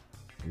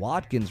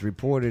 Watkins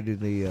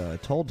reportedly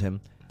told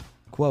him,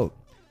 quote,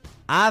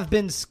 "I've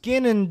been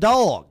skinning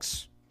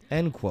dogs,"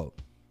 end quote.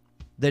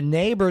 The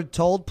neighbor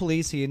told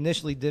police he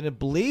initially didn't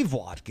believe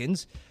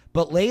Watkins,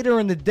 but later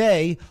in the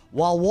day,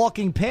 while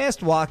walking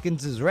past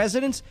Watkins'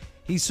 residence,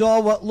 he saw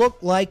what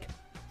looked like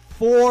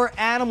 4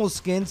 animal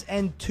skins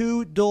and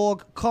 2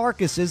 dog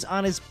carcasses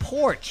on his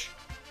porch.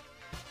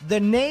 The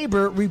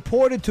neighbor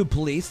reported to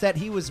police that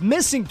he was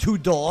missing 2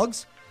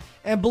 dogs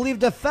and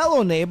believed a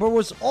fellow neighbor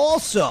was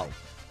also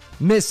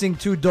missing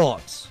 2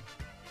 dogs.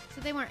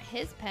 So they weren't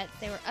his pets,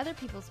 they were other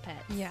people's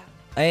pets. Yeah.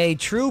 A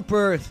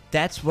trooper,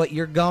 that's what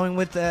you're going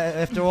with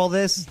after all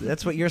this?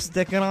 That's what you're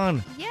sticking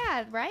on?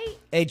 Yeah, right?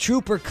 A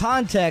trooper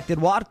contacted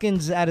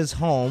Watkins at his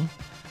home,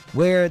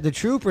 where the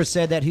trooper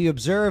said that he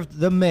observed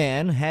the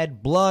man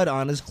had blood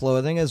on his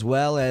clothing as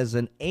well as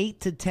an 8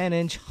 to 10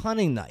 inch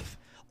hunting knife,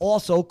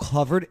 also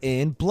covered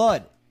in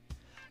blood.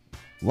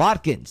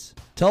 Watkins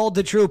told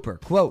the trooper,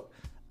 quote,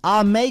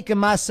 "I'm making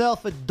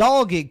myself a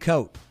doggy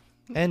coat,"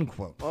 end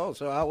quote. Oh,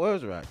 so I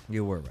was right.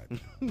 You were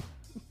right.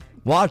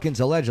 Watkins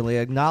allegedly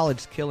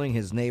acknowledged killing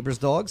his neighbor's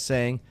dog,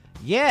 saying,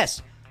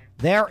 "Yes,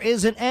 there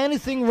isn't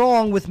anything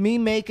wrong with me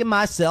making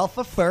myself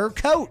a fur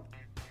coat,"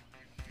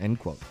 end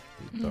quote.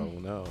 Oh,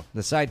 no.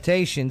 The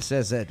citation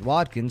says that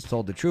Watkins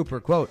told the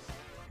trooper, quote,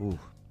 "Ooh,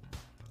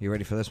 you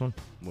ready for this one?"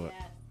 What?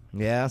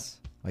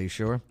 Yes? Are you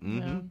sure?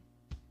 No.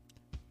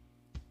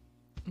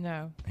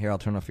 No. Here, I'll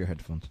turn off your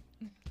headphones.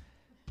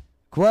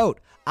 Quote,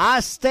 "I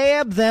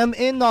stabbed them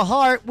in the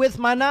heart with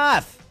my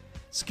knife,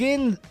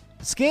 skinned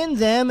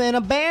them, and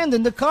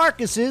abandoned the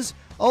carcasses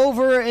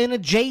over an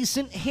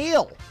adjacent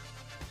hill."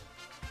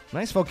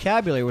 Nice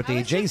vocabulary with the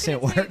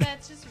adjacent word.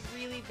 That's just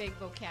really big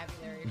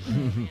vocabulary for a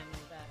family.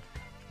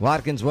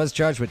 Watkins was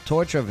charged with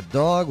torture of a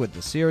dog with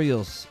the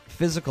serious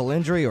physical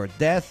injury or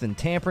death and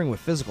tampering with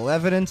physical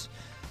evidence.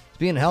 He's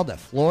being held at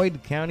Floyd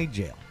County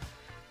Jail.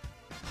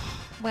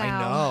 Wow. I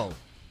know.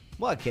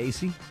 What,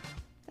 Kacie?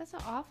 That's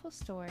an awful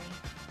story.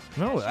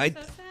 No,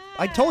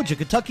 I told you,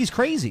 Kentucky's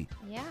crazy.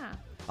 Yeah.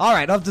 All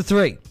right, up to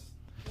 3.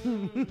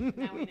 Now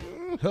we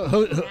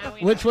know.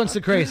 Which one's the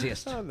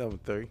craziest? Number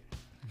 3.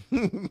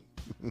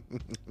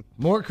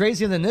 More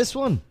crazy than this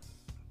one?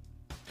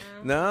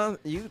 No,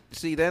 you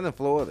see that in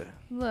Florida.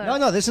 Look.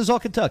 No, this is all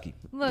Kentucky.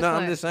 Look,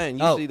 I'm look. just saying,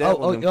 you see that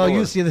one in Florida.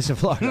 You see this in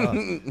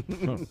Florida.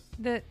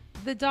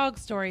 The dog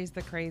story is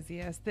the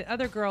craziest. The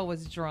other girl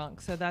was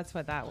drunk, so that's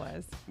what that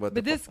was. What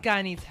But this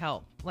guy needs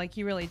help. Like,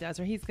 he really does,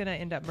 or he's going to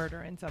end up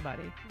murdering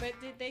somebody. But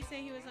did they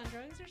say he was on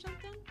drugs or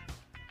something?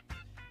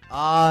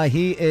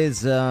 He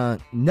is,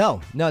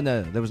 no.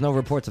 There was no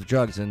reports of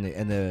drugs in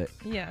the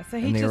Yeah, so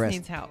he just arrest.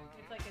 needs help.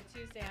 It's like a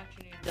Tuesday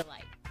afternoon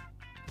delight.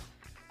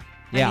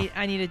 Yeah.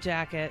 I need a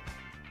jacket.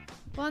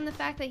 Well, and the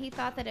fact that he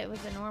thought that it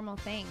was a normal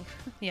thing.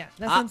 Yeah,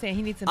 that's what I'm saying.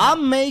 He needs some help.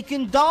 I'm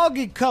making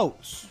doggy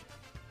coats.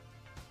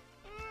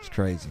 It's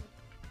crazy.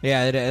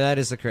 Yeah, that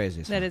is the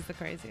craziest. That is the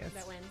craziest.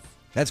 That wins.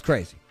 That's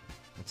crazy.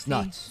 It's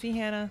nuts. See,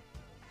 Hannah?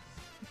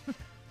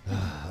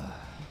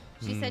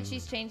 She said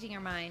she's changing her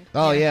mind.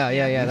 Oh,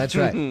 yeah. That's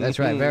right. That's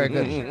right. Very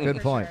good.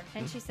 Good point.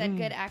 And she said,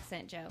 good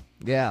accent, Joe.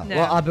 Yeah. No.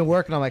 Well, I've been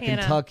working on my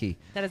Hannah, Kentucky.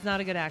 That is not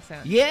a good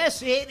accent.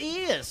 Yes, it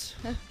is.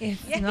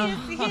 It's Yes, not.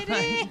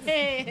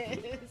 it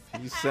is.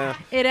 You sound.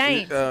 It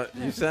ain't.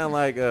 You sound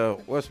like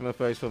what's my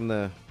face from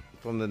the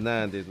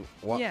 90s.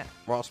 Yeah.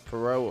 Ross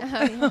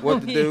Perot.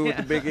 What to do with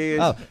the big ears?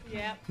 Oh.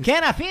 Yep.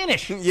 Can I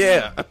finish?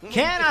 Yeah.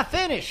 Can I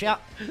finish? Yeah.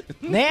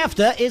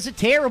 NAFTA is a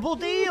terrible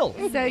deal.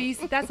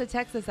 So that's a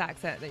Texas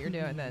accent that you're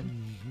doing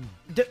then.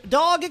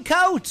 Dog and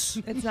coats.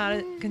 It's not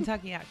a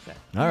Kentucky accent.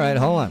 All right,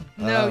 hold on.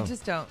 No,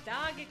 just don't.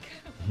 Dog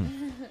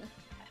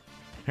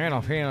Hand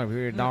off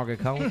here, doggy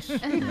coats.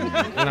 You know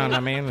what I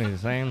mean? He's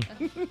saying,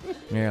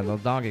 yeah,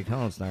 those doggy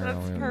coats there.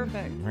 That's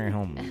perfect. Very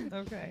home.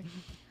 Okay.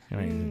 You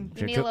need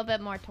a little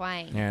bit more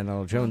twang. Yeah,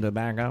 the chewing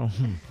tobacco.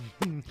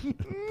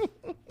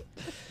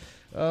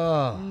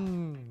 Oh, I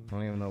don't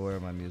even know where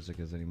my music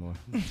is anymore.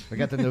 I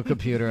got the new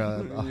computer. I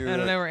don't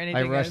know where anything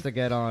I rushed is. to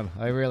get on.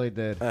 I really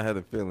did. I had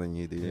a feeling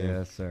you did.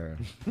 Yes, sir.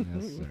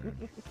 Yes, sir.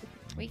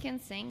 We can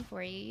sing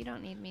for you. You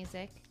don't need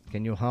music.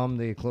 Can you hum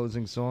the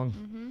closing song?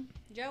 Mm-hmm.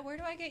 Joe, where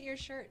do I get your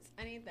shirts?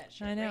 I need that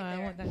shirt. I know. Right I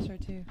there. want that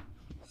shirt too.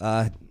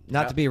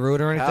 Not to be rude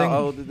or anything. How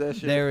old is that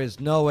shirt? There is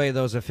no way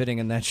those are fitting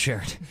in that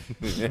shirt.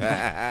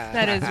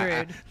 That is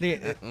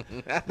rude.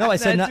 No, I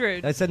said That's not.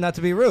 rude. I said not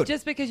to be rude.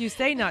 Just because you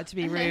say not to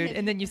be rude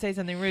and then you say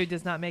something rude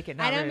does not make it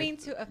not I don't rude. mean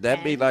to offend.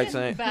 That'd be like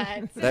saying.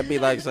 but That'd be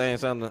like saying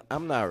something.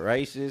 I'm not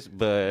racist,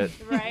 but.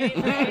 right.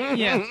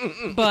 Yeah,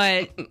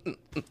 but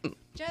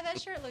Joe, that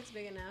shirt looks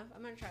big enough.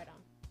 I'm gonna try it on.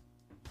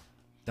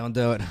 Don't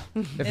do it.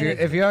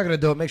 If you are gonna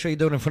do it, make sure you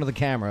do it in front of the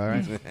camera. All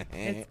right.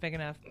 it's big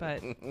enough.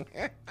 But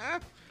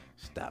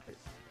Stop it.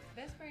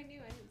 That's brand new.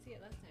 I didn't see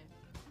it last time.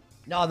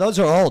 No, those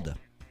are old.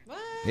 What?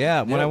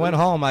 Yeah, when I went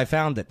home, I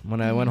found it.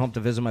 When I went home to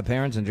visit my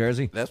parents in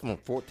Jersey. That's from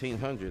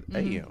 1400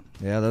 a.m.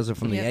 Yeah, those are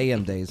from the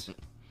AM days. Dang,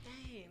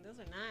 those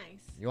are nice.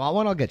 You want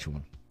one? I'll get you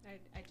one.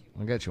 I do.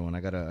 I'll get you one. I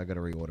gotta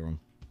reorder them.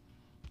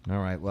 All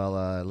right.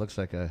 Well, it looks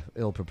like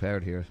ill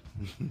prepared here.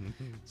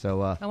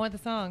 So. I want the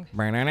song.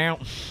 No,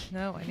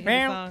 No, I need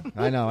the song.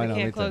 I know. We me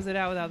can't too. close it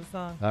out without the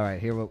song. All right.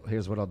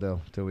 Here's what I'll do.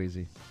 Too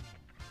easy.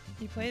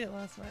 You played it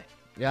last night.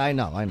 Yeah, I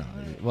know.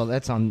 Well,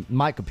 that's on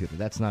my computer.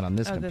 That's not on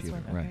this oh, computer.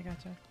 this one. Right. Okay,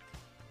 gotcha.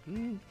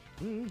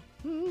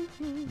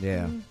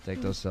 Yeah.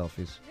 Take those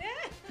selfies.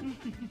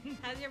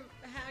 How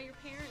are your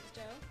parents,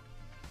 Joe?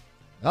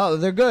 Oh,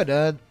 they're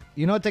good.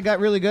 You know what they got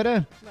really good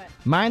at? What?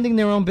 Minding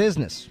their own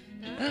business.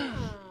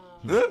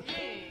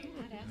 Hey,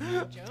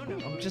 Joe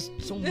knows. I'm just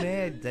so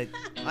mad that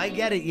I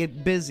get it. You're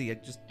busy.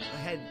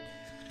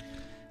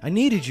 I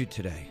needed you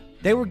today.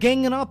 They were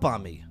ganging up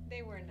on me.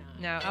 They were not.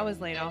 No, I was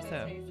late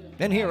also.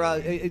 And here,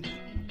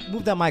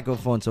 move that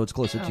microphone so it's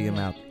closer to your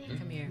mouth.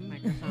 Come here,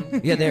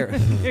 microphone. Yeah, there.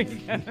 There you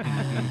go.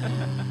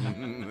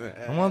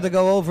 I wanted to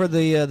go over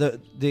the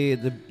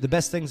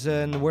best things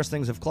and the worst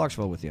things of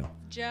Clarksville with you.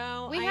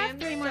 Joe, We I have am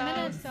 3 more so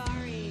minutes.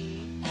 Sorry.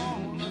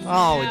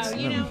 Oh, no, it's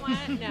you know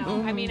what?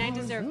 No, I mean I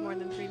deserve more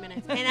than 3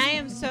 minutes, and I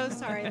am so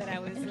sorry that I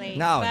was late.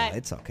 No, but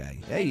it's okay.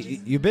 Hey,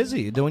 you're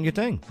busy. You're doing your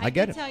thing. I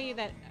get did it. tell you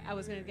that I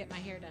was going to get my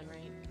hair done, right?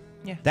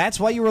 Yeah. That's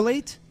why you were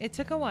late? It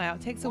took a while.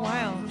 It takes a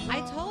while.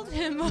 I told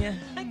him. Yeah.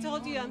 I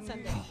told you on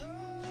Sunday.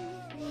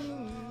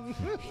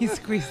 He's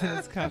squeezing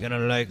his cup. You're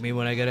gonna like me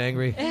when I get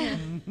angry.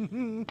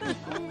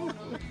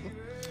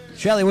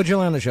 Shelly, what'd you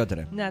learn on the show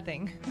today?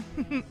 Nothing.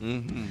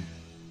 Mm-hmm.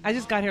 I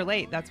just got here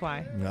late. That's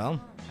why. No.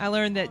 I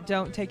learned that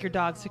don't take your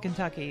dogs to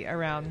Kentucky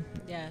around.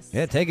 Yes.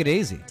 Yeah, take it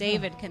easy.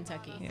 David,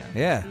 Kentucky.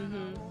 Yeah.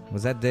 Mm-hmm.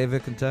 Was that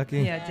David,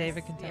 Kentucky? Yeah,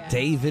 David, Kentucky.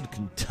 David,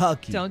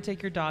 Kentucky. Don't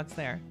take your dogs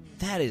there.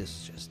 That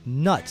is just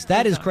nuts.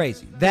 That is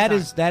crazy. That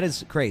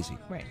is crazy.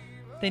 Right.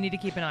 They need to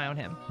keep an eye on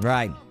him.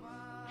 Right.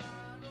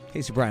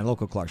 Kacie, Bryant,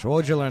 local Clarksville. What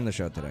would you learn on the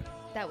show today?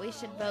 That we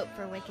should vote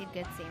for Wicked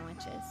Good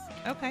sandwiches.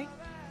 Okay.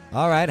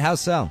 All right. How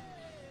so?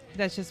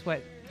 That's just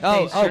what.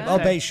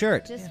 Bay's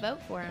shirt. Just vote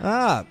for him.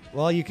 Ah,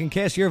 well, you can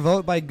cast your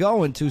vote by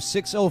going to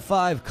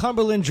 605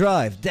 Cumberland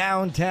Drive,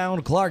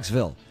 downtown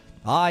Clarksville.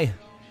 I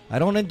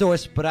don't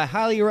endorse, but I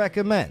highly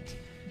recommend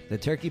the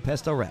turkey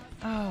pesto wrap.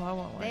 Oh, I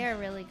want one. They are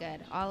really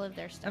good. All of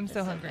their stuff. I'm is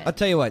so hungry. good. I'll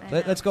tell you what.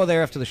 Let's go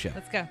there after the show.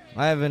 Let's go.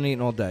 I haven't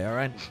eaten all day, all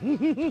right? All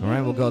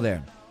right, we'll go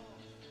there.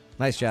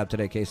 Nice job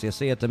today, Kacie. I'll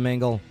see you at the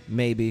Mingle,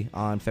 maybe,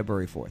 on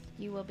February 4th.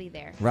 You will be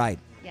there. Right.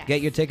 Yes.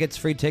 Get your tickets,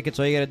 free tickets.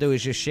 All you got to do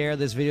is just share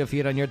this video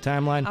feed on your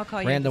timeline. I'll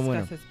call you Random and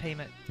winner. discuss his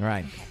payment.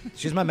 Right.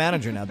 She's my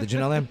manager now. Did you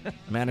know that?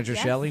 Manager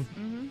Yes. Shelly.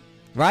 Mm-hmm.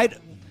 Right?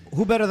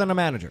 Who better than a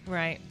manager?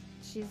 Right.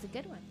 She's a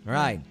good one.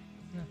 Right.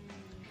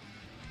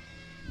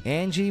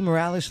 Angie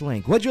Morales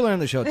Link. What'd you learn on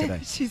the show today?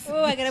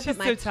 Oh, I gotta she's put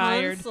my so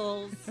tired.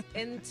 tonsils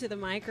into the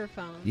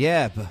microphone.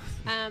 Yeah. But,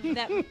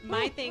 That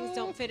my things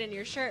don't fit in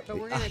your shirt, but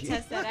we're gonna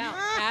test that out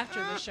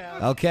after the show.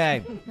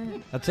 okay.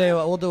 I'll tell you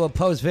what. We'll do a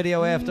post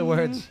video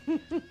afterwards.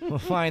 We'll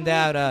find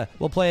out.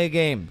 We'll play a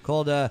game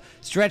called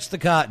Stretch the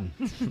Cotton.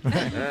 Oh,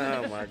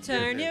 my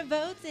Turn goodness. your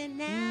votes in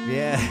now.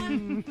 Yeah.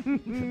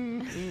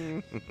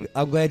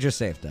 I'm glad you're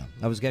safe, though.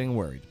 I was getting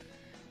worried.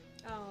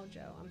 Oh,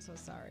 Joe, I'm so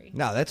sorry.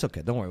 No, that's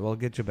okay. Don't worry. We'll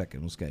get you back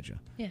in. We'll schedule.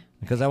 Yeah.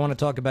 Because I want to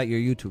talk about your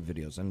YouTube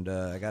videos, and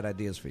I got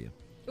ideas for you.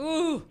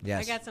 Ooh.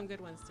 Yes. I got some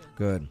good ones too.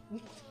 Good.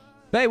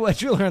 Hey,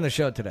 what'd you learn on the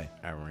show today?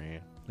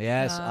 Iran.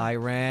 Yes,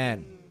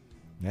 Iran.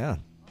 Yeah.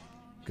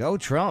 Go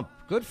Trump.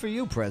 Good for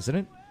you,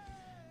 President.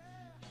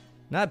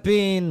 Not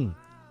being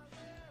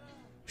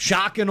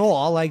shock and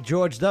awe like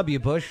George W.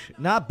 Bush.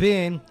 Not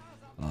being,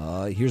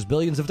 here's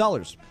billions of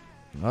dollars.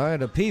 All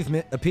right,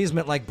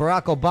 appeasement like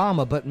Barack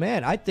Obama. But,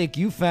 man, I think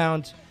you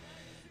found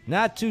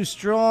not too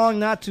strong,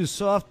 not too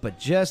soft, but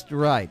just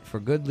right for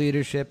good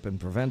leadership and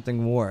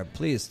preventing war.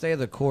 Please stay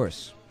the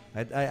course.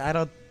 I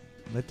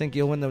think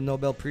you'll win the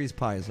Nobel Peace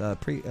Prize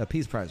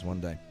one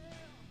day.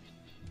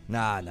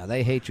 Nah,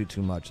 they hate you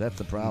too much. That's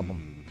the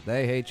problem.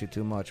 They hate you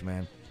too much,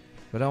 man.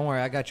 But don't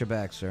worry, I got your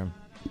back, sir.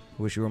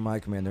 Wish you were my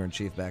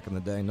commander-in-chief back in the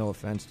day. No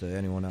offense to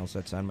anyone else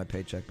that signed my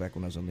paycheck back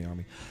when I was in the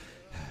Army.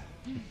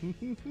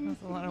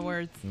 That's a lot of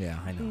words. Yeah,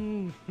 I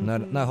know.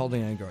 Not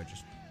holding any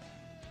grudges.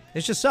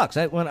 It just sucks.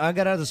 When I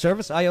got out of the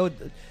service, I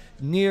owed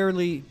more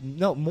than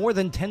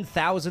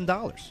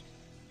 $10,000.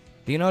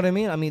 Do you know what I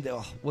mean? I mean,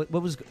 what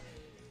was...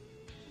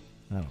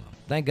 I don't know.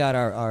 Thank God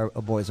our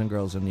boys and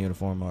girls in the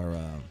uniform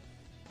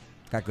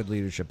got good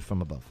leadership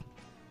from above.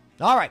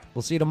 All right.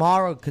 We'll see you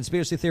tomorrow.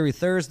 Conspiracy Theory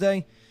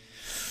Thursday,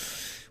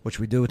 which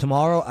we do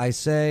tomorrow. I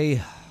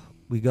say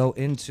we go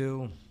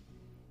into...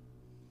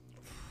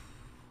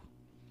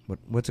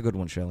 What's a good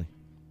one, Shelley?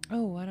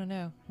 Oh, I don't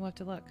know. We'll have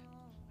to look.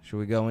 Should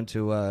we go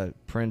into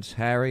Prince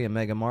Harry and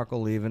Meghan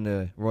Markle leaving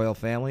the royal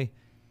family?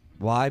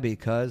 Why?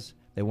 Because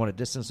they want to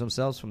distance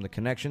themselves from the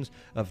connections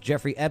of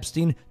Jeffrey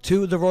Epstein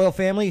to the royal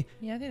family,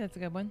 Yeah, I think that's a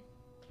good one.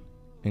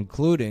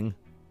 including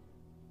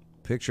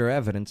picture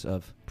evidence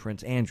of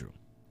Prince Andrew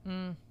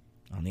Mm.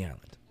 on the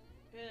island.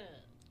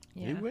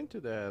 Yeah. He went to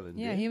the island.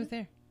 Yeah, didn't he was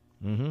there.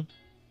 Mm-hmm.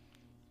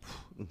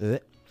 Yeah.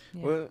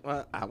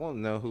 Well, I want to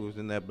know who was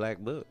in that black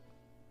book.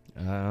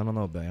 I don't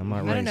know, babe. I'm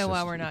not I don't know racist.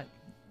 why we're not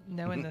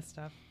knowing this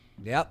stuff.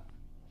 Yep.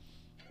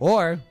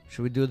 Or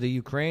should we do the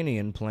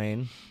Ukrainian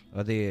plane,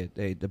 or the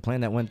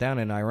plane that went down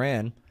in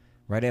Iran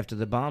right after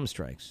the bomb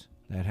strikes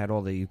that had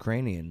all the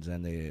Ukrainians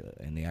and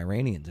the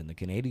Iranians and the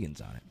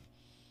Canadians on it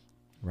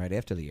right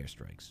after the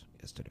airstrikes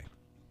yesterday.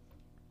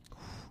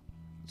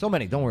 So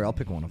many. Don't worry. I'll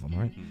pick one of them, all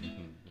right?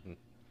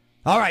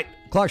 All right.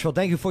 Clarksville,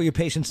 thank you for your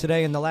patience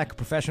today and the lack of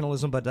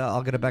professionalism, but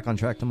I'll get it back on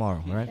track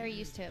tomorrow, all right? They're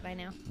used to it by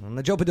now. On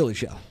the Joe Padula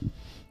Show.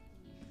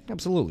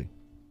 Absolutely.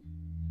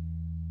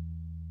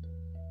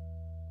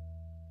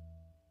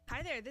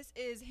 Hi there, this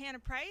is Hannah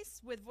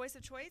Price with Voice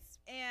of Choice,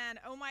 and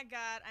oh my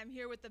God, I'm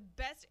here with the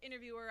best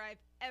interviewer I've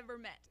ever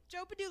met.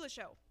 Joe Padula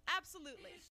Show, absolutely.